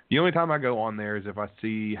 The only time I go on there is if I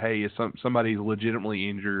see, hey, is somebody's legitimately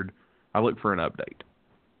injured, I look for an update.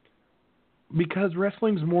 Because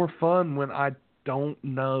wrestling's more fun when I don't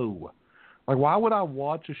know. Like, why would I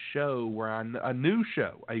watch a show where a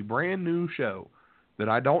brand new show, that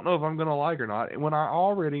I don't know if I'm going to like or not, when I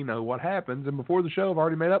already know what happens, and before the show I've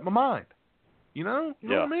already made up my mind? You know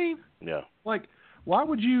what I mean? Yeah. Like, why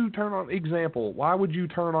would you turn on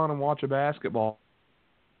and watch a basketball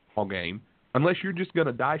game unless you're just going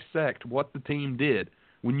to dissect what the team did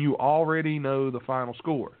when you already know the final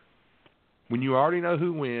score? When you already know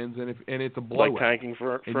who wins, and it's a blowout. Like tanking,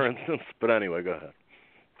 for instance. But anyway, go ahead.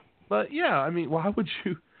 But yeah, I mean, why would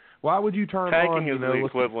you turn tanking on? Tanking is the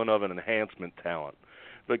equivalent of an enhancement talent.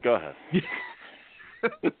 But go ahead.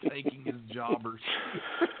 Tanking is jobbers.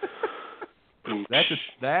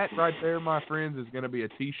 That right there, my friends, is going to be a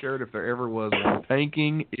T-shirt if there ever was one.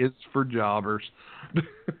 Tanking is for jobbers.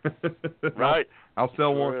 Right. I'll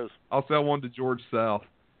sell one. I'll sell one to George South.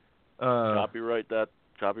 Copyright that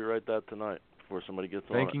tonight before somebody gets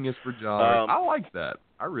on it. Tanking is for jobbers. I like that.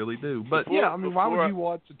 I really do. But why would you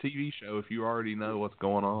watch a TV show if you already know what's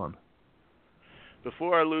going on?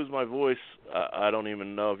 Before I lose my voice, I don't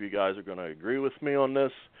even know if you guys are going to agree with me on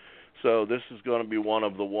this. So this is going to be one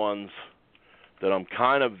of the ones that I'm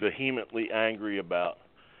kind of vehemently angry about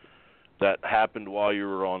that happened while you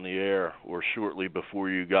were on the air or shortly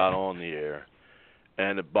before you got on the air,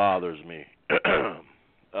 and it bothers me.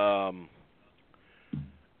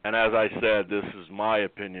 And as I said, this is my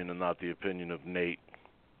opinion and not the opinion of Nate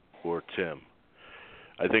or Tim.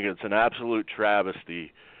 I think it's an absolute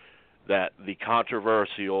travesty that the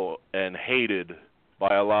controversial and hated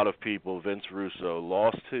by a lot of people Vince Russo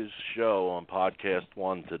lost his show on Podcast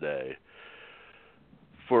One today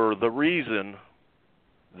for the reason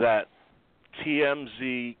that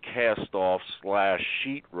TMZ cast-off /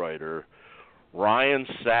 sheet writer Ryan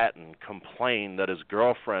Satin complained that his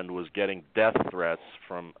girlfriend was getting death threats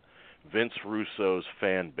from Vince Russo's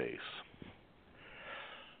fan base.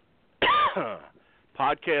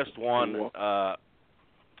 Podcast One,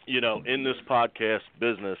 in this podcast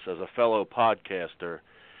business, as a fellow podcaster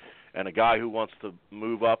and a guy who wants to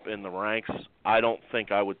move up in the ranks, I don't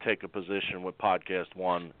think I would take a position with Podcast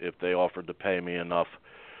One if they offered to pay me enough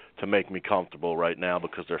to make me comfortable right now,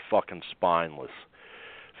 because they're fucking spineless.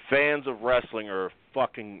 Fans of wrestling are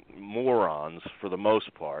fucking morons for the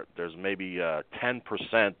most part. There's maybe 10%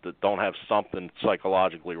 that don't have something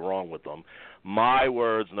psychologically wrong with them. My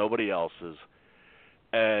words, nobody else's.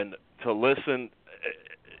 And to listen,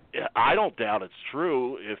 I don't doubt it's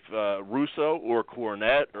true if Russo or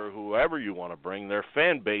Cornette or whoever you want to bring, their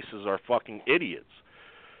fan bases are fucking idiots.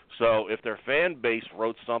 So if their fan base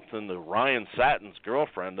wrote something to Ryan Satin's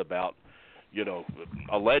girlfriend about,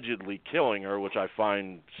 allegedly killing her, which I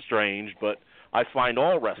find strange, but I find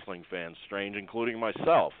all wrestling fans strange, including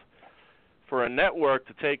myself. For a network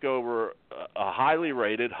to take over a highly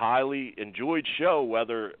rated, highly enjoyed show,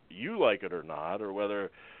 whether you like it or not, or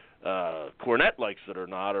whether Cornette likes it or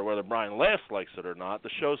not, or whether Brian Last likes it or not, the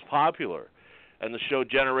show's popular, and the show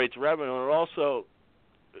generates revenue, and it also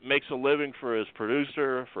makes a living for his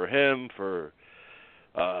producer, for him, for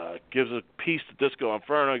gives a piece to Disco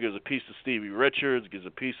Inferno, gives a piece to Stevie Richards, gives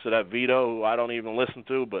a piece to that Vito, who I don't even listen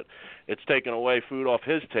to, but it's taking away food off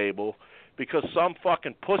his table because some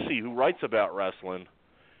fucking pussy who writes about wrestling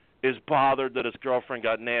is bothered that his girlfriend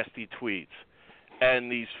got nasty tweets.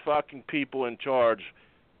 And these fucking people in charge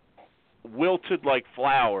wilted like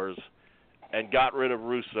flowers and got rid of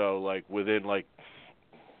Russo within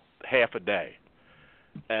half a day.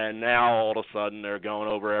 And now all of a sudden they're going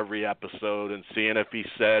over every episode and seeing if he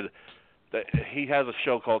said that he has a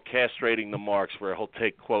show called Castrating the Marks where he'll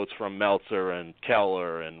take quotes from Meltzer and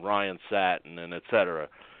Keller and Ryan Satin and et cetera.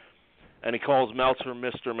 And he calls Meltzer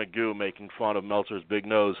Mr. Magoo, making fun of Meltzer's big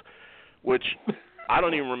nose, which I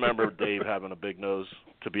don't even remember Dave having a big nose,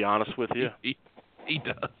 to be honest with you. He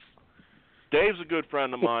does. Dave's a good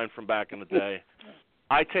friend of mine from back in the day.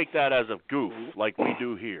 I take that as a goof, like we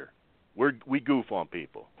do here. We goof on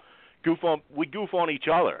people. We goof on each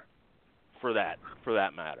other, for that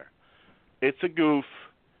matter. It's a goof,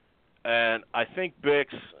 and I think Bix,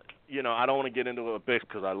 I don't want to get into a Bix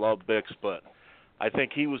because I love Bix, but I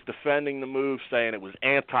think he was defending the move, saying it was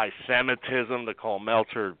anti-Semitism to call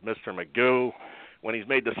Meltzer Mr. Magoo, when he's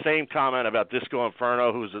made the same comment about Disco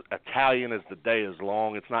Inferno, who's Italian as the day is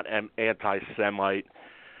long. It's not anti-Semite.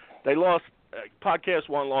 They lost, Podcast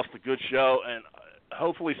One lost a good show, and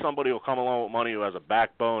hopefully somebody will come along with money who has a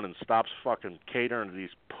backbone and stops fucking catering to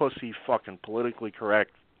these pussy fucking politically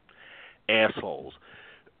correct assholes.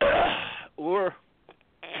 Or,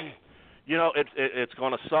 it's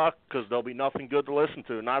going to suck because there'll be nothing good to listen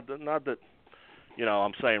to. Not that,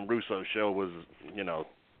 I'm saying Russo's show was,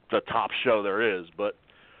 the top show there is. But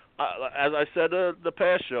as I said the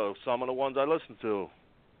past show, some of the ones I listened to,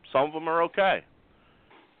 some of them are okay.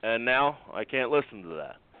 And now I can't listen to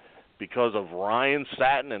that because of Ryan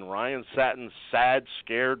Satin and Ryan Satin's sad,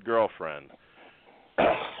 scared girlfriend.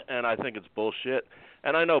 And I think it's bullshit.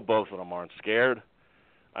 And I know both of them aren't scared.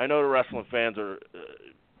 I know the wrestling fans are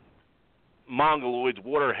mongoloids,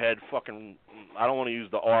 waterhead, fucking, I don't want to use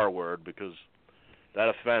the R word because that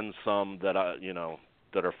offends some that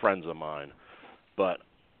that are friends of mine. But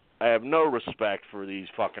I have no respect for these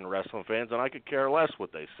fucking wrestling fans, and I could care less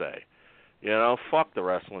what they say. Fuck the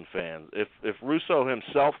wrestling fans. If Russo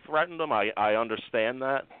himself threatened them, I understand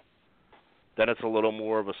that. Then it's a little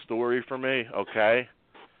more of a story for me, okay?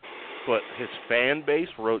 But his fan base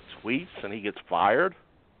wrote tweets and he gets fired?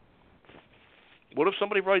 What if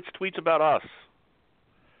somebody writes tweets about us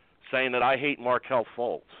saying that I hate Markel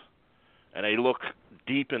Fultz? And they look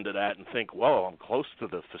deep into that and think, whoa, I'm close to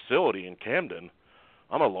the facility in Camden.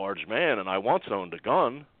 I'm a large man and I once owned a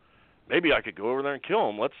gun. Maybe I could go over there and kill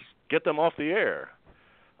them. Let's get them off the air.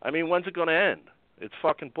 I mean, when's it going to end? It's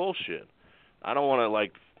fucking bullshit. I don't want to,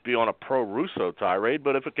 be on a pro-Russo tirade,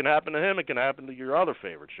 but if it can happen to him, it can happen to your other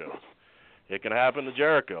favorite shows. It can happen to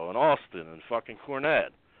Jericho and Austin and fucking Cornette.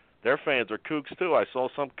 Their fans are kooks, too. I saw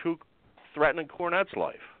some kook threatening Cornette's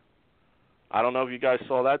life. I don't know if you guys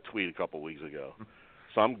saw that tweet a couple weeks ago.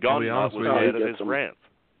 Some gun nut was mad at his rant.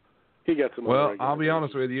 He got some. Well, I'll be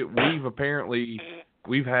honest with you.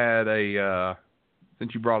 We've had a,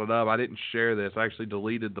 since you brought it up, I didn't share this. I actually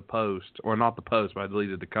deleted the post, or not the post, but I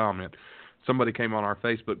deleted the comment. Somebody came on our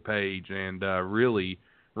Facebook page and really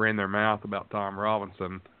ran their mouth about Tom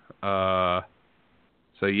Robinson.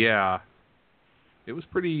 So, yeah, it was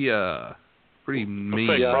pretty pretty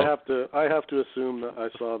mean. Yeah, I have to assume that I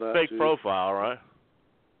saw that Fake too. profile, right?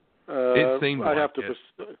 It seemed I like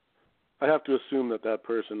I have to assume that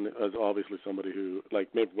person is obviously somebody who, like,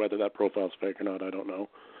 maybe whether that profile's fake or not, I don't know.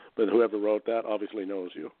 But whoever wrote that obviously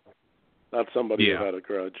knows you. That's somebody who had a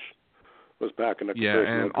grudge, was backing a personal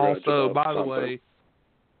and grudge also, about by something.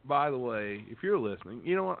 the way, if you're listening,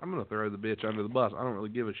 you know what? I'm going to throw the bitch under the bus. I don't really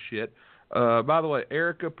give a shit. By the way,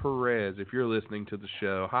 Erica Perez, if you're listening to the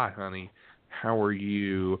show, hi, honey. How are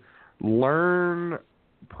you? Learn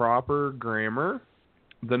proper grammar.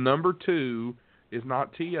 The number 2 is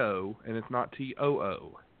not T-O, and it's not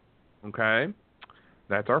T-O-O. Okay?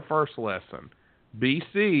 That's our first lesson.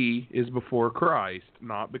 BC is before Christ,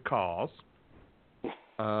 not because.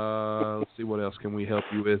 Let's see, what else can we help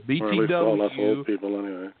you with? Or at least all us BTW. old people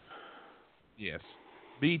anyway. Yes.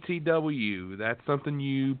 BTW. That's something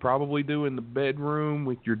you probably do in the bedroom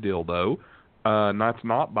with your dildo. That's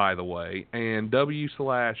not, by the way. And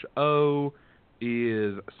W/O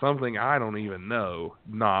is something I don't even know,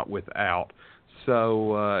 not without.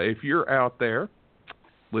 So if you're out there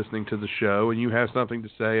listening to the show and you have something to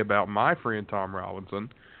say about my friend Tom Robinson,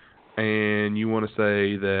 and you want to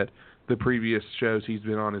say that the previous shows he's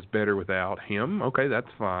been on is better without him, okay, that's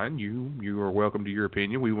fine. You are welcome to your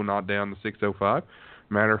opinion. We will not down the 605.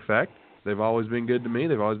 Matter of fact, they've always been good to me.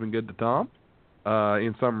 They've always been good to Tom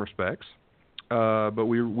in some respects. But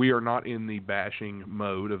we are not in the bashing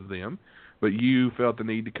mode of them. But you felt the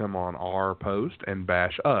need to come on our post and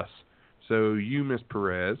bash us. So you, Miss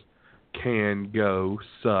Perez, can go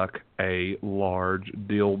suck a large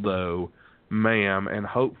dildo, ma'am, and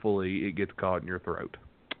hopefully it gets caught in your throat.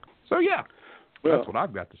 So, yeah, that's what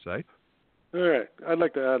I've got to say. All right. I'd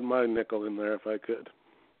like to add my nickel in there if I could.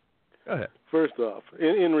 Go ahead. First off,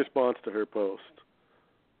 in response to her post,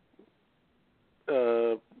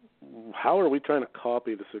 how are we trying to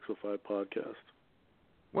copy the 605 podcast?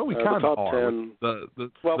 Well, we kind of are. 10. I'm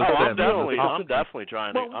definitely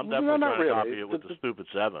trying to. I'm definitely trying to copy it with the stupid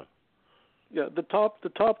 7. Yeah, the top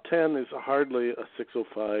 10 is hardly a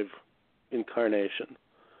 605 incarnation.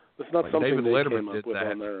 It's not something David they Letterman came up did with that.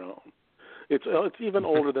 on their own. It's even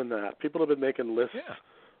older than that. People have been making lists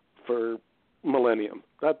for millennium.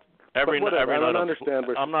 Every night. I don't understand.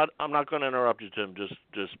 I'm not going to interrupt you, Tim.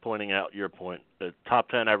 Just pointing out your point. Top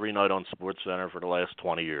 10 every night on SportsCenter for the last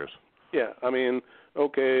 20 years. Yeah, I mean,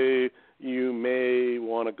 okay, you may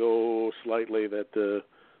want to go slightly that the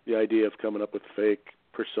idea of coming up with fake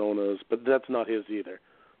personas, but that's not his either.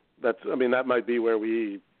 That might be where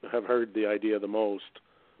we have heard the idea the most.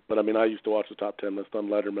 But I mean, I used to watch the top 10 list on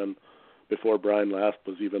Letterman before Brian Last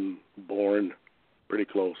was even born. Pretty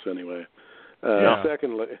close, anyway.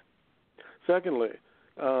 Secondly,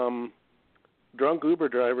 drunk Uber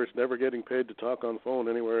drivers never getting paid to talk on the phone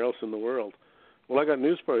anywhere else in the world. Well, I got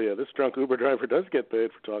news for you. This drunk Uber driver does get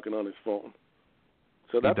paid for talking on his phone.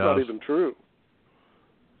 So that's not even true.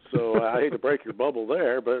 So I hate to break your bubble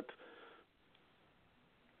there, but,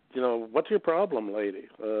 what's your problem, lady?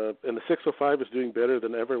 And the 605 is doing better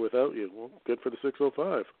than ever without you. Well, good for the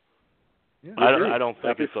 605. Yeah. I don't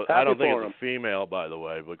think it's a female, by the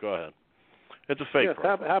way, but go ahead. It's a fake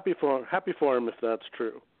profile. Happy for him if that's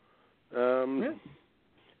true.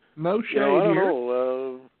 No shade I don't here.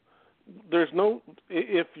 know. There's no.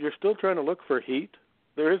 If you're still trying to look for heat,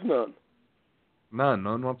 there is none. None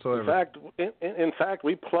whatsoever. In fact,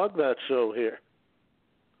 we plug that show here.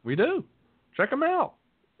 We do. Check them out.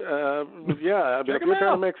 If you're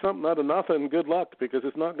trying to make something out of nothing, good luck, because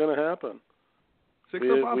it's not going to happen.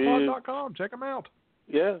 605pod.com. Check them out.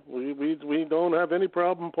 Yeah, we don't have any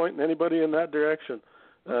problem pointing anybody in that direction.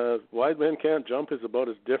 Wide Men Can't Jump is about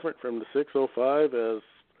as different from the 605 as,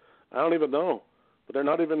 I don't even know, but they're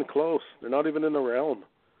not even close. They're not even in the realm.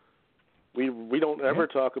 We don't ever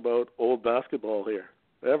talk about old basketball here,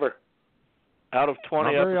 ever. Out of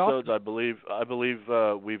 20 episodes, I believe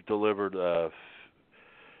we've delivered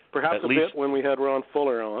perhaps at a least bit when we had Ron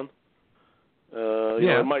Fuller on.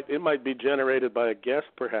 It might be generated by a guest,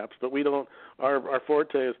 perhaps, but we don't. Our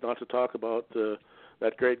forte is not to talk about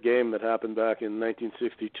that great game that happened back in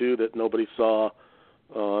 1962 that nobody saw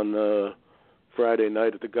on Friday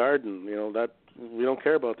night at the Garden. That we don't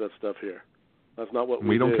care about that stuff here. That's not what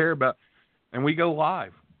we don't care about. And we go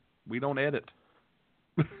live. We don't edit.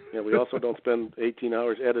 Yeah, we also don't spend 18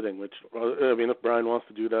 hours editing, which, if Brian wants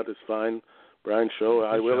to do that, it's fine. Brian's show,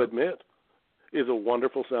 I will admit, is a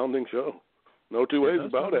wonderful sounding show. No two ways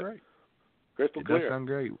about it. Great. Crystal clear. It does sound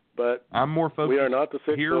great. But I'm more focused. We are not the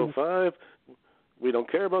 605. We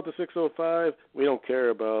don't care about the 605. We don't care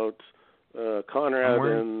about Conrad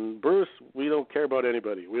and Bruce. We don't care about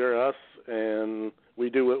anybody. We are us, and we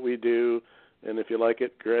do what we do. And if you like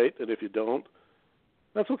it, great. And if you don't,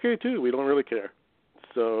 that's okay too. We don't really care.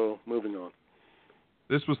 So, moving on.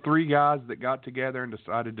 This was 3 guys that got together and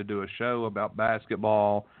decided to do a show about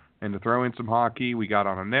basketball and to throw in some hockey. We got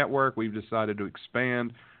on a network. We've decided to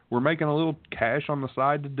expand. We're making a little cash on the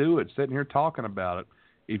side to do it, sitting here talking about it.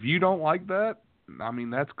 If you don't like that, I mean,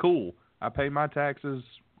 that's cool. I pay my taxes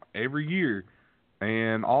every year,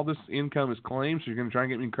 and all this income is claimed, so you're going to try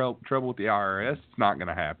and get me in trouble with the IRS. It's not going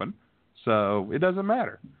to happen. So it doesn't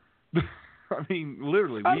matter. I mean,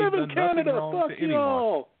 literally, I we've live in done Canada. nothing wrong Fuck to anyone.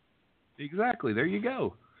 y'all. Exactly. There you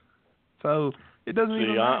go. So it doesn't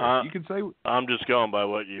even matter. You can say I'm just going by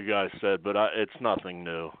what you guys said, but it's nothing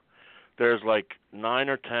new. There's like 9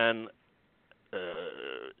 or 10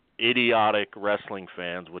 idiotic wrestling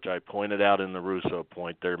fans, which I pointed out in the Russo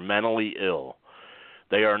point. They're mentally ill.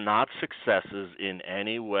 They are not successes in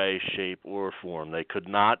any way, shape, or form. They could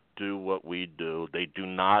not do what we do. They do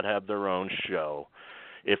not have their own show.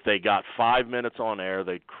 If they got 5 minutes on air,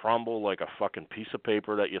 they'd crumble like a fucking piece of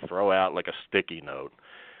paper that you throw out like a sticky note.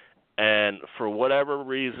 And for whatever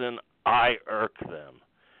reason, I irk them.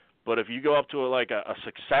 But if you go up to a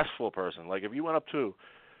successful person, like if you went up to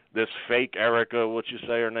this fake Erica, what you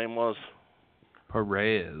say her name was?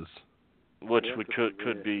 Perez. Which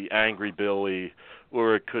could be Angry Billy,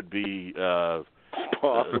 or it could be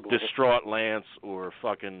Distraught Lance, or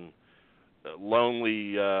fucking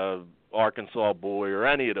Lonely Arkansas Boy, or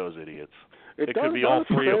any of those idiots. It could be all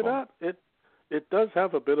 3 of them. It does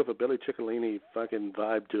have a bit of a Billy Ciccolini fucking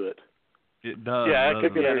vibe to it. It does. Yeah, it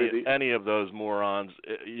could be any of those morons.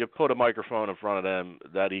 You put a microphone in front of them,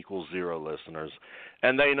 that equals 0 listeners.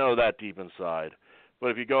 And they know that deep inside. But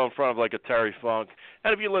if you go in front of like a Terry Funk,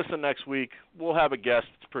 and if you listen next week, we'll have a guest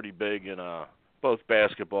that's pretty big in both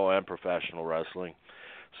basketball and professional wrestling.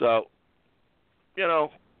 So,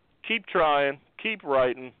 keep trying, keep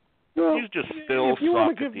writing. Well, you just still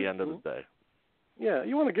suck at the end of the day. Yeah,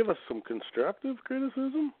 you want to give us some constructive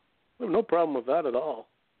criticism? We have no problem with that at all.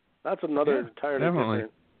 That's another entirely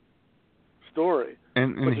different story.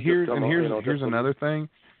 And here's another thing.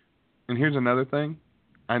 And here's another thing.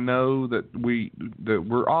 I know that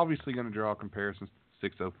we're obviously going to draw comparisons to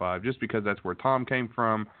 605 just because that's where Tom came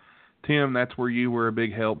from. Tim, that's where you were a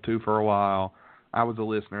big help to for a while. I was a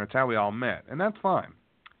listener. That's how we all met, and that's fine.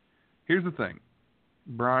 Here's the thing.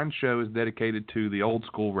 Brian's show is dedicated to the old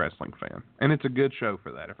school wrestling fan, and it's a good show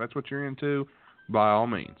for that. If that's what you're into, by all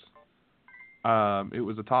means. It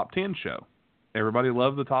was a top 10 show. Everybody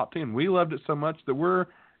loved the top 10. We loved it so much that we're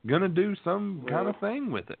going to do some kind of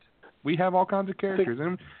thing with it. We have all kinds of characters,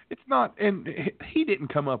 and it's not. And he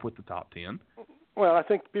didn't come up with the top 10. Well, I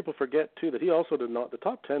think people forget too that he also did not. The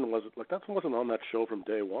top 10 wasn't on that show from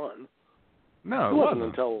day one. No, it wasn't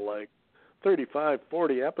until like 35,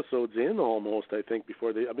 40 episodes in almost. I think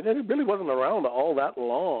before they. I mean, it really wasn't around all that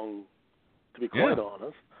long. To be quite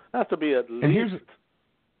honest, it has to be at least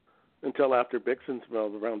until after Bixen's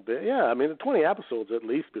around. Yeah, I mean, 20 episodes at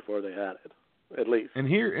least before they had it. At least. And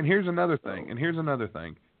here's another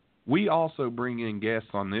thing. We also bring in guests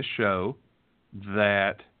on this show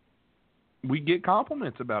that we get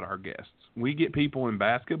compliments about our guests. We get people in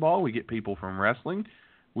basketball. We get people from wrestling.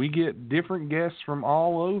 We get different guests from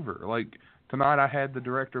all over. Like tonight I had the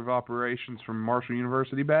director of operations from Marshall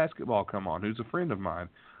University basketball come on, who's a friend of mine.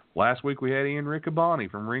 Last week we had Ian Riccaboni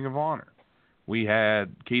from Ring of Honor. We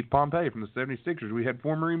had Keith Pompey from the 76ers. We had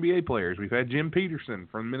former NBA players. We've had Jim Peterson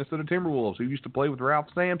from Minnesota Timberwolves, who used to play with Ralph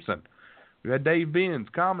Sampson. We've had Dave Benz,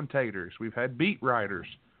 commentators. We've had beat writers.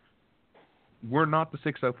 We're not the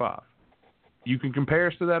 605. You can compare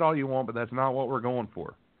us to that all you want, but that's not what we're going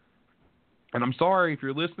for. And I'm sorry if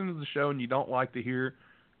you're listening to the show and you don't like to hear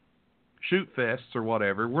shoot fests or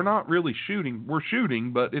whatever. We're not really shooting. We're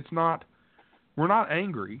shooting, but we're not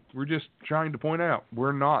angry. We're just trying to point out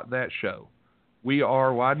we're not that show. We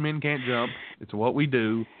are Wide Men Can't Jump. It's what we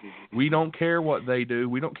do. We don't care what they do.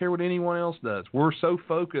 We don't care what anyone else does. We're so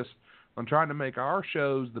focused on trying to make our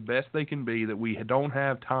shows the best they can be that we don't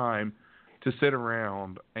have time to sit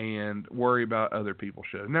around and worry about other people's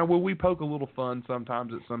shows. Now, will we poke a little fun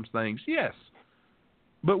sometimes at some things? Yes.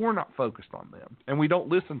 But we're not focused on them. And we don't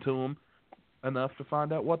listen to them enough to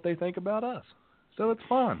find out what they think about us. So it's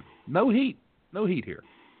fun. No heat. No heat here.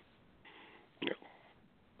 Yeah.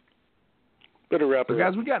 Better wrap it up.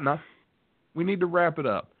 Guys, we got enough. We need to wrap it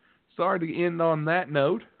up. Sorry to end on that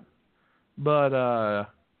note, but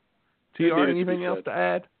TR, anything else to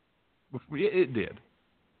add? It did.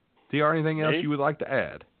 TR, anything else you would like to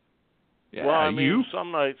add? Yeah, well, I mean,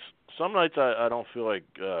 some nights I don't feel like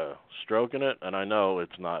stroking it, and I know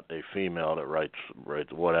it's not a female that writes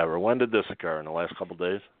whatever. When did this occur? In the last couple of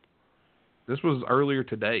days? This was earlier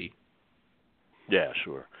today. Yeah,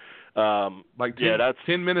 sure. Like that's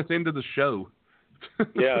 10 minutes into the show.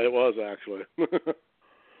 Yeah, it was actually.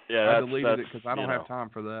 Yeah, I deleted it because I don't have time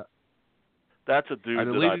for that. That's a dude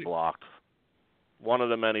that I it. blocked. One of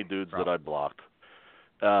the many dudes that I blocked.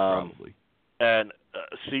 Probably. And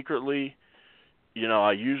secretly,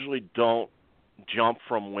 I usually don't jump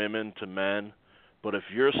from women to men, but if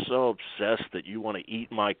you're so obsessed that you want to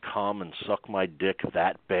eat my cum and suck my dick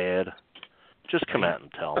that bad, just come out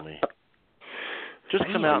and tell me. Just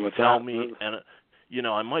come out and tell me, and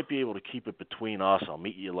I might be able to keep it between us. I'll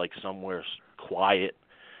meet you like somewhere quiet.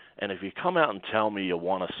 And if you come out and tell me you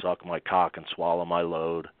want to suck my cock and swallow my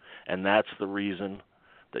load, and that's the reason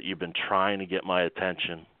that you've been trying to get my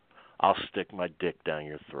attention, I'll stick my dick down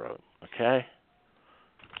your throat. Okay?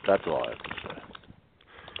 That's all I have to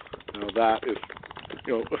say. Now that is,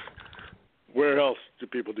 where else do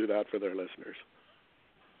people do that for their listeners?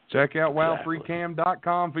 Check out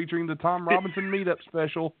wowfreecam.com featuring the Tom Robinson Meetup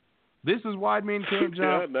Special. This is Wide Men Can't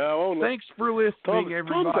Jump. Yeah, now thanks for listening,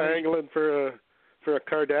 everybody. Tom's angling for a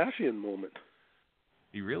Kardashian moment.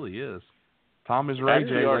 He really is. Tom is Ray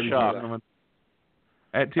J, ladies and gentlemen.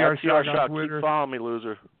 At TR Shock on Twitter. Keep following me,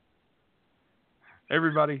 loser.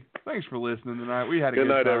 Everybody, thanks for listening tonight. We had a good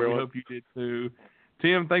night, time. everyone. We hope you did too.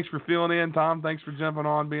 Tim, thanks for filling in. Tom, thanks for jumping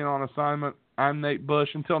on, being on assignment. I'm Nate Bush.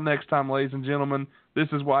 Until next time, ladies and gentlemen, this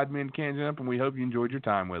is Wide Men Can't Jump, and we hope you enjoyed your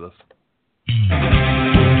time with us.